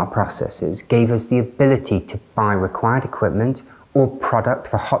 Streamlining our processes gave us the ability to buy required equipment or product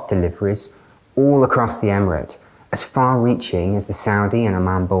for hot deliveries all across the Emirate, as far-reaching as the Saudi and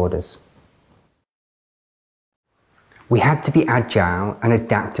Oman borders. We had to be agile and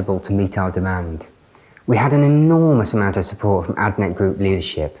adaptable to meet our demand. We had an enormous amount of support from ADNET Group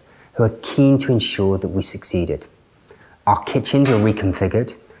leadership, who are keen to ensure that we succeeded. Our kitchens were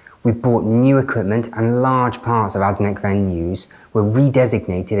reconfigured, we bought new equipment, and large parts of ADNET venues were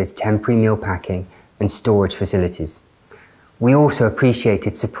redesignated as temporary meal packing and storage facilities. We also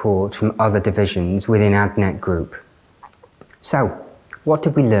appreciated support from other divisions within ADNET Group. So, what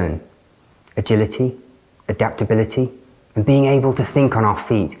did we learn? Agility, adaptability, and being able to think on our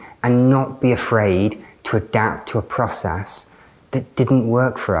feet and not be afraid to adapt to a process that didn't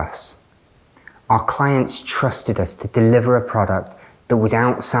work for us. Our clients trusted us to deliver a product that was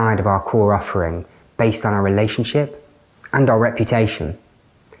outside of our core offering based on our relationship and our reputation.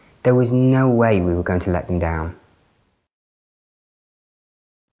 There was no way we were going to let them down.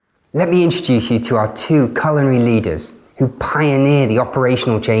 Let me introduce you to our 2 culinary leaders who pioneer the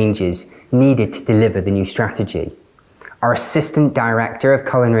operational changes needed to deliver the new strategy. Our Assistant Director of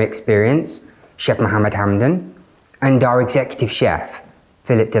Culinary Experience, Chef Mohammed Hamdan, and our Executive Chef,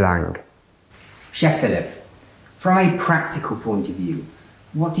 Philip DeLange. Chef Philip, from a practical point of view,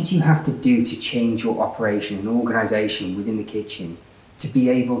 what did you have to do to change your operation and organisation within the kitchen to be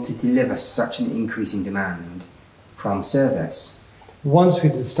able to deliver such an increase in demand from service? Once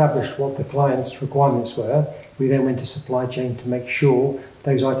we'd established what the client's requirements were, we then went to supply chain to make sure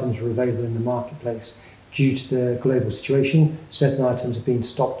those items were available in the marketplace. Due to the global situation, certain items have been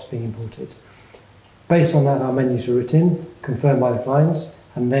stopped being imported. Based on that, our menus were written, confirmed by the clients,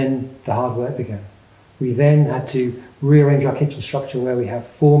 and then the hard work began. We then had to rearrange our kitchen structure where we have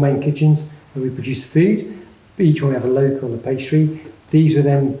 4 main kitchens where we produce the food. Each one we have a local, a pastry. These were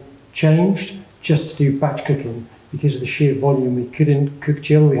then changed just to do batch cooking. Because of the sheer volume, we couldn't cook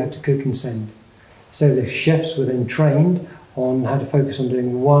chill, we had to cook and send. So the chefs were then trained on how to focus on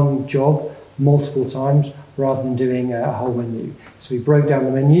doing one job multiple times rather than doing a whole menu. So we broke down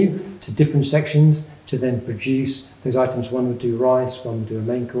the menu to different sections to then produce those items. One would do rice, one would do a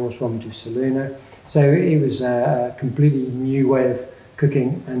main course, one would do saluna. So it was a completely new way of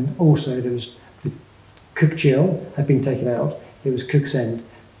cooking, and also there was the cook chill had been taken out, it was cook send.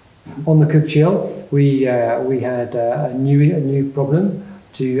 On the cook chill, we had a new problem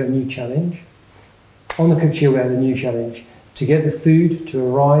to a new challenge. On the cook chill, we had a new challenge to get the food to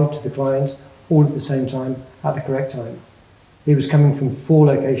arrive to the client all at the same time, at the correct time. It was coming from 4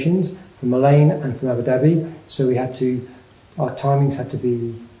 locations, from Al and from Abu Dhabi, so our timings had to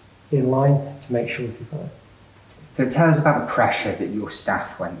be in line to make sure we got it. So tell us about the pressure that your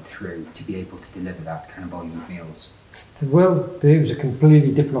staff went through to be able to deliver that kind of volume of meals. Well, it was a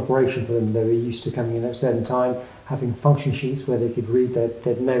completely different operation for them. They were used to coming in at a certain time, having function sheets where they could read,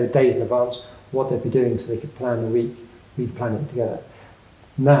 they'd know days in advance what they'd be doing so they could plan the week, we'd plan it together.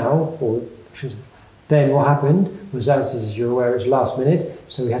 Now, then what happened was, as you're aware, it was last minute,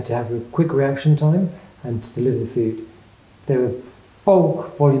 so we had to have a quick reaction time and to deliver the food. There were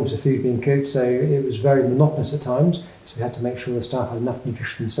bulk volumes of food being cooked, so it was very monotonous at times, so we had to make sure the staff had enough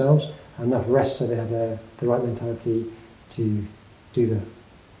nutrition themselves, and enough rest so they had the right mentality to do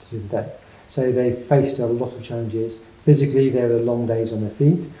the day. So they faced a lot of challenges. Physically, there were long days on their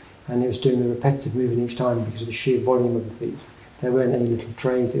feet, and it was doing the repetitive moving each time because of the sheer volume of the food. There weren't any little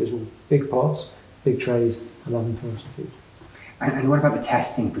trays, it was all big pots, big trays, and oven-fuls of food. And what about the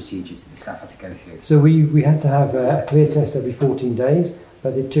testing procedures that the staff had to go through? So we had to have a clear test every 14 days,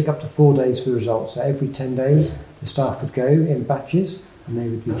 but it took up to 4 days for the results. So every 10 days, the staff would go in batches, and they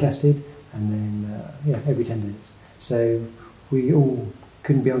would be tested, and then, every 10 days. So we all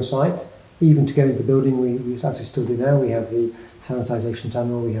couldn't be on site. Even to go into the building, we as we still do now, we have the sanitisation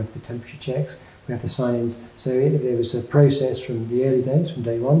tunnel, we have the temperature checks, we have the sign-ins. So there was a process from the early days, from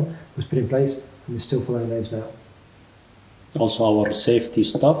day one, was put in place, and we're still following those now. Also, our safety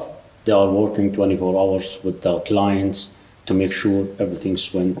staff, they are working 24 hours with the clients to make sure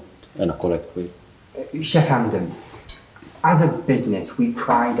everything's went in a correct way. Chef Hamdan, as a business, we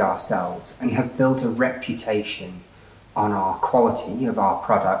pride ourselves and have built a reputation on our quality of our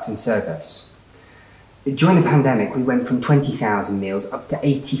product and service. During the pandemic, we went from 20,000 meals up to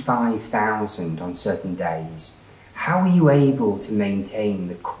 85,000 on certain days. How were you able to maintain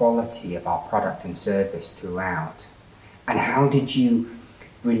the quality of our product and service throughout? And how did you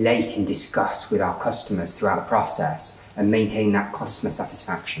relate and discuss with our customers throughout the process and maintain that customer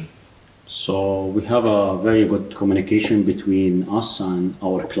satisfaction? So we have a very good communication between us and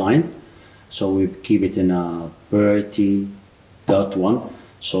our client. So we keep it in a priority .1.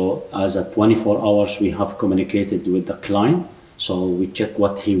 So as at 24 hours, we have communicated with the client. So we check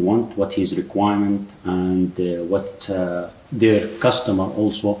what he wants, what his requirement, and what their customer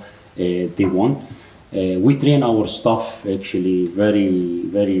also they want. We train our staff actually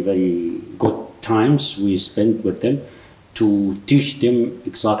very good times we spend with them to teach them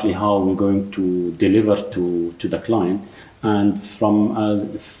exactly how we're going to deliver to the client. And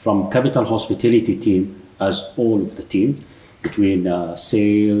from Capital Hospitality team, as all of the team, between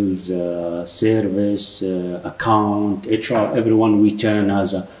sales, service, account, HR, everyone, we turn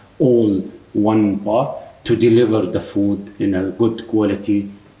as all one part to deliver the food in a good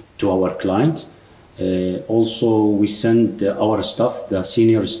quality to our clients. Also, we send our staff, the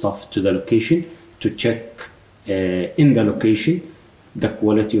senior staff, to the location to check in the location the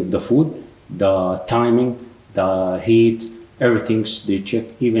quality of the food, the timing, the heat, everything. They check.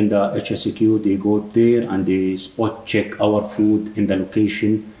 Even the HSQ, they go there and they spot check our food in the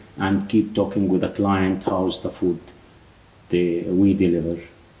location and keep talking with the client how's the food we deliver.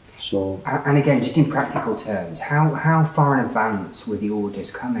 So, and again, just in practical terms, how far in advance were the orders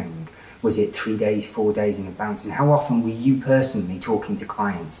coming? Was it 3 days, 4 days in advance? And how often were you personally talking to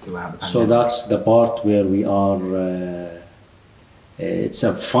clients throughout the pandemic? So that's the part where we are, it's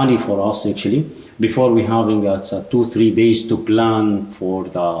funny for us actually. Before we having 2-3 days to plan for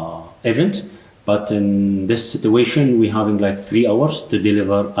the event, but in this situation we having like 3 hours to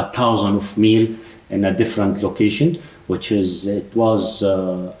deliver 1,000 of meal in a different location, which is, it was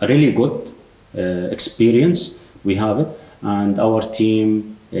a really good experience. We have it, and our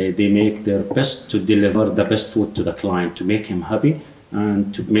team, they make their best to deliver the best food to the client, to make him happy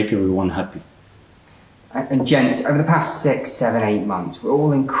and to make everyone happy. And gents, over the past 6, 7, 8 months, we're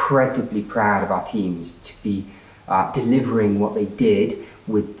all incredibly proud of our teams to be delivering what they did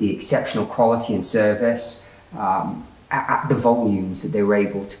with the exceptional quality and service at the volumes that they were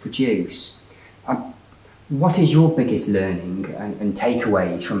able to produce. What is your biggest learning and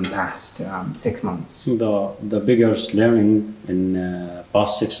takeaways from the past 6 months? The biggest learning in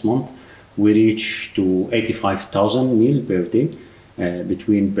past 6 months, we reached to 85,000 meal per day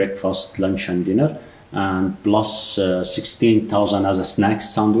between breakfast, lunch and dinner, and plus 16,000 as a snack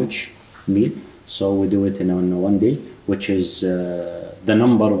sandwich meal. So we do it in one day, which is the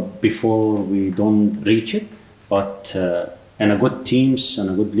number before we don't reach it, but and a good teams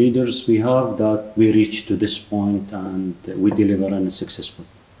and a good leaders we have, that we reach to this point and we deliver and it's successful.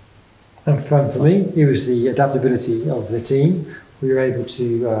 And for me, it was the adaptability of the team. We were able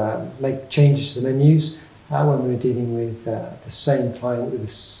to make changes to the menus when we were dealing with the same client with the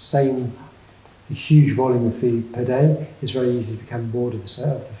same huge volume of food per day. It's very easy to become bored of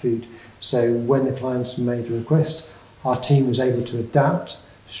the food. So when the clients made a request, our team was able to adapt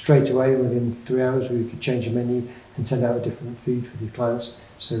straight away. Within 3 hours, we could change the menu and send out a different food for the clients,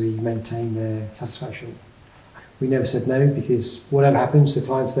 so we maintain their satisfaction. We never said no, because whatever happens, the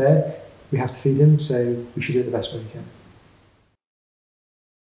client's there, we have to feed them, so we should do it the best way we can.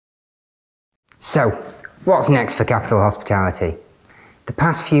 So, what's next for Capital Hospitality? The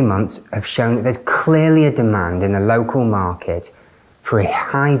past few months have shown that there's clearly a demand in the local market for a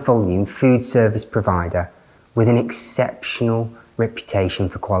high-volume food service provider with an exceptional reputation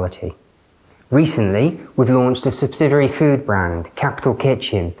for quality. Recently, we've launched a subsidiary food brand, Capital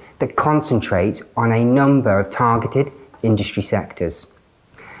Kitchen, that concentrates on a number of targeted industry sectors.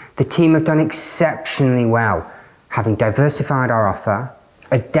 The team have done exceptionally well, having diversified our offer,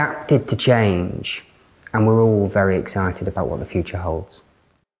 adapted to change, and we're all very excited about what the future holds.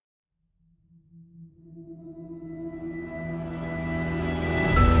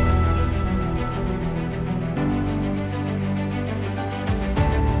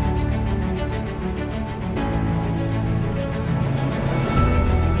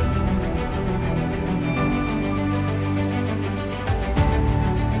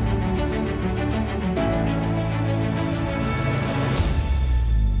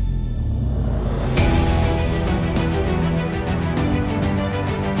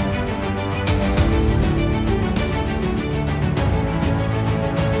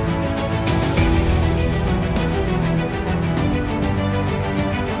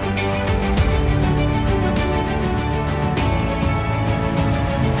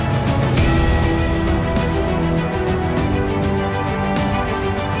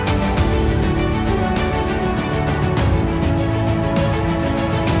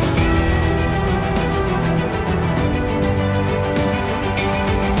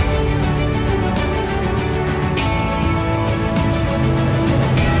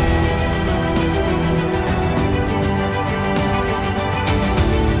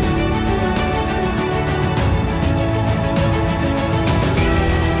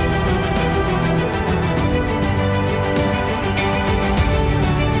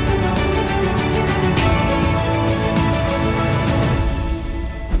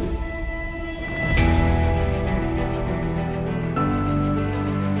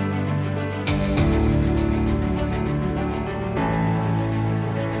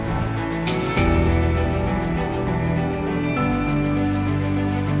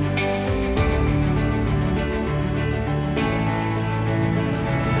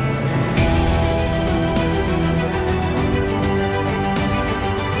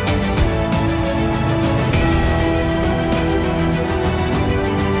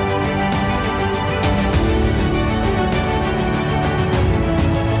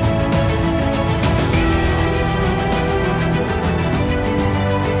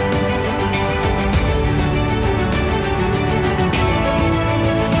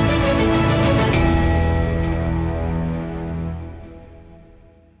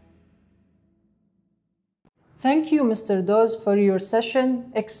 Thank you, Mr. Dawes, for your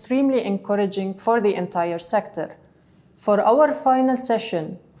session, extremely encouraging for the entire sector. For our final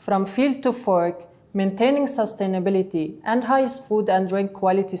session, From Field to Fork, Maintaining Sustainability and Highest Food and Drink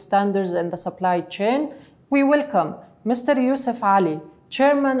Quality Standards in the Supply Chain, we welcome Mr. Yusuf Ali,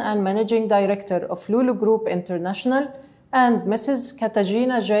 Chairman and Managing Director of Lulu Group International, and Mrs.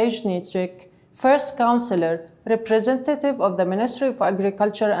 Katarzyna Jajnicek, First Counselor, Representative of the Ministry of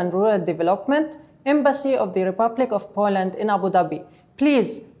Agriculture and Rural Development, Embassy of the Republic of Poland in Abu Dhabi.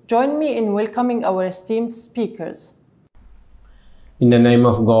 Please join me in welcoming our esteemed speakers. In the name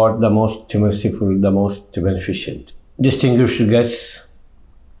of God, the most merciful, the most beneficent. Distinguished guests,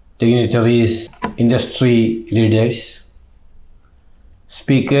 dignitaries, industry leaders,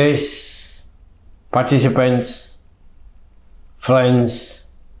 speakers, participants, friends,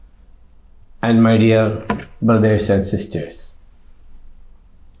 and my dear brothers and sisters.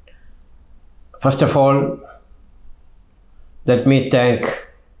 First of all, let me thank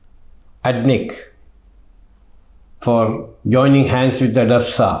ADNIC for joining hands with the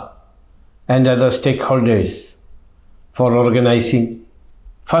ADAFSA and other stakeholders for organizing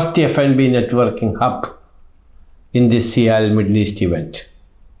first F&B networking hub in this Sial Middle East event.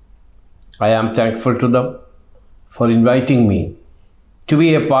 I am thankful to them for inviting me to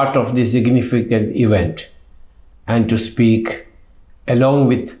be a part of this significant event and to speak along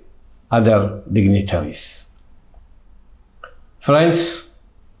with other dignitaries. Friends,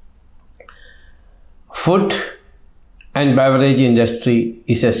 food and beverage industry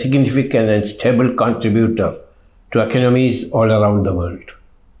is a significant and stable contributor to economies all around the world.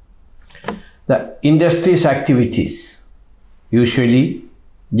 The industry's activities usually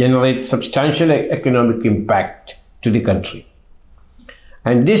generate substantial economic impact to the country.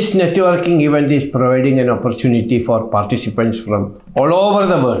 And this networking event is providing an opportunity for participants from all over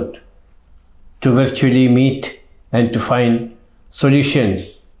the world to virtually meet and to find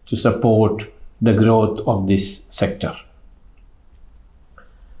solutions to support the growth of this sector.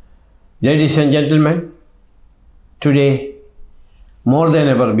 Ladies and gentlemen, today, more than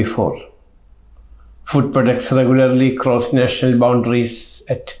ever before, food products regularly cross national boundaries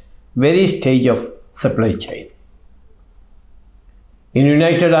at various stages of supply chain. In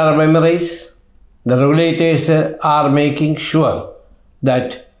United Arab Emirates, the regulators are making sure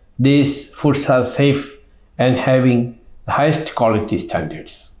that these foods are safe and having the highest quality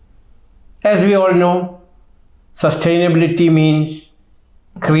standards. As we all know, sustainability means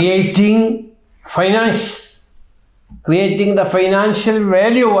creating the financial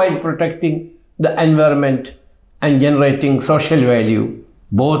value while protecting the environment and generating social value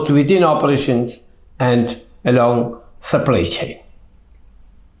both within operations and along supply chain.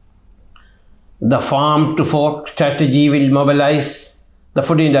 The farm to fork strategy will mobilize the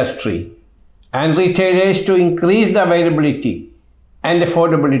food industry and retailers to increase the availability and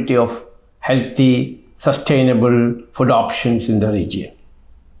affordability of healthy, sustainable food options in the region.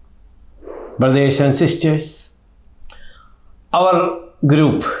 Brothers and sisters, our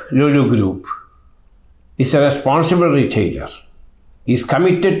group, Lulu Group, is a responsible retailer, is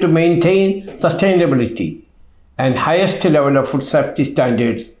committed to maintain sustainability and highest level of food safety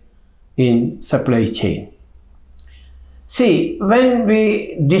standards in supply chain. See, when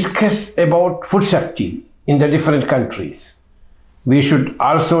we discuss about food safety in the different countries, we should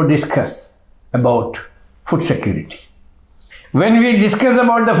also discuss about food security. When we discuss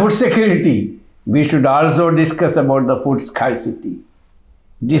about the food security, we should also discuss about the food scarcity.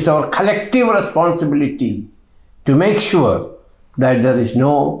 It is our collective responsibility to make sure that there is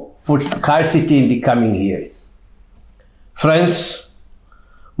no food scarcity in the coming years. Friends,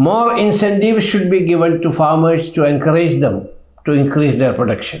 more incentives should be given to farmers to encourage them to increase their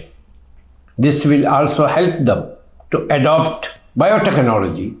production. This will also help them to adopt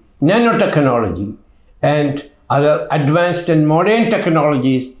biotechnology, nanotechnology, and other advanced and modern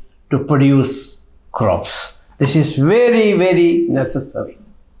technologies to produce crops. This is very, very necessary.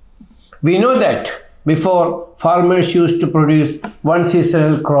 We know that before, farmers used to produce one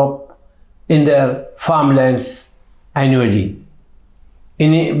seasonal crop in their farmlands annually.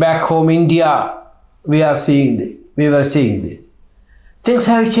 Back home India, we were seeing this. Things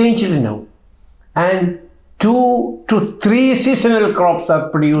have changed now, and 2 to 3 seasonal crops are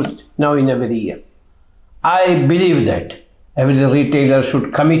produced now in every year. I believe that every retailer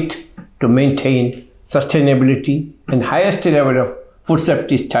should commit to maintain sustainability and highest level of food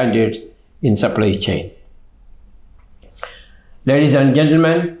safety standards in supply chain. Ladies and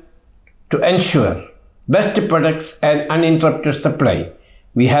gentlemen, to ensure best products and uninterrupted supply,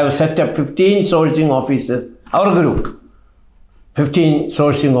 we have set up 15 sourcing offices, our group, 15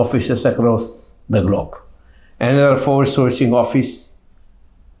 sourcing offices across the globe. Another 4 sourcing offices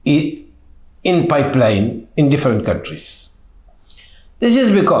in pipeline in different countries. This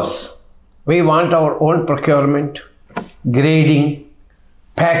is because we want our own procurement, grading,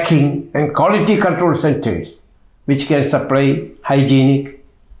 packing and quality control centers which can supply hygienic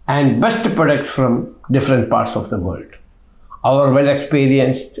and best products from different parts of the world. Our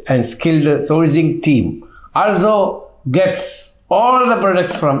well-experienced and skilled sourcing team also gets all the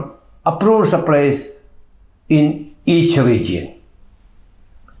products from approved suppliers in each region.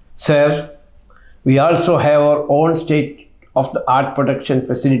 Sir, we also have our own state-of-the-art production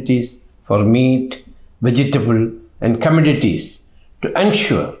facilities for meat, vegetable and commodities to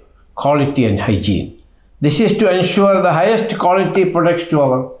ensure quality and hygiene. This is to ensure the highest quality products to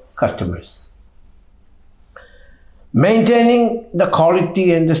our customers. Maintaining the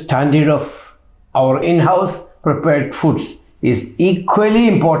quality and the standard of our in-house prepared foods is equally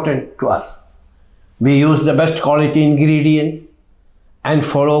important to us. We use the best quality ingredients and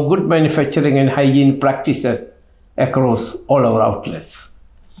follow good manufacturing and hygiene practices across all our outlets.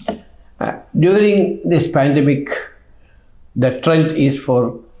 During this pandemic, the trend is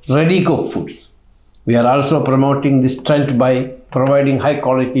for ready-cooked foods. We are also promoting this trend by providing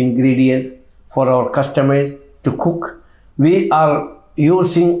high-quality ingredients for our customers to cook. We are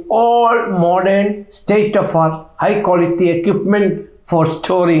using all modern state-of-the-art high-quality equipment for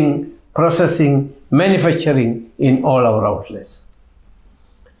storing, processing, manufacturing in all our outlets.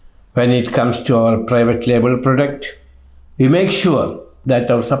 When it comes to our private label product, we make sure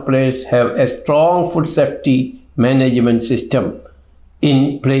that our suppliers have a strong food safety management system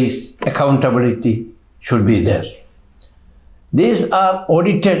in place. Accountability should be there. These are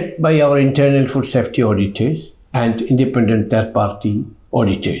audited by our internal food safety auditors and independent third-party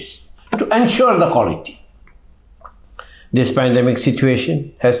auditors to ensure the quality. This pandemic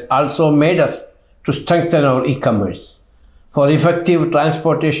situation has also made us to strengthen our e-commerce. For effective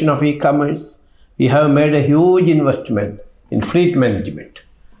transportation of e-commerce, we have made a huge investment in fleet management.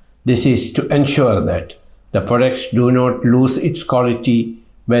 This is to ensure that the products do not lose its quality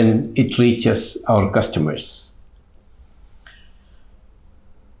when it reaches our customers.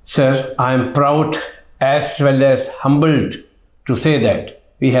 Sir, I am proud as well as humbled to say that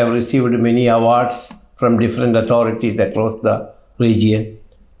we have received many awards from different authorities across the region,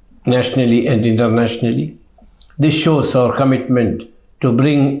 nationally and internationally. This shows our commitment to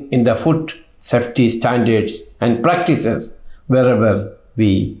bring in the food safety standards and practices wherever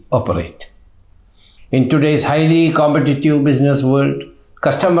we operate. In today's highly competitive business world,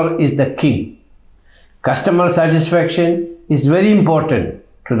 customer is the king. Customer satisfaction is very important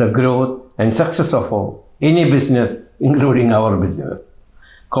to the growth and success of any business, including our business.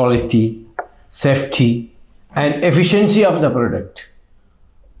 Quality, safety, and efficiency of the product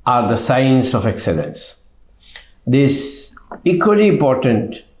are the signs of excellence. This is equally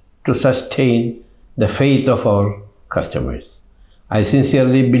important to sustain the faith of our customers. I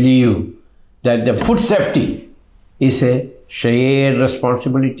sincerely believe that the food safety is a shared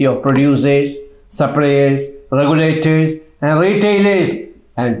responsibility of producers, suppliers, regulators, and retailers,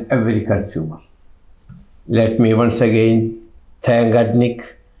 and every consumer. Let me once again thank ADNIC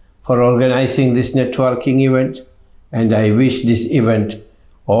for organizing this networking event, and I wish this event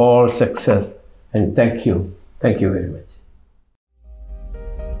all success, and thank you. Thank you very much.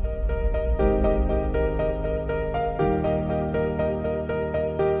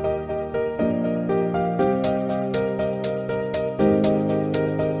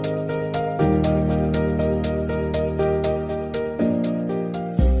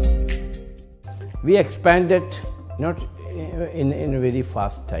 We expanded not in a very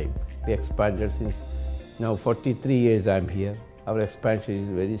fast time. We expanded since now 43 years I'm here. Our expansion is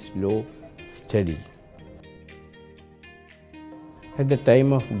very slow, steady. At the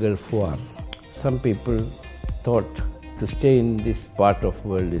time of Gulf War, some people thought to stay in this part of the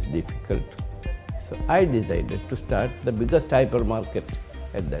world is difficult. So I decided to start the biggest hypermarket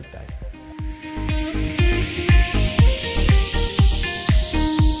at that time.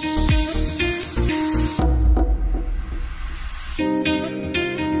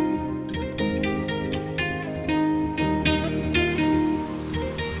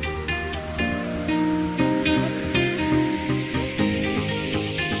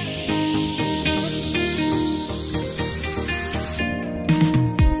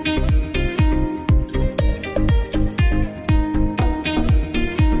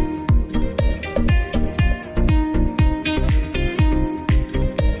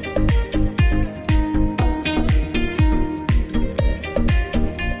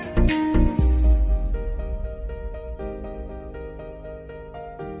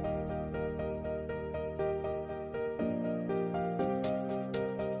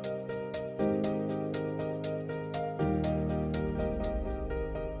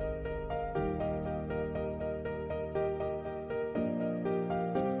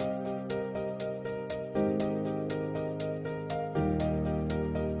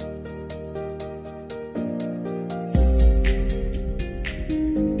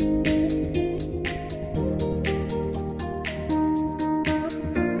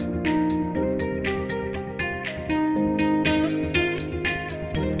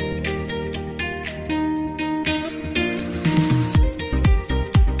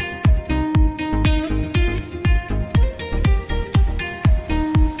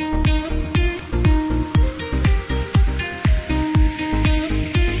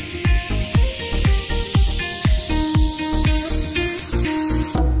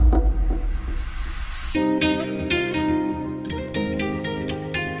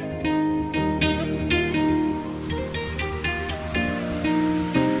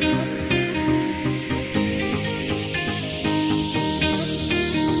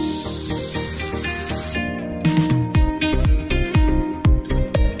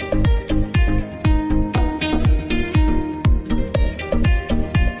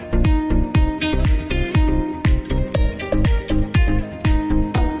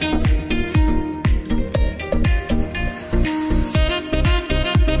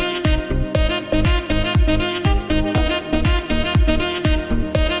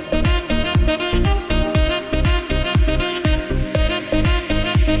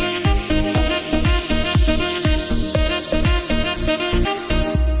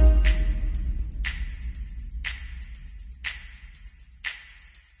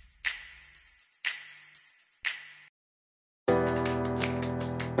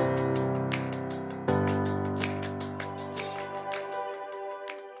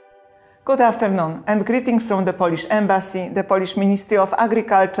 Good afternoon and greetings from the Polish Embassy, the Polish Ministry of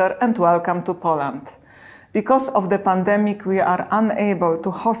Agriculture, and welcome to Poland. Because of the pandemic, we are unable to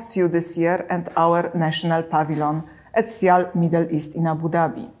host you this year at our national pavilion at Sial, Middle East in Abu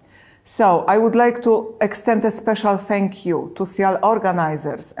Dhabi. So I would like to extend a special thank you to Sial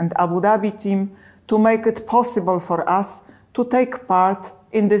organizers and Abu Dhabi team to make it possible for us to take part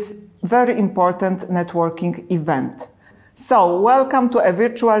in this very important networking event. So, welcome to a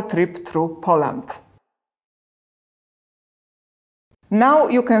virtual trip through Poland. Now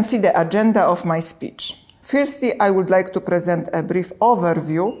you can see the agenda of my speech. Firstly, I would like to present a brief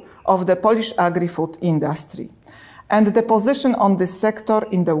overview of the Polish agri-food industry and the position on this sector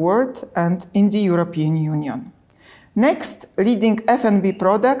in the world and in the European Union. Next, leading F&B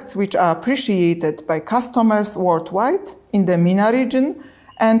products which are appreciated by customers worldwide in the MENA region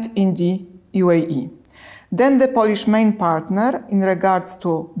and in the UAE. Then the Polish main partner in regards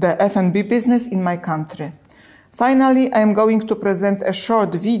to the F&B business in my country. Finally, I am going to present a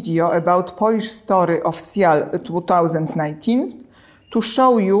short video about Polish story of Sial 2019 to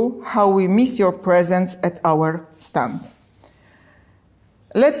show you how we miss your presence at our stand.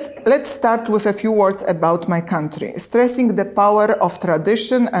 Let's start with a few words about my country, stressing the power of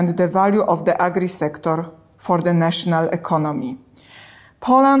tradition and the value of the agri-sector for the national economy.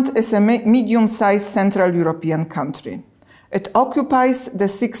 Poland is a medium-sized Central European country. It occupies the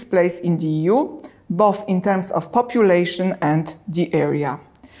 6th place in the EU, both in terms of population and the area.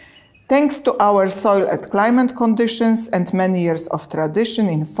 Thanks to our soil and climate conditions and many years of tradition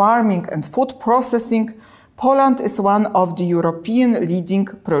in farming and food processing, Poland is one of the European leading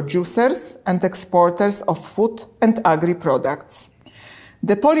producers and exporters of food and agri-products.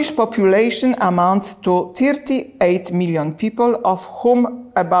 The Polish population amounts to 38 million people, of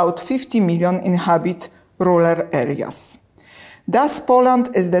whom about 50 million inhabit rural areas. Thus, Poland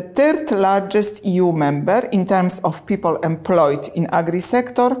is the 3rd largest EU member in terms of people employed in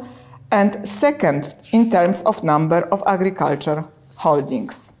agri-sector and 2nd in terms of number of agriculture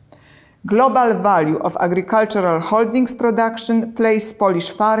holdings. Global value of agricultural holdings production places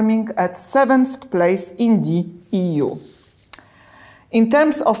Polish farming at 7th place in the EU. In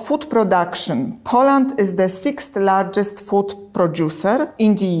terms of food production, Poland is the 6th largest food producer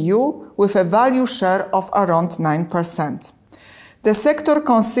in the EU with a value share of around 9%. The sector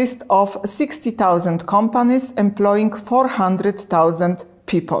consists of 60,000 companies employing 400,000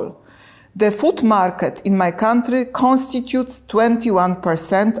 people. The food market in my country constitutes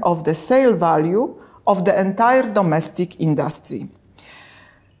 21% of the sale value of the entire domestic industry.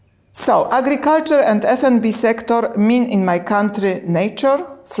 So, agriculture and F&B sector mean in my country nature,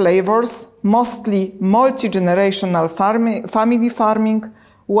 flavors, mostly multi-generational family farming,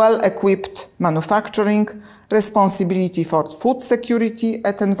 well-equipped manufacturing, responsibility for food security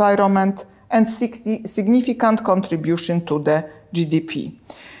and environment, and significant contribution to the GDP.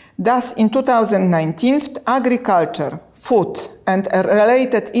 Thus, in 2019, agriculture, food, and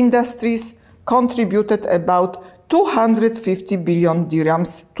related industries contributed about 250 billion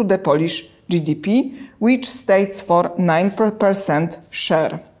dirhams to the Polish GDP, which states for 9%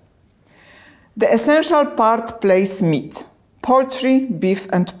 share. The essential part plays meat, poultry, beef,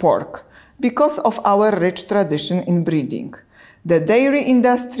 and pork, because of our rich tradition in breeding. The dairy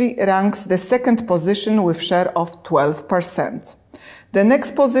industry ranks the 2nd position with share of 12%. The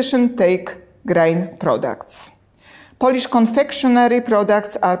next position take grain products. Polish confectionery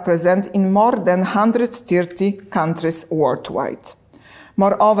products are present in more than 130 countries worldwide.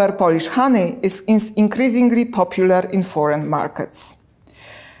 Moreover, Polish honey is increasingly popular in foreign markets.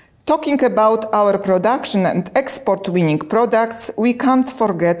 Talking about our production and export-winning products, we can't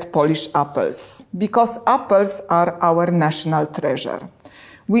forget Polish apples, because apples are our national treasure.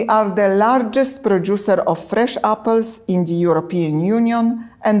 We are the largest producer of fresh apples in the European Union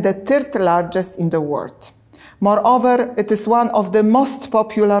and the 3rd largest in the world. Moreover, it is one of the most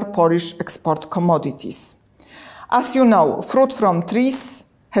popular Polish export commodities. As you know, fruit from trees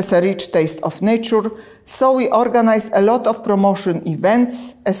has a rich taste of nature, so we organize a lot of promotion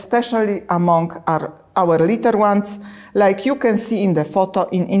events, especially among our little ones, like you can see in the photo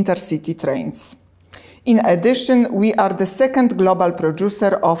in intercity trains. In addition, we are the 2nd global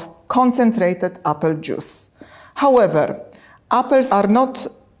producer of concentrated apple juice. However, apples are not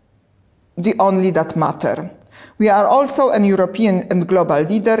the only that matter. We are also a European and global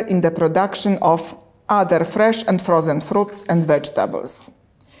leader in the production of other fresh and frozen fruits and vegetables.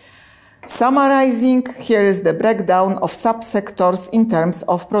 Summarizing, here is the breakdown of subsectors in terms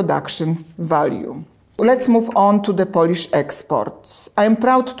of production value. Let's move on to the Polish exports. I am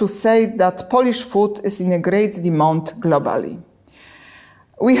proud to say that Polish food is in a great demand globally.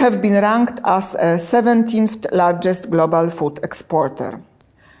 We have been ranked as a 17th largest global food exporter.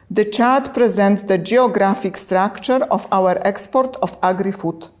 The chart presents the geographic structure of our export of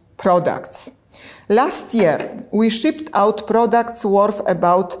agri-food products. Last year, we shipped out products worth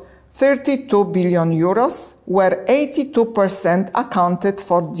about 32 billion euros, where 82% accounted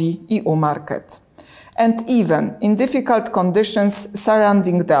for the EU market. And even in difficult conditions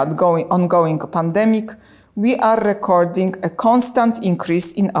surrounding the ongoing pandemic, we are recording a constant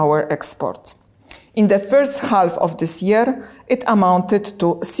increase in our export. In the first half of this year, it amounted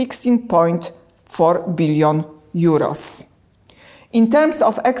to 16.4 billion euros. In terms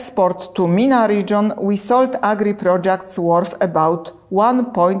of export to MENA region, we sold agri-products worth about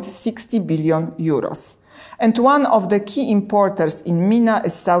 1.60 billion euros. And one of the key importers in MENA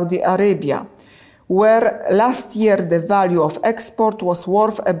is Saudi Arabia, where last year the value of export was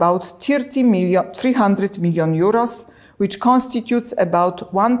worth about 300 million euros, which constitutes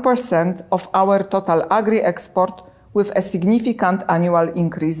about 1% of our total agri-export, with a significant annual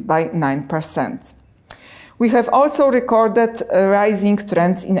increase by 9%. We have also recorded rising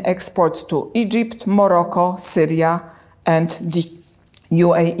trends in exports to Egypt, Morocco, Syria, and the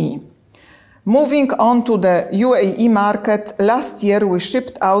UAE. Moving on to the UAE market, last year we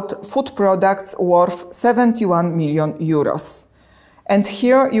shipped out food products worth 71 million euros. And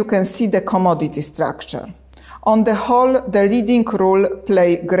here you can see the commodity structure. On the whole, the leading role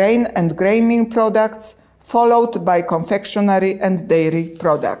play grain and grain products, followed by confectionery and dairy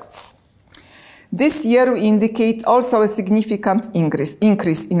products. This year we indicate also a significant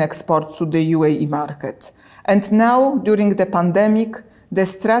increase in exports to the UAE market. And now, during the pandemic, the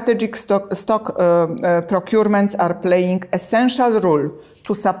strategic stock procurements are playing an essential role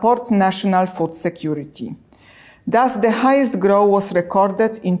to support national food security. Thus, the highest growth was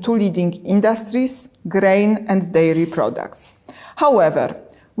recorded in two leading industries, grain and dairy products. However,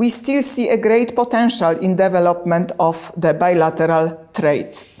 we still see a great potential in development of the bilateral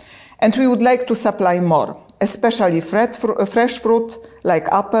trade. And we would like to supply more, especially fresh fruit like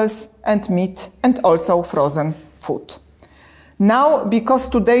apples and meat, and also frozen food. Now, because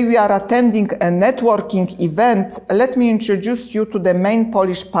today we are attending a networking event, let me introduce you to the main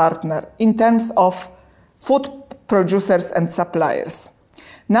Polish partner in terms of food producers and suppliers.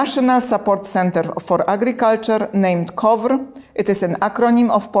 National Support Center for Agriculture, named KOWR, it is an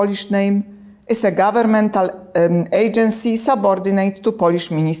acronym of Polish name, is a governmental agency subordinate to Polish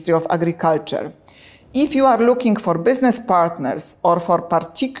Ministry of Agriculture. If you are looking for business partners or for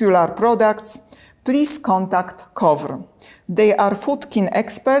particular products, please contact KOWR. They are food keen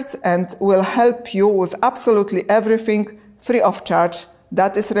experts and will help you with absolutely everything free of charge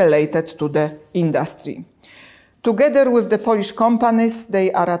that is related to the industry. Together with the Polish companies,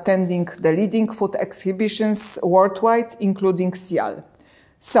 they are attending the leading food exhibitions worldwide, including Sial.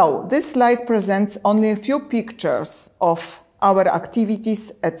 So, this slide presents only a few pictures of our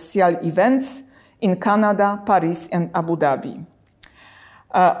activities at Sial events in Canada, Paris, and Abu Dhabi.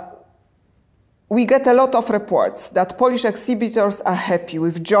 We get a lot of reports that Polish exhibitors are happy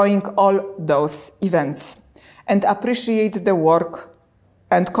with joining all those events and appreciate the work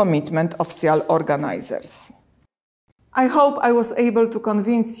and commitment of Sial organizers. I hope I was able to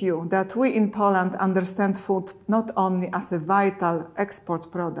convince you that we in Poland understand food not only as a vital export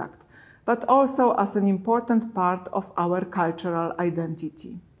product, but also as an important part of our cultural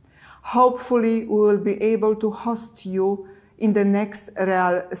identity. Hopefully, we will be able to host you in the next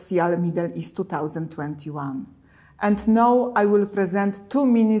Real Sial Middle East 2021. And now I will present 2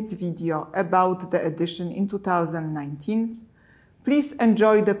 minutes video about the edition in 2019. Please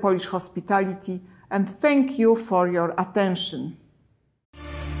enjoy the Polish hospitality and thank you for your attention.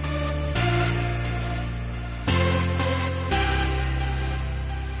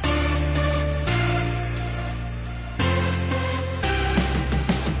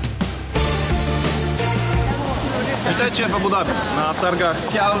 Witajcie w Abu Dhabi na targach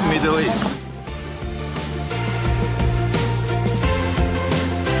Sial Middle East.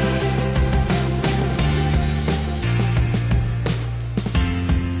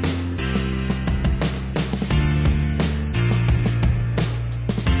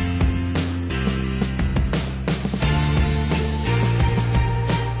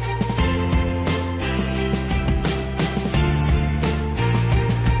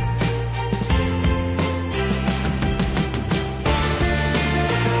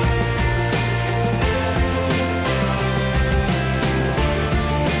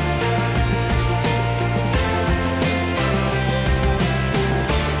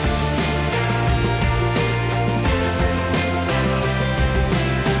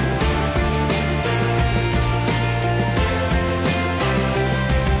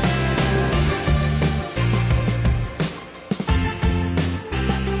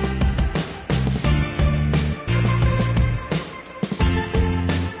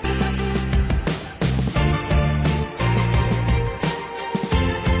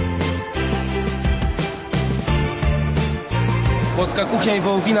 Polska kuchnia i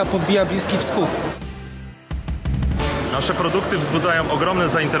wołowina podbija Bliski Wschód. Nasze produkty wzbudzają ogromne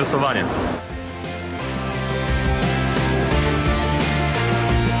zainteresowanie.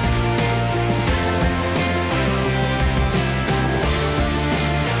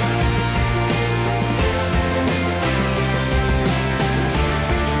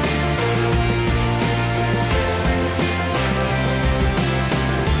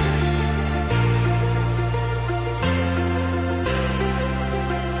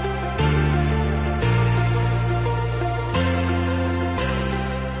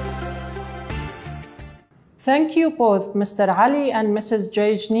 Thank you both, Mr. Ali and Mrs.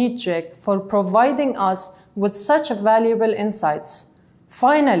 Jajnijek, for providing us with such valuable insights.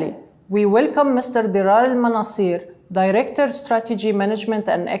 Finally, we welcome Mr. Dirar Al-Manasir, Director Strategy Management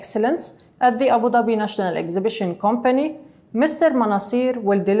and Excellence at the Abu Dhabi National Exhibition Company. Mr. Manasir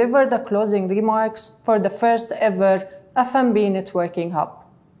will deliver the closing remarks for the first ever F&B Networking Hub.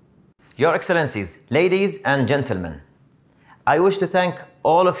 Your Excellencies, ladies and gentlemen, I wish to thank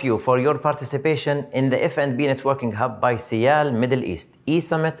all of you for your participation in the F&B Networking Hub by Sial Middle East,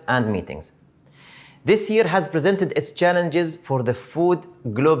 E-Summit and meetings. This year has presented its challenges for the food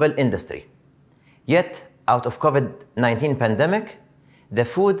global industry. Yet, out of COVID-19 pandemic, the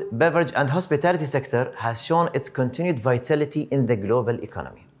food, beverage and hospitality sector has shown its continued vitality in the global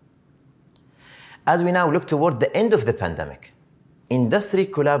economy. As we now look toward the end of the pandemic, industry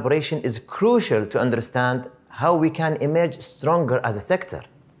collaboration is crucial to understand how we can emerge stronger as a sector.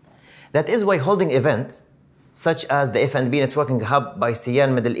 That is why holding events such as the F&B Networking Hub by Sial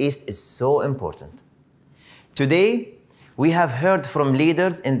Middle East is so important. Today, we have heard from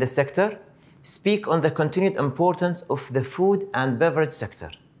leaders in the sector speak on the continued importance of the food and beverage sector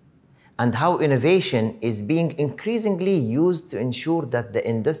and how innovation is being increasingly used to ensure that the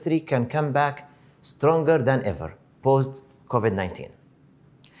industry can come back stronger than ever post-COVID-19.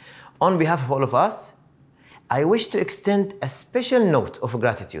 On behalf of all of us, I wish to extend a special note of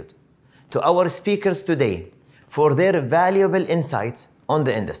gratitude to our speakers today for their valuable insights on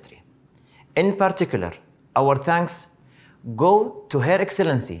the industry. In particular, our thanks go to Her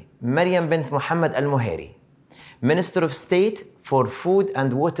Excellency Mariam bint Mohammed Almheiri, Minister of State for Food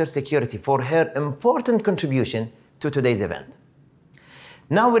and Water Security, for her important contribution to today's event.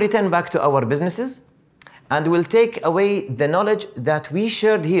 Now we return back to our businesses and will take away the knowledge that we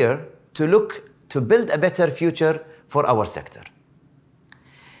shared here to build a better future for our sector.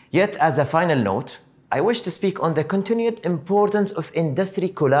 Yet, as a final note, I wish to speak on the continued importance of industry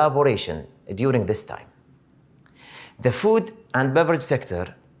collaboration during this time. The food and beverage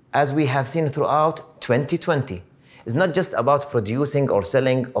sector, as we have seen throughout 2020, is not just about producing or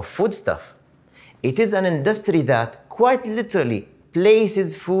selling of foodstuff. It is an industry that quite literally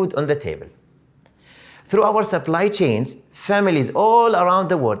places food on the table. Through our supply chains, families all around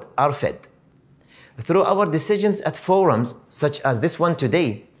the world are fed. Through our decisions at forums such as this one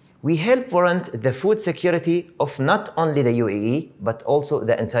today, we help warrant the food security of not only the UAE, but also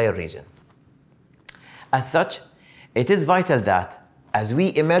the entire region. As such, it is vital that, as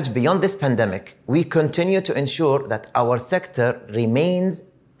we emerge beyond this pandemic, we continue to ensure that our sector remains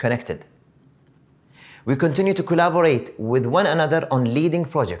connected. We continue to collaborate with one another on leading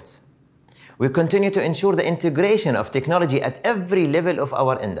projects. We continue to ensure the integration of technology at every level of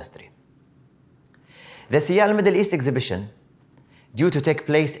our industry. The Sial Middle East exhibition, due to take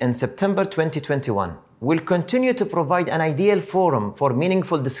place in September 2021, will continue to provide an ideal forum for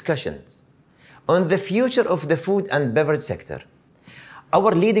meaningful discussions on the future of the food and beverage sector.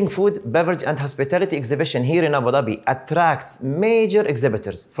 Our leading food, beverage and hospitality exhibition here in Abu Dhabi attracts major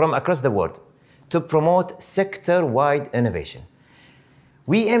exhibitors from across the world to promote sector-wide innovation.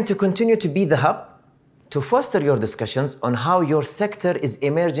 We aim to continue to be the hub to foster your discussions on how your sector is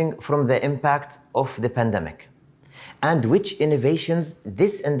emerging from the impact of the pandemic and which innovations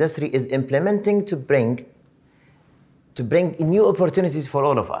this industry is implementing to bring new opportunities for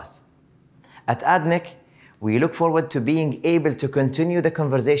all of us. At ADNEC, we look forward to being able to continue the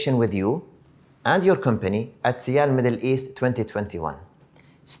conversation with you and your company at Sial Middle East 2021.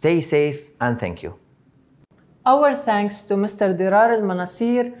 Stay safe and thank you. Our thanks to Mr. Dirar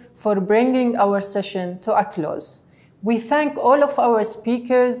Al-Manasir for bringing our session to a close. We thank all of our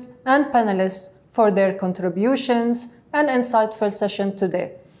speakers and panelists for their contributions and insightful session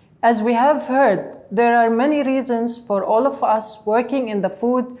today. As we have heard, there are many reasons for all of us working in the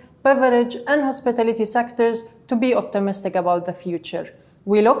food, beverage and hospitality sectors to be optimistic about the future.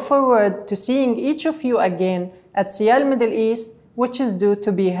 We look forward to seeing each of you again at Sial Middle East, which is due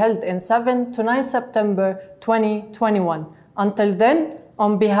to be held in 7 to 9 September 2021. Until then,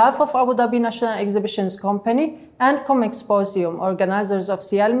 on behalf of Abu Dhabi National Exhibitions Company and Comexposium, organizers of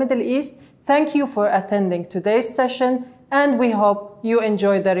Sial Middle East, thank you for attending today's session and we hope you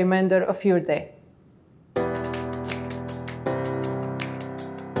enjoy the remainder of your day.